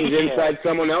don't know. He's inside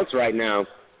someone else right now.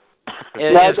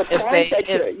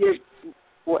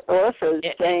 What Orpha is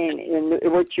saying,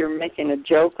 in what you're making a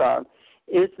joke of,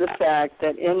 is the fact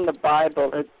that in the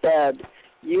Bible it said,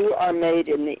 you are made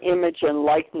in the image and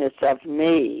likeness of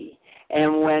me.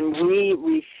 And when we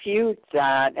refute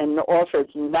that, and Orpha's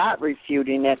not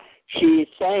refuting it, she's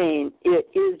saying it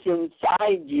is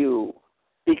inside you,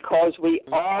 because we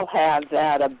all have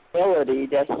that ability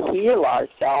to heal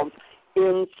ourselves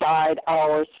inside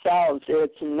ourselves.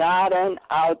 It's not an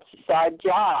outside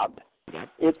job.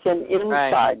 It's an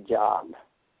inside job.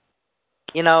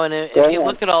 And if you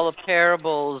look at all the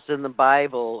parables in the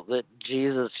Bible that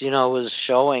Jesus, was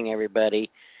showing everybody,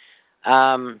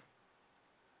 for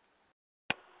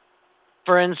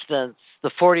instance,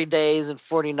 the 40 days and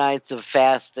 40 nights of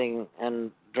fasting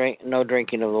and no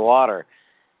drinking of the water,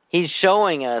 he's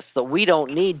showing us that we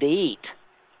don't need to eat.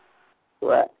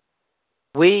 Right.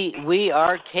 We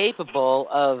are capable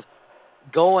of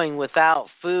going without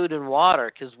food and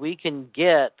water because we can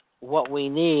get what we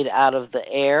need out of the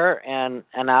air and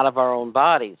out of our own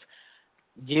bodies.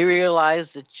 Do you realize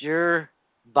that you're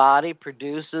body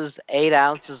produces 8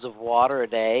 ounces of water a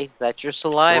day. That's your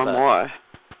saliva.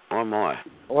 Or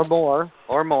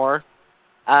more.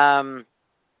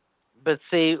 But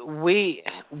see,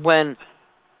 when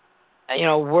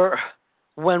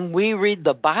we read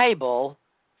the Bible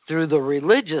through the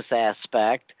religious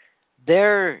aspect,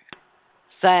 they're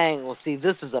saying, well, see,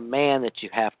 this is a man that you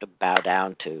have to bow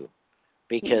down to,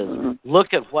 because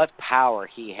look at what power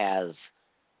he has.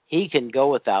 He can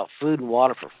go without food and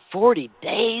water for 40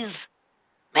 days.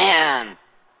 Man,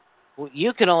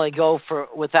 you can only go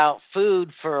without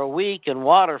food for a week and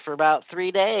water for about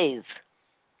 3 days.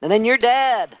 And then you're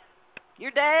dead.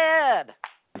 You're dead.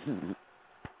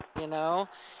 You know?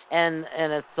 And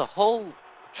it's the whole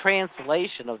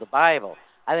translation of the Bible.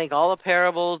 I think all the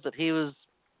parables that he was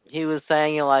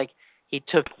saying, like he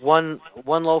took one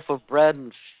loaf of bread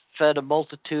and fed a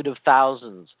multitude of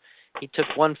thousands. He took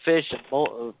one fish and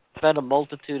fed a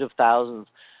multitude of thousands.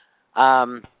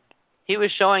 He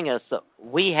was showing us that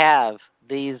we have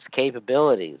these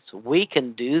capabilities. We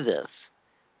can do this.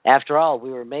 After all,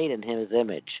 we were made in his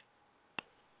image.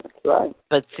 That's right.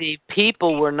 But see,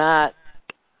 people were not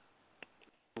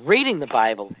reading the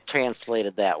Bible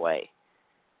translated that way.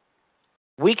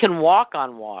 We can walk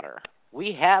on water.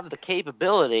 We have the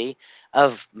capability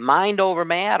of mind over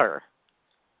matter.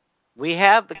 We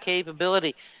have the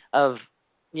capability of,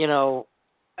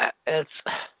 it's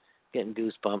getting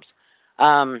goosebumps.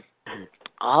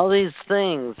 All these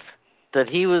things that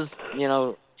he was,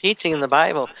 teaching in the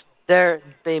Bible,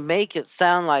 they make it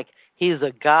sound like he's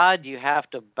a God you have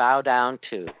to bow down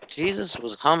to. Jesus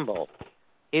was humble.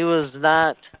 He was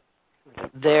not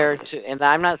there to, and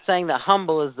I'm not saying that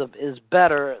humble is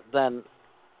better than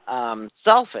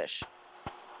selfish.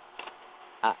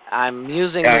 I'm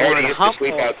using the word humble. I used to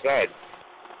sleep outside.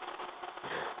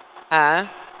 Huh?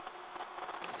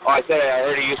 Oh, I said I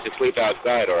already used to sleep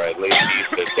outside, or at least he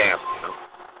used to camp.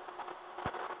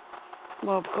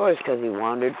 Well, of course, because he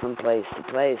wandered from place to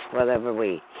place, whatever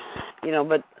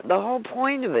but the whole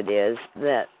point of it is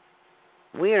that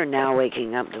we are now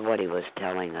waking up to what he was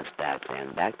telling us back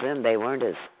then. Back then, they weren't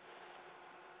as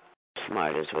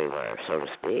smart as we were, so to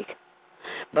speak.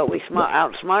 But we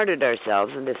outsmarted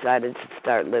ourselves and decided to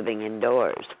start living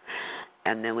indoors.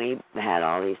 And then we had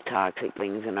all these toxic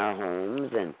things in our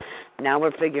homes, and now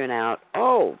we're figuring out,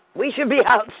 we should be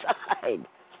outside.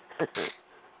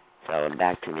 So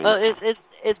back to me. Well,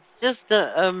 it's just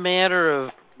a matter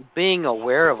of being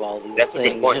aware of all these That's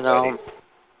things. a good point, buddy.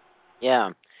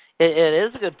 Yeah, it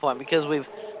is a good point because we've,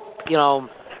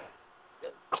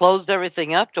 closed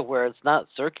everything up to where it's not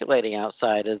circulating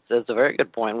outside. It's a very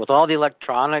good point. With all the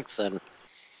electronics and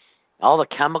all the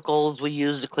chemicals we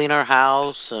use to clean our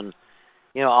house and,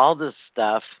 all this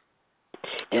stuff.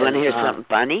 You want to hear something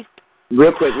funny?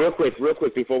 Real quick,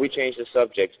 before we change the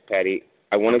subject, Patty,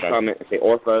 I want to comment and say,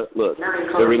 Orpha, look,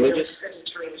 the religious,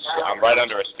 I'm right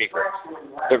under a speaker.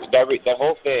 The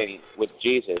whole thing with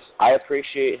Jesus, I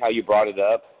appreciate how you brought it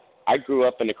up. I grew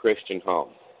up in a Christian home,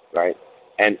 right?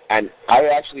 And I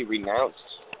actually renounced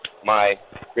my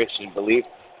Christian belief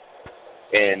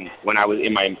when I was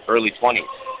in my early 20s,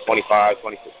 25,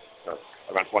 26,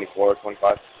 around 24,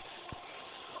 25.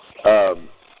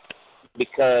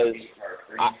 Because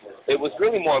it was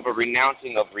really more of a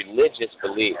renouncing of religious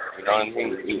belief, you know what I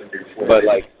mean? But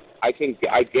I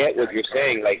get what you're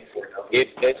saying. Like, if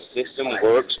this system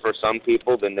works for some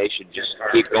people, then they should just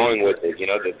keep going with it.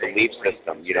 The belief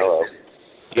system.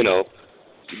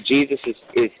 Jesus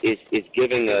is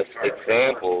giving us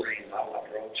examples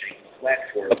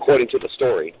according to the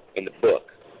story in the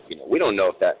book. We don't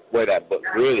know where that book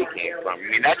really came from.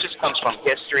 I mean, that just comes from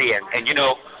history, and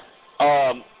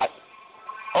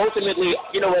ultimately,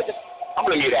 you know what? I'm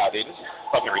gonna mute out, dude. This is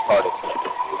fucking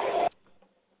retarded.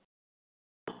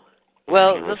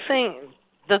 Well,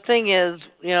 the thing is,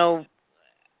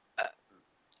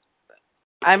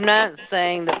 I'm not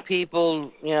saying that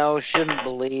people, shouldn't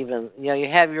believe in, you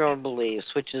have your own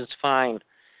beliefs, which is fine.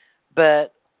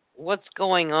 But what's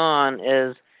going on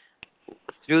is,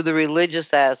 through the religious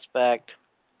aspect,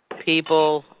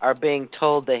 people are being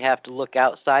told they have to look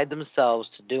outside themselves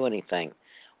to do anything.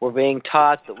 We're being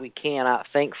taught that we cannot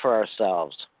think for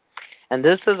ourselves. And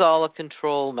this is all a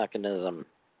control mechanism.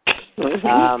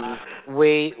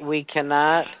 We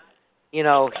cannot,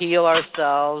 heal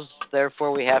ourselves,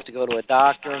 therefore we have to go to a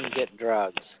doctor and get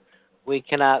drugs. We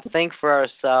cannot think for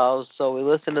ourselves, so we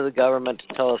listen to the government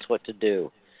to tell us what to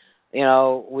do. We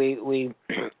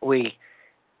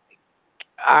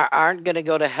aren't going to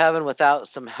go to heaven without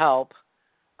some help,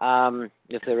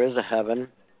 if there is a heaven.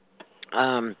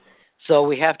 So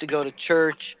we have to go to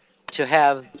church to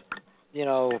have,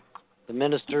 the the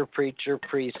minister, preacher,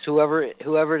 priest, whoever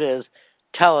it is,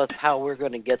 tell us how we're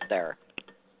going to get there.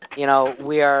 You know,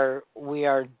 we are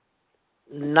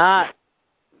not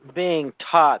being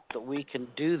taught that we can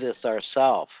do this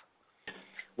ourselves.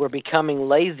 We're becoming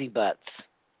lazy butts.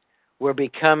 We're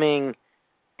becoming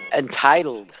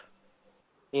entitled.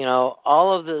 You know,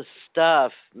 all of this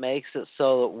stuff makes it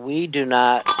so that we do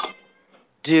not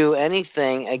do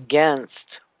anything against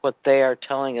what they are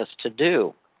telling us to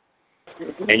do.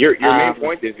 And your main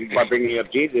point is, by bringing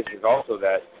up Jesus, is also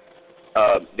that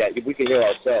we can heal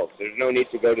ourselves. There's no need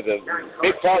to go to the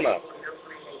big pharma.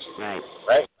 Right.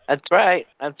 That's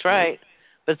right.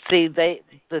 But see,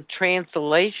 the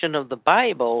translation of the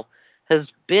Bible has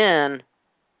been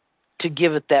to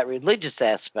give it that religious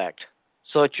aspect,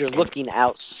 so that you're looking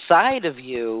outside of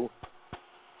you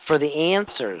for the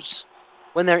answers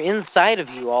when they're inside of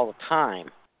you all the time.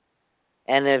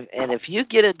 And if you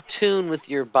get in tune with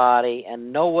your body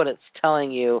and know what it's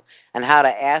telling you and how to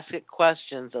ask it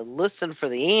questions and listen for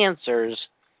the answers,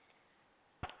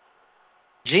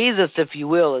 Jesus, if you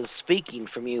will, is speaking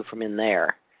from you from in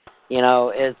there. You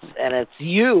know, it's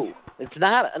you. It's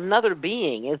not another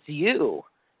being. It's you.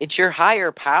 It's your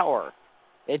higher power.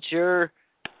 It's your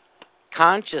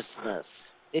consciousness.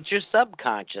 It's your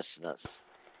subconsciousness.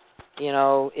 You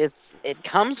know, it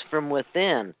comes from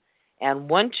within. And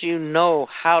once you know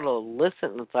how to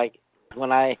listen, it's like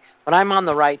when I'm on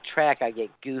the right track, I get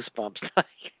goosebumps.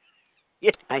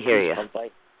 I hear you.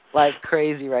 Like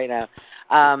crazy right now.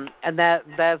 And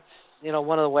that's, you know,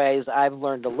 one of the ways I've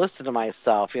learned to listen to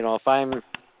myself. You know, if I'm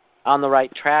on the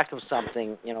right track of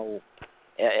something, you know,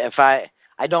 if I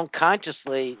don't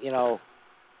consciously, you know,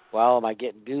 well, am I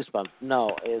getting goosebumps?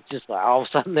 No, it's just like all of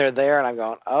a sudden they're there and I'm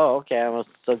going, oh, okay, I must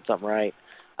have said something right.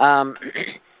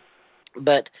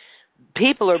 But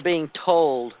people are being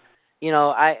told, you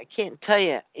know, I can't tell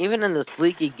you, even in this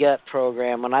Leaky Gut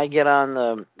program, when I get on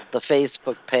the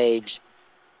Facebook page,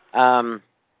 the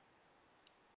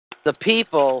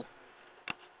people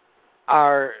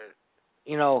are,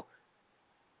 you know,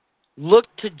 look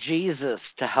to Jesus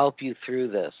to help you through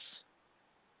this.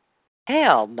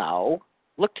 Hell no.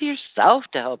 Look to yourself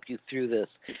to help you through this.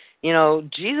 You know,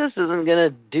 Jesus isn't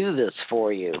going to do this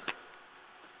for you.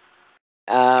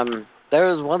 There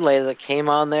was one lady that came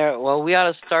on there, well, we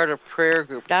ought to start a prayer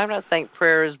group. Now, I'm not saying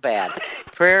prayer is bad.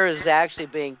 Prayer is actually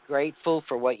being grateful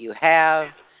for what you have,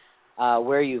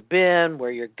 where you've been,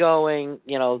 where you're going.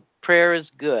 You know, prayer is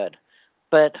good.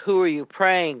 But who are you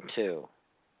praying to?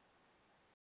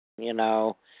 You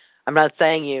know, I'm not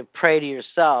saying you pray to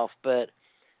yourself, but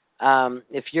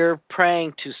if you're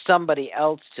praying to somebody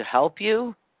else to help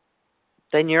you,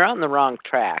 then you're on the wrong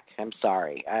track. I'm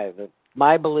sorry.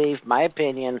 My belief, my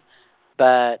opinion,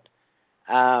 but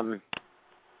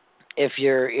if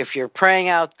you're praying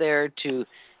out there to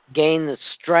gain the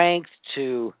strength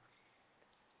to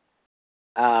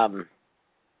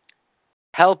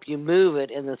help you move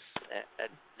it in this,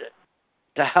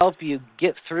 to help you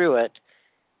get through it,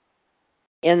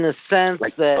 in the sense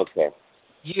that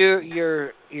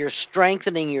you're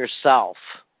strengthening yourself.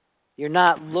 You're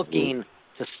not looking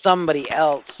to somebody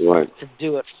else to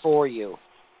do it for you.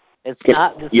 It's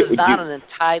not. This is not an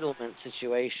entitlement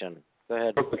situation. Go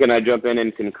ahead. Can I jump in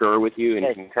and concur with you in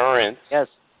concurrence? Yes.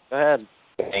 Go ahead.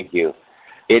 Thank you.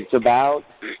 It's about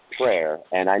prayer,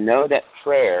 and I know that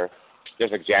prayer.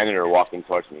 There's a janitor walking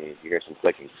towards me. You hear some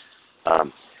clicking.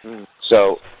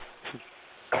 So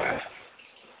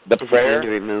the prayer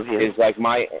is like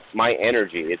my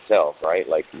energy itself, right?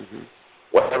 Like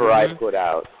whatever I put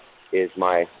out is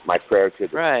my prayer to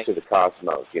the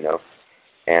cosmos, you know.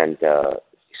 And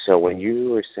so when you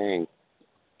were saying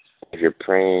if you're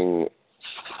praying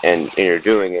and you're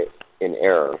doing it in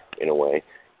error in a way,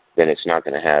 then it's not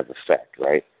going to have effect,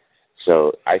 right?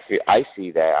 So I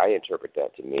see that, I interpret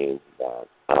that to mean that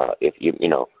if you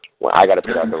know, when I got to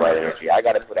put out the right energy, I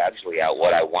got to put actually out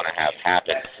what I want to have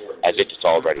happen as if it's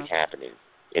already happening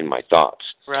in my thoughts,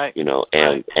 right? You know,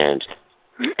 and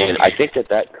I think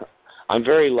that I'm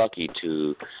very lucky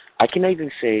to, I can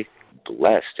even say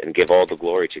blessed and give all the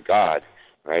glory to God,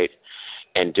 right?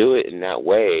 And do it in that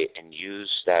way and use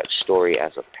that story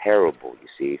as a parable, you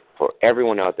see, for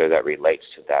everyone out there that relates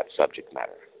to that subject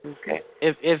matter. Okay.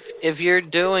 If you're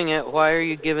doing it, why are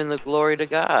you giving the glory to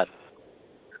God?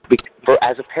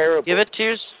 As a parable. Give it to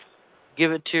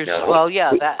your. No, well,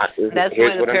 yeah, that's the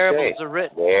way the parables are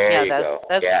written. There you go.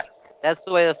 That's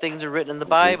the way the things are written in the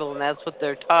Bible, and that's what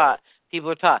they're taught. People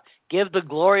are taught. Give the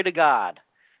glory to God.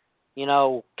 You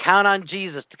know, count on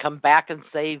Jesus to come back and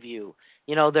save you.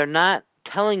 You know, they're not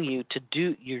telling you to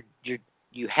do.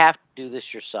 You have to do this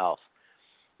yourself.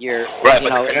 You're Right, you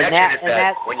but know, the and connection that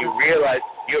is that when you realize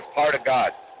you're part of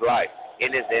God's life,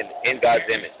 it is in God's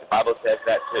image. The Bible says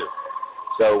that too.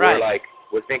 So right.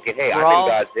 we're thinking, hey, We're I'm all,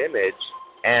 in God's image,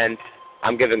 and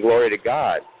I'm giving glory to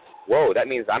God. Whoa, that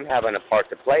means I'm having a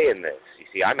part to play in this. You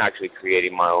see, I'm actually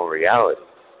creating my own reality.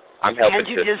 I'm helping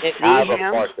to have a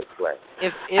part to play.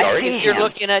 If you're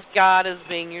looking at God as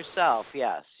being yourself,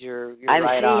 yes, you're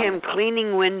right on. I see him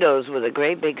cleaning windows with a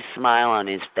great big smile on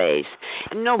his face.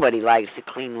 And nobody likes to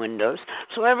clean windows.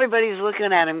 So everybody's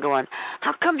looking at him going,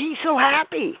 how come he's so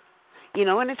happy? You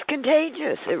know, and it's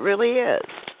contagious. It really is.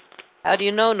 How do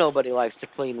you know nobody likes to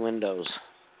clean windows?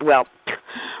 Well,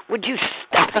 would you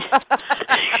stop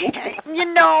it?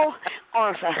 You know,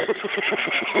 Arthur.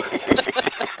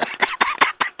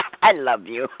 I love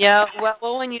you. Yeah,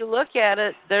 well, when you look at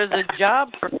it, there's a job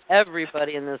for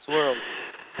everybody in this world.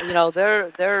 You know, there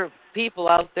are people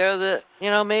out there that, you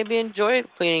know, maybe enjoy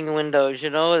cleaning windows. You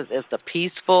know, it's a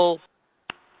peaceful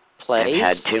place.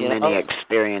 I've had too many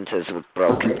experiences with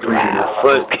broken glass.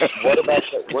 But what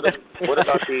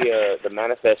about the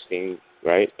manifesting,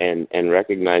 right? And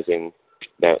recognizing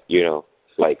that, you know,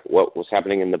 like what was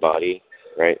happening in the body,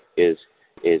 right, is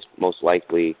most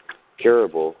likely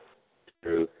curable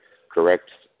through correct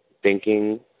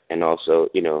thinking and also,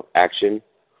 you know, action,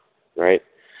 right?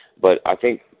 But I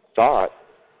think thought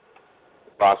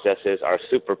processes are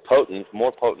super potent,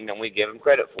 more potent than we give them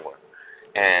credit for.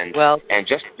 And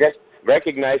just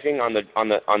recognizing on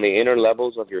the inner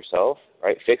levels of yourself,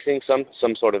 right, fixing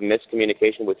some sort of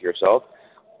miscommunication with yourself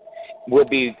will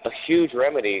be a huge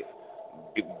remedy,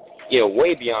 you know,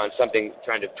 way beyond something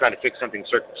trying to fix something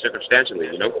circumstantially,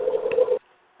 you know.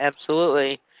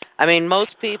 Absolutely. I mean,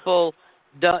 most people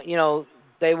don't, you know,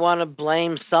 they want to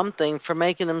blame something for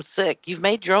making them sick. You've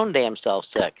made your own damn self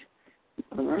sick.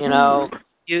 You know,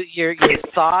 your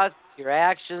thoughts, your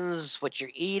actions, what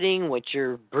you're eating, what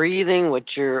you're breathing, what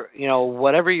you're, you know,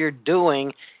 whatever you're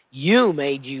doing, you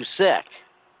made you sick.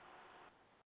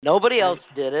 Nobody else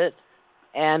did it,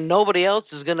 and nobody else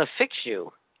is going to fix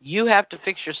you. You have to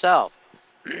fix yourself.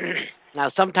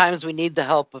 Now, sometimes we need the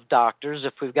help of doctors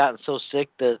if we've gotten so sick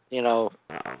that, you know,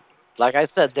 like I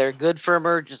said, they're good for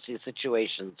emergency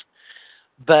situations.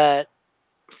 But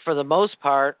for the most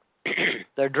part,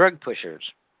 they're drug pushers.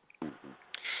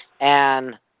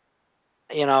 And,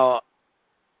 you know,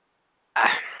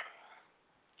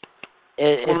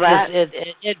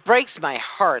 it breaks my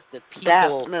heart that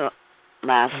people that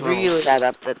last really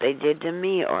setup that they did to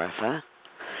me, Orpha.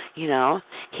 You know,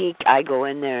 I go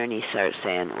in there and he starts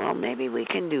saying, well, maybe we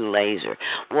can do laser.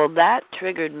 Well, that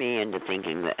triggered me into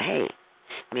thinking that, hey,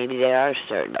 maybe they are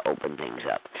starting to open things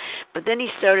up. But then he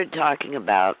started talking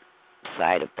about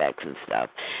side effects and stuff.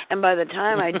 And by the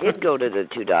time I did go to the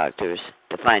two doctors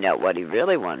to find out what he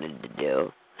really wanted to do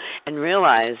and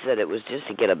realized that it was just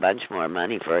to get a bunch more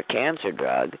money for a cancer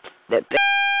drug that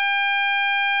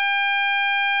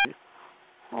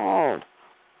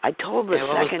I told the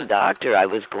second doctor I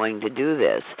was going to do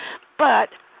this, but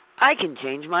I can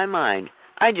change my mind.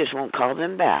 I just won't call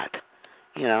them back,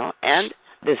 you know, and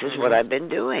this is what I've been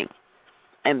doing.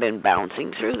 I've been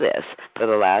bouncing through this for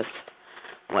the last,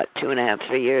 2.5,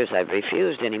 3 years. I've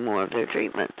refused any more of their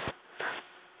treatments.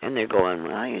 And they're going,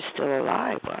 well, you're still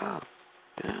alive. Wow.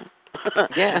 Yeah.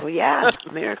 Yeah. Well, yeah,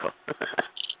 miracle.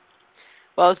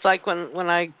 Well, it's like when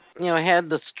I, you know, had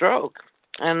the stroke,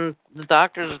 and the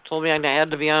doctors told me I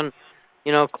had to be on,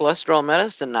 you know, cholesterol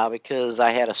medicine now because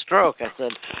I had a stroke. I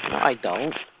said, no, I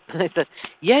don't. They said,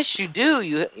 yes, you do.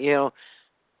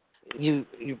 You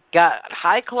got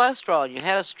high cholesterol and you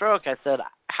had a stroke. I said,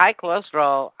 high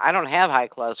cholesterol, I don't have high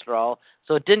cholesterol,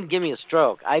 so it didn't give me a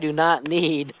stroke. I do not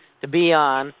need to be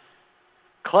on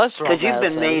cholesterol medicine. Because you've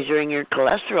been measuring your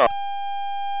cholesterol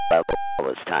level all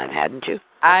this time, hadn't you?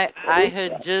 I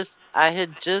had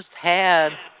just had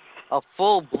a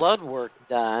full blood work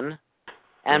done,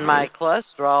 and my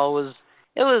cholesterol was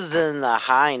in the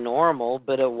high normal,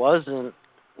 but it wasn't,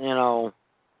 you know,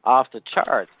 off the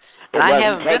charts. And I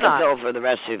haven't take a pill for the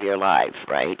rest of your life,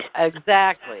 right?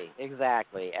 Exactly.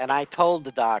 And I told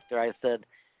the doctor, I said,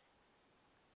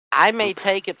 I may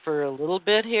take it for a little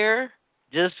bit here,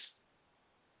 just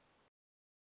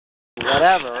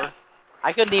whatever.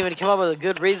 I couldn't even come up with a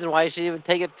good reason why I should even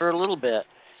take it for a little bit.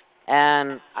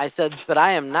 And I said, but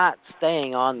I am not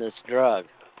staying on this drug.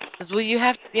 He says, well, you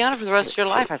have to be on it for the rest of your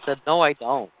life. I said, no, I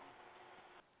don't.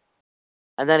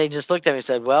 And then he just looked at me and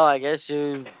said, well, I guess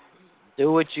you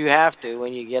do what you have to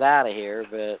when you get out of here.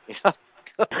 But you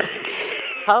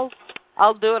know,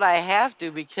 I'll do what I have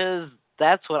to because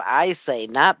that's what I say,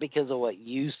 not because of what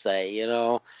you say, you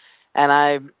know.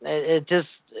 And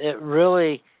it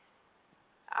really,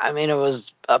 I mean, it was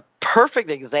a perfect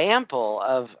example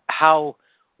of how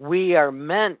we are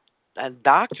meant, and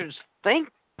doctors think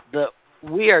that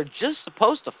we are just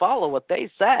supposed to follow what they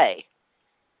say.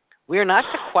 We are not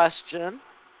to question.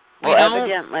 Well,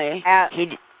 evidently,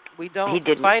 we don't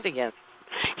fight against.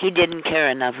 He didn't care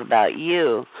enough about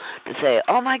you to say,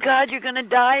 "Oh my God, you're going to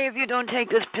die if you don't take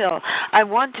this pill. I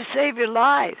want to save your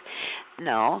life."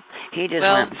 No, he just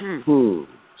went. You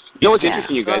know what's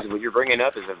interesting, you guys? What you're bringing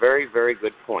up is a very, very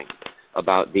good point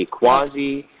about the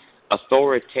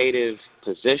quasi-authoritative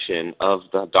position of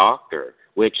the doctor,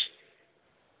 which.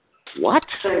 What?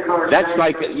 That's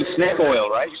like snake oil,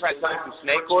 right? You try selling some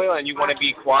snake oil and you want to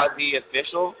be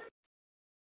quasi-official?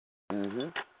 Mm-hmm.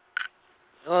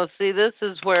 Well, see, this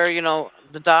is where,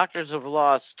 the doctors have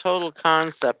lost total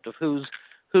concept of who's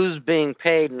being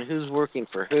paid and who's working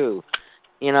for who.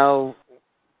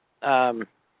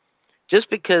 Just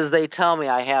because they tell me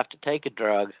I have to take a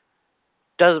drug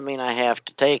doesn't mean I have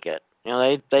to take it.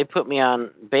 They put me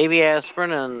on baby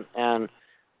aspirin and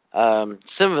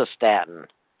simvastatin,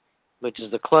 which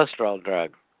is the cholesterol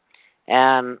drug.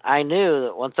 And I knew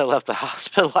that once I left the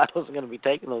hospital, I wasn't going to be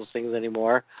taking those things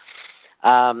anymore.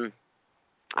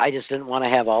 I just didn't want to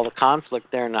have all the conflict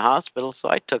there in the hospital, so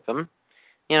I took them.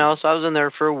 So I was in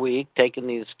there for a week taking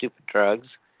these stupid drugs.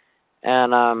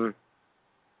 And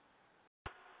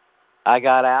I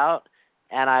got out,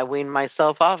 and I weaned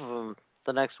myself off of them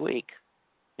the next week.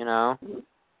 I'm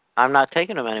not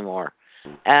taking them anymore.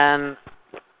 And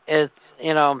it's,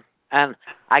 and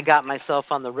I got myself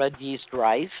on the red yeast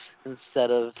rice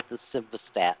instead of the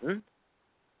simvastatin.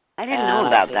 I didn't know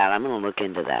about that. I'm going to look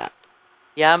into that.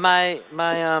 Yeah, my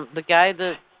the guy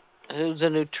who's a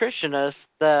nutritionist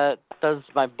that does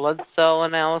my blood cell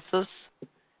analysis,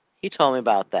 he told me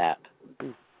about that.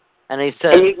 And he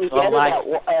said, and you can get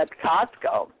it at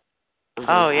Costco.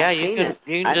 Oh yeah, you can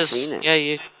just seen it.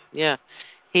 yeah.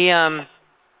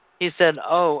 He said,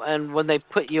 "Oh, and when they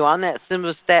put you on that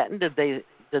simvastatin, did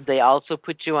they also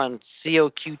put you on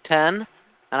COQ10?"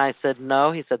 And I said,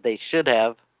 "No." He said they should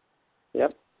have.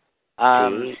 Yep.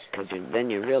 Because then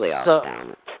you're really off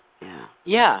balance. Yeah.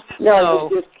 Yeah. No,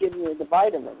 they're just giving you the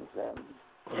vitamins then.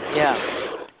 Yeah.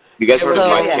 You guys heard of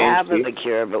life change half tea? of the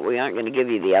cure, but we aren't going to give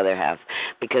you the other half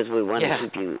because we want to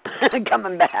keep you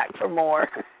coming back for more.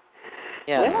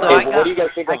 Yeah. So what do you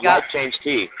guys think of life change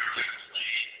tea?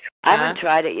 I haven't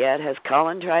tried it yet. Has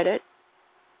Colin tried it?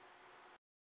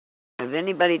 Has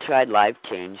anybody tried life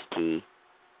change tea?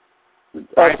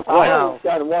 Colin's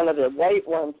got one of the white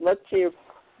ones. Let's see.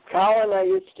 Colin, are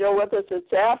you still with us?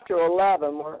 It's after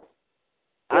 11.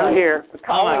 I'm here.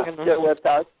 Colin's still with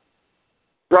us.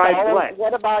 Colin,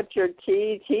 what about your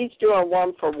teas? He's doing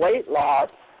one for weight loss.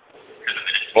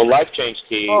 Well, life change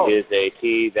tea is a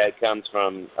tea that comes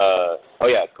from.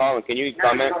 Colin, can you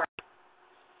comment?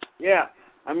 Yeah,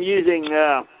 I'm using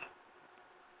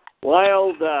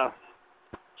wild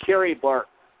cherry bark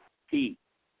tea.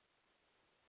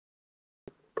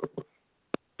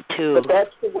 But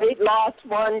that's the weight loss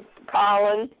one,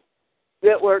 Colin.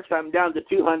 It works. I'm down to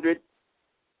 200.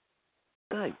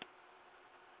 Good.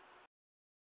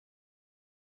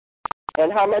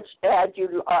 And how much did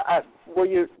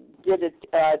it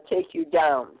take you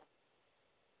down?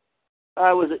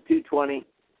 I was at 220.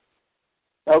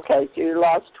 Okay, so you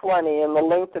lost 20 in the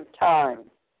length of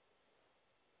time.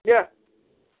 Yeah.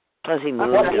 Plus he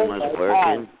moved and was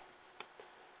working.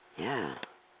 Yeah.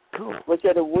 Cool. Was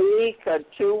it a week or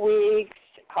 2 weeks?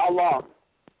 How long?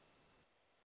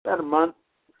 About a month.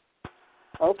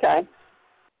 Okay.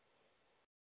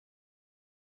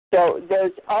 So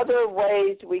there's other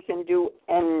ways we can do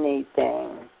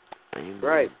anything.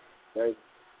 Right.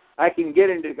 I can get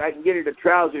into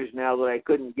trousers now that I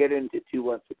couldn't get into 2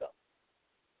 months ago.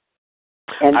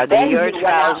 And are then they your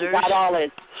trousers? Got all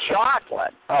this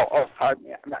chocolate. Oh, pardon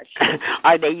me. I'm not sure.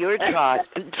 Are they your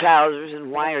trousers, and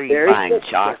why are you buying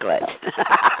chocolate?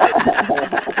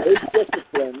 There's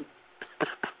discipline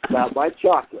about my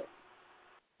chocolate.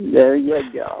 There you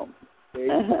go.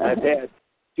 I've had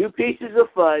 2 pieces of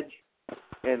fudge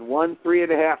and 1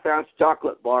 3.5-ounce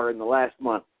chocolate bar in the last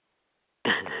month.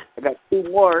 I got 2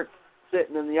 more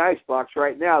sitting in the icebox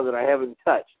right now that I haven't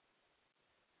touched.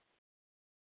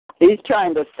 He's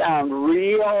trying to sound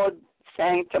real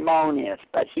sanctimonious,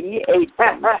 but he ate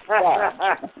some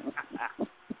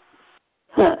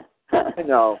I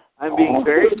know. I'm being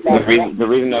very... The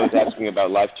reason I was asking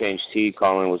about life change tea,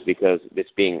 Colin, was because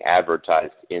it's being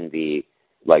advertised in the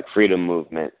freedom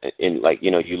movement. In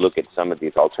you look at some of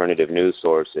these alternative news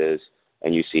sources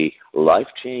and you see life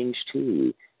change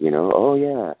tea. Oh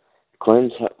yeah,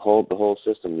 cleanse whole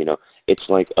system. It's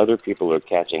like other people are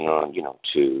catching on,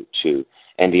 to.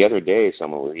 And the other day,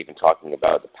 someone was even talking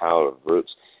about the power of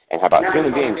roots and how about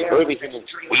human beings. Early humans,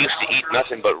 we used to eat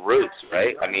nothing but roots,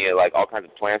 right? I mean, like all kinds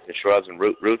of plants and shrubs and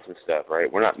roots and stuff,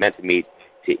 right? We're not meant to be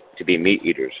meat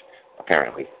eaters,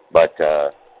 apparently, but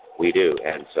we do.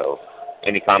 And so,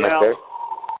 any comments there?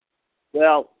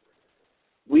 Well,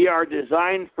 we are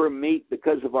designed for meat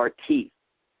because of our teeth,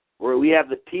 where we have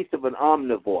the teeth of an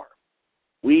omnivore.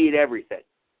 We eat everything.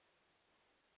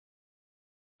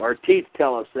 Our teeth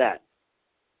tell us that.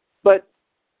 But,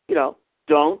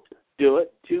 don't do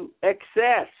it to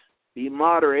excess. Be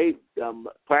moderate,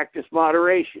 practice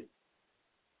moderation.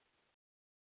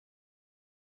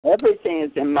 Everything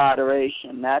is in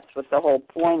moderation. That's what the whole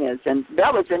point is. And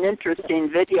that was an interesting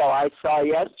video I saw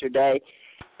yesterday.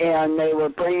 And they were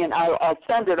I'll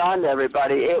send it on to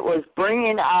everybody. It was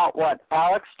bringing out what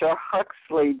Aleister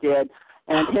Huxley did.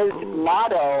 And his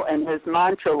motto and his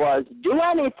mantra was, do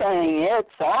anything,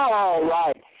 it's all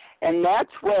right. And that's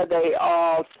where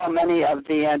so many of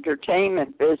the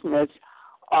entertainment business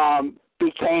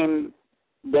became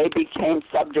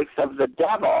subjects of the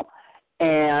devil.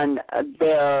 And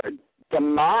their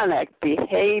demonic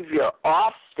behavior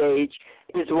off stage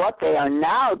is what they are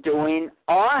now doing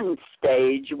on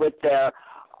stage with their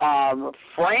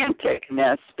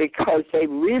franticness, because they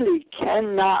really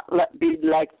cannot be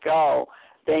let go.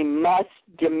 They must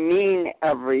demean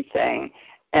everything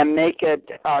and make it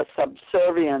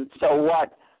subservient. So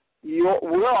what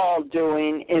we're all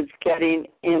doing is getting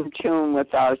in tune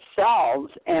with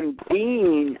ourselves and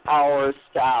being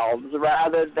ourselves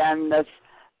rather than this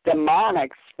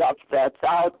demonic stuff that's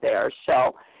out there.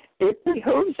 So it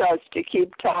behooves us to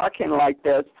keep talking like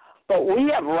this, but we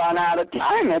have run out of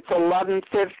time. It's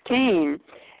 11:15,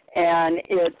 and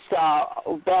it's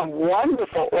been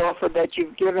wonderful, Orpha, that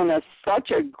you've given us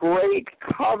such a great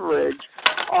coverage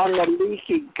on the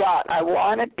leaky gut. I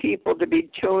wanted people to be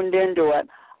tuned into it.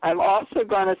 I'm also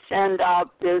going to send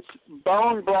out this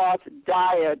bone broth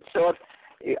diet. So,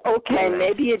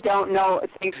 maybe you don't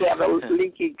think you have a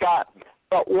leaky gut,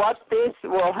 but what this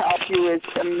will help you is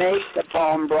to make the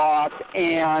bone broth.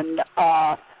 And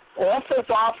Orpha's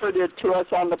offered it to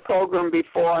us on the program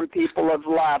before, and people have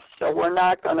left. So we're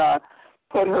not going to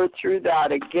put her through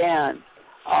that again.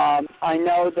 I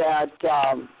know that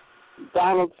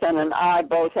Donaldson and I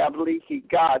both have leaky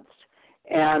guts.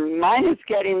 And mine is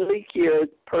getting leakier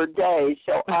per day,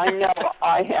 so I know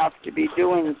I have to be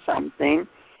doing something.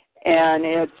 And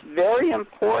it's very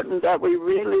important that we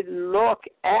really look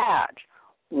at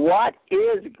what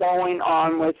is going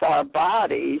on with our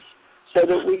bodies so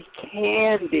that we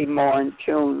can be more in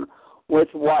tune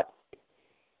with what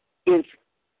is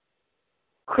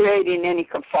creating any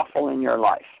kerfuffle in your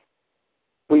life.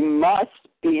 We must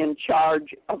be in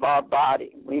charge of our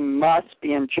body. We must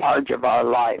be in charge of our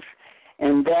life.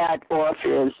 And that,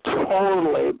 Orpha, is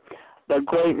totally the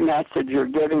great message you're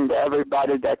giving to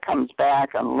everybody that comes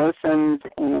back and listens.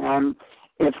 And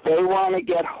if they want to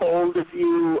get hold of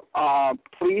you,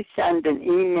 please send an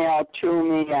email to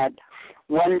me at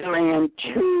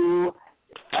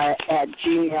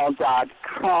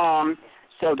wondering2@gmail.com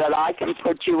so that I can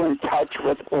put you in touch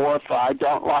with Orpha. I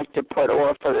don't like to put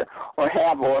Orpha or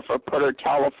have Orpha put her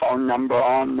telephone number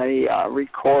on the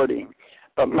recording.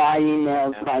 But my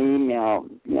email is my email.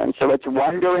 And so it's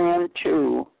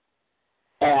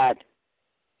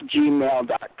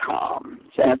wondering2@gmail.com.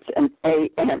 So that's an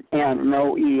ANN,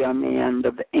 no E on the end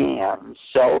of N.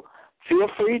 So feel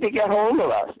free to get hold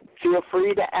of us. Feel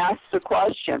free to ask the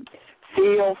question.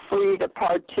 Feel free to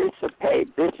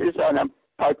participate. This is a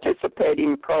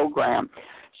participating program.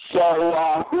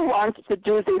 So who wants to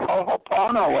do the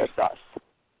Ho'oponopono with us?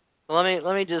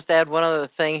 Let me just add one other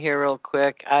thing here real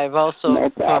quick. I've also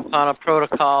put on a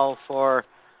protocol for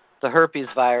the herpes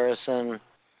virus, and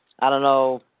I don't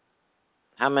know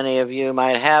how many of you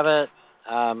might have it.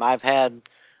 I've had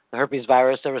the herpes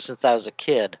virus ever since I was a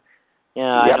kid.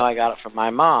 I know I got it from my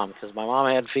mom because my mom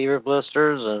had fever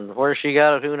blisters, and where she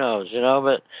got it, who knows,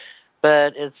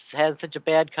 But it's had such a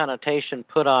bad connotation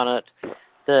put on it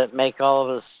that make all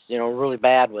of us, really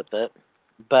bad with it.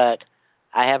 But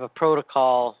I have a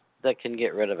protocol that can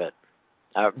get rid of it,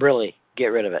 really get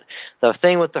rid of it. The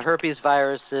thing with the herpes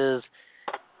virus is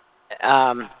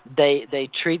they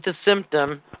treat the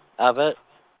symptom of it,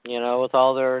 with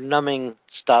all their numbing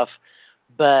stuff,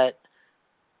 but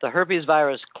the herpes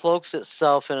virus cloaks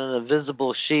itself in an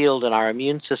invisible shield, and our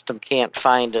immune system can't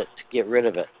find it to get rid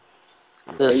of it.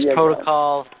 This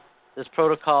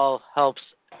protocol helps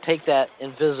take that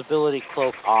invisibility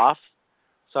cloak off,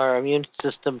 so our immune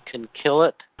system can kill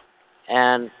it,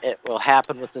 and it will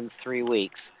happen within 3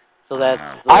 weeks. So that's.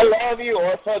 I love you,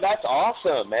 Orpha. That's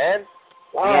awesome, man.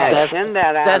 Wow. Yeah, send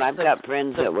that out. I've got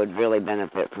friends that would really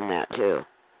benefit from that too.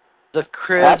 The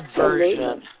crib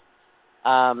version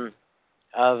of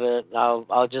it.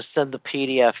 I'll just send the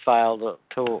PDF file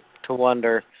to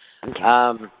Wonder.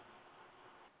 Okay.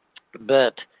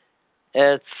 But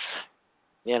it's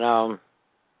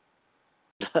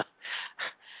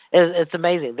it's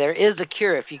amazing. There is a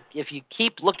cure if you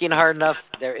keep looking hard enough.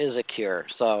 There is a cure.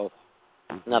 So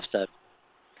enough said.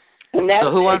 And that's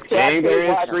so who wants exactly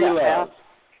what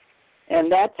and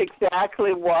that's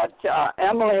exactly what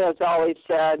Emily has always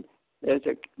said.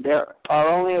 There are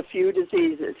only a few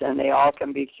diseases, and they all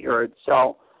can be cured.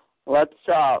 So let's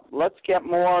get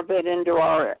more of it into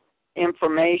our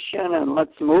information, and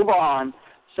let's move on.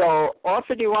 So,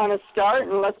 Orpha, do you want to start,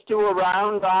 and let's do a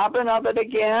round robin of it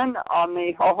again on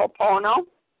the Ho'opono?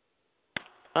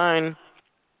 Fine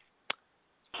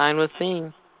with me.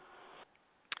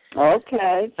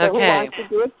 Okay. So who wants to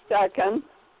do it second?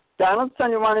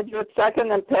 Donaldson, you want to do it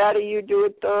second, and Patty, you do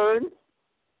it third?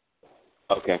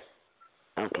 Okay.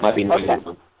 Might be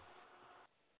noisy.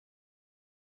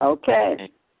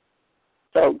 Okay.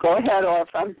 So go ahead,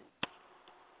 Orphan.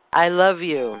 I love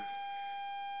you.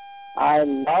 I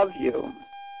love you.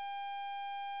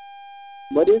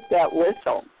 What is that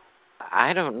whistle?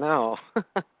 I don't know.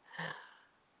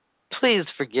 Please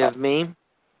forgive me.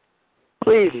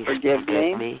 Please forgive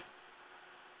me.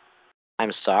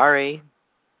 I'm sorry.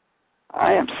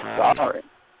 I am sorry.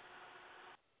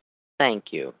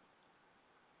 Thank you.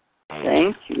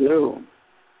 Thank you.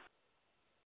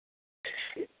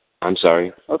 I'm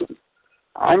sorry.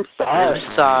 I'm sorry.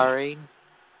 I'm sorry.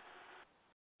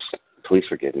 Please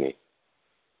forgive me.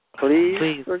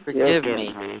 Please forgive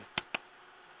me.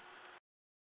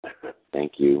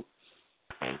 Thank you.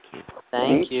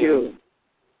 Thank you.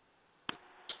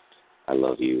 I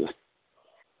love you.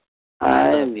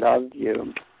 I love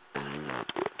you.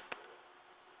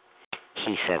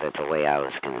 She said it the way I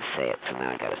was going to say it, so now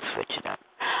I got to switch it up.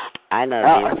 I love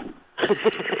you.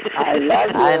 I love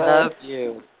you. I love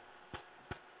you.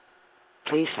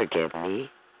 Please forgive me.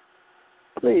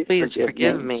 Please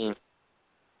forgive me.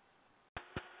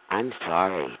 I'm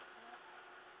sorry.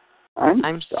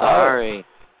 I'm sorry.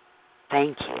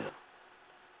 Thank you.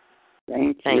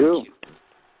 Thank you.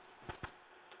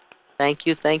 Thank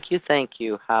you. How? Thank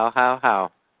you.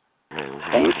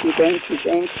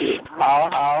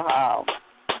 How?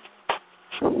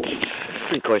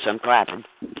 Of course, I'm clapping.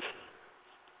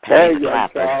 There you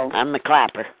clapper. go. I'm the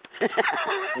clapper.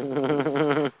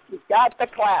 You got the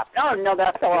clap. No,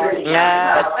 that's all right.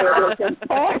 Yeah.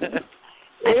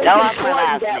 I fell off my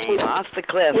last name, off the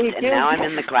cliff, and now I'm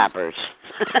in the clappers.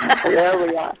 There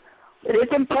we are. It is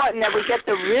important that we get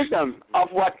the rhythm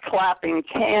of what clapping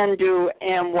can do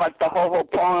and what the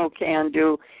Ho'opono can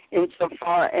do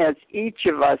insofar as each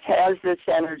of us has this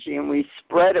energy and we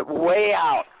spread it way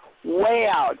out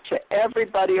to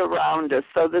everybody around us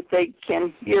so that they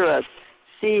can hear us,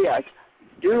 see us,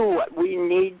 do what we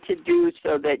need to do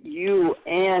so that you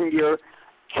and your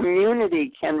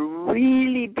community can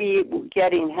really be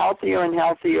getting healthier and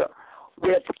healthier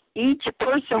with each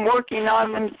person working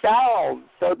on themselves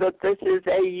so that this is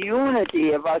a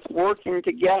unity of us working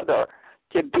together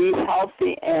to be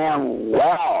healthy and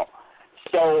well.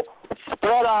 So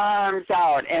spread our arms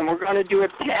out, and we're going to do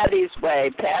it Patty's way.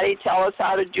 Patty, tell us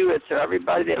how to do it so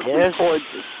everybody that records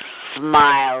it.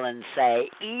 Smile and say,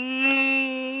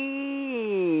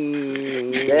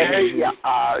 There you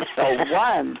are. So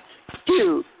 1,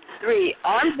 2, 3,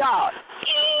 arms out.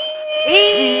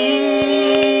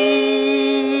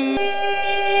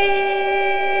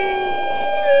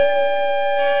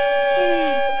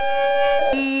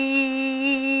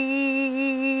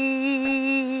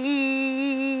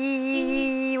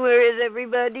 Where is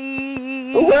everybody?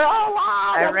 We're all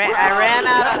out. I ran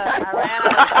out.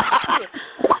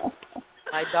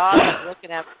 My dog is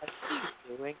looking at what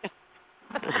she's doing.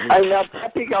 I know.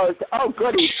 Peppy goes, oh,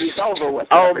 goody, she's over with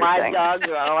Oh, everything. my dogs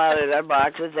are all out of their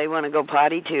boxes. They want to go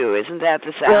potty, too. Isn't that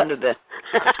the sound of the...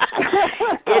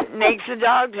 It makes the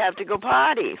dogs have to go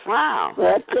potty. Wow.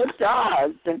 That's it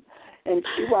does. And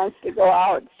she wants to go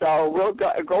out, so we'll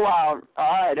go out.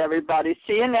 All right, everybody.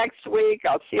 See you next week.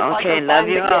 I'll see you Okay, on love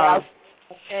you all.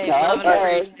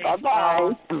 Okay,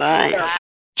 bye-bye. Bye.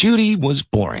 Judy was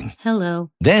boring. Hello.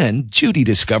 Then Judy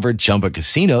discovered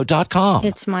ChumbaCasino.com.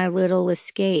 It's my little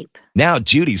escape. Now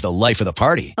Judy's the life of the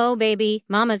party. Oh, baby,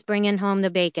 mama's bringing home the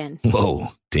bacon. Whoa,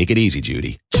 take it easy,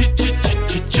 Judy.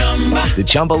 The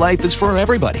Chumba life is for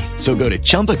everybody. So go to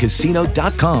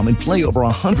ChumbaCasino.com and play over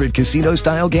 100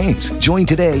 casino-style games. Join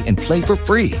today and play for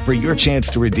free for your chance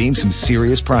to redeem some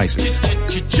serious prizes.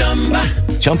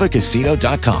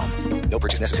 ChumbaCasino.com. No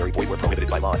purchase necessary. Void where prohibited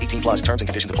by law. 18 plus terms and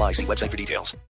conditions apply. See website for details.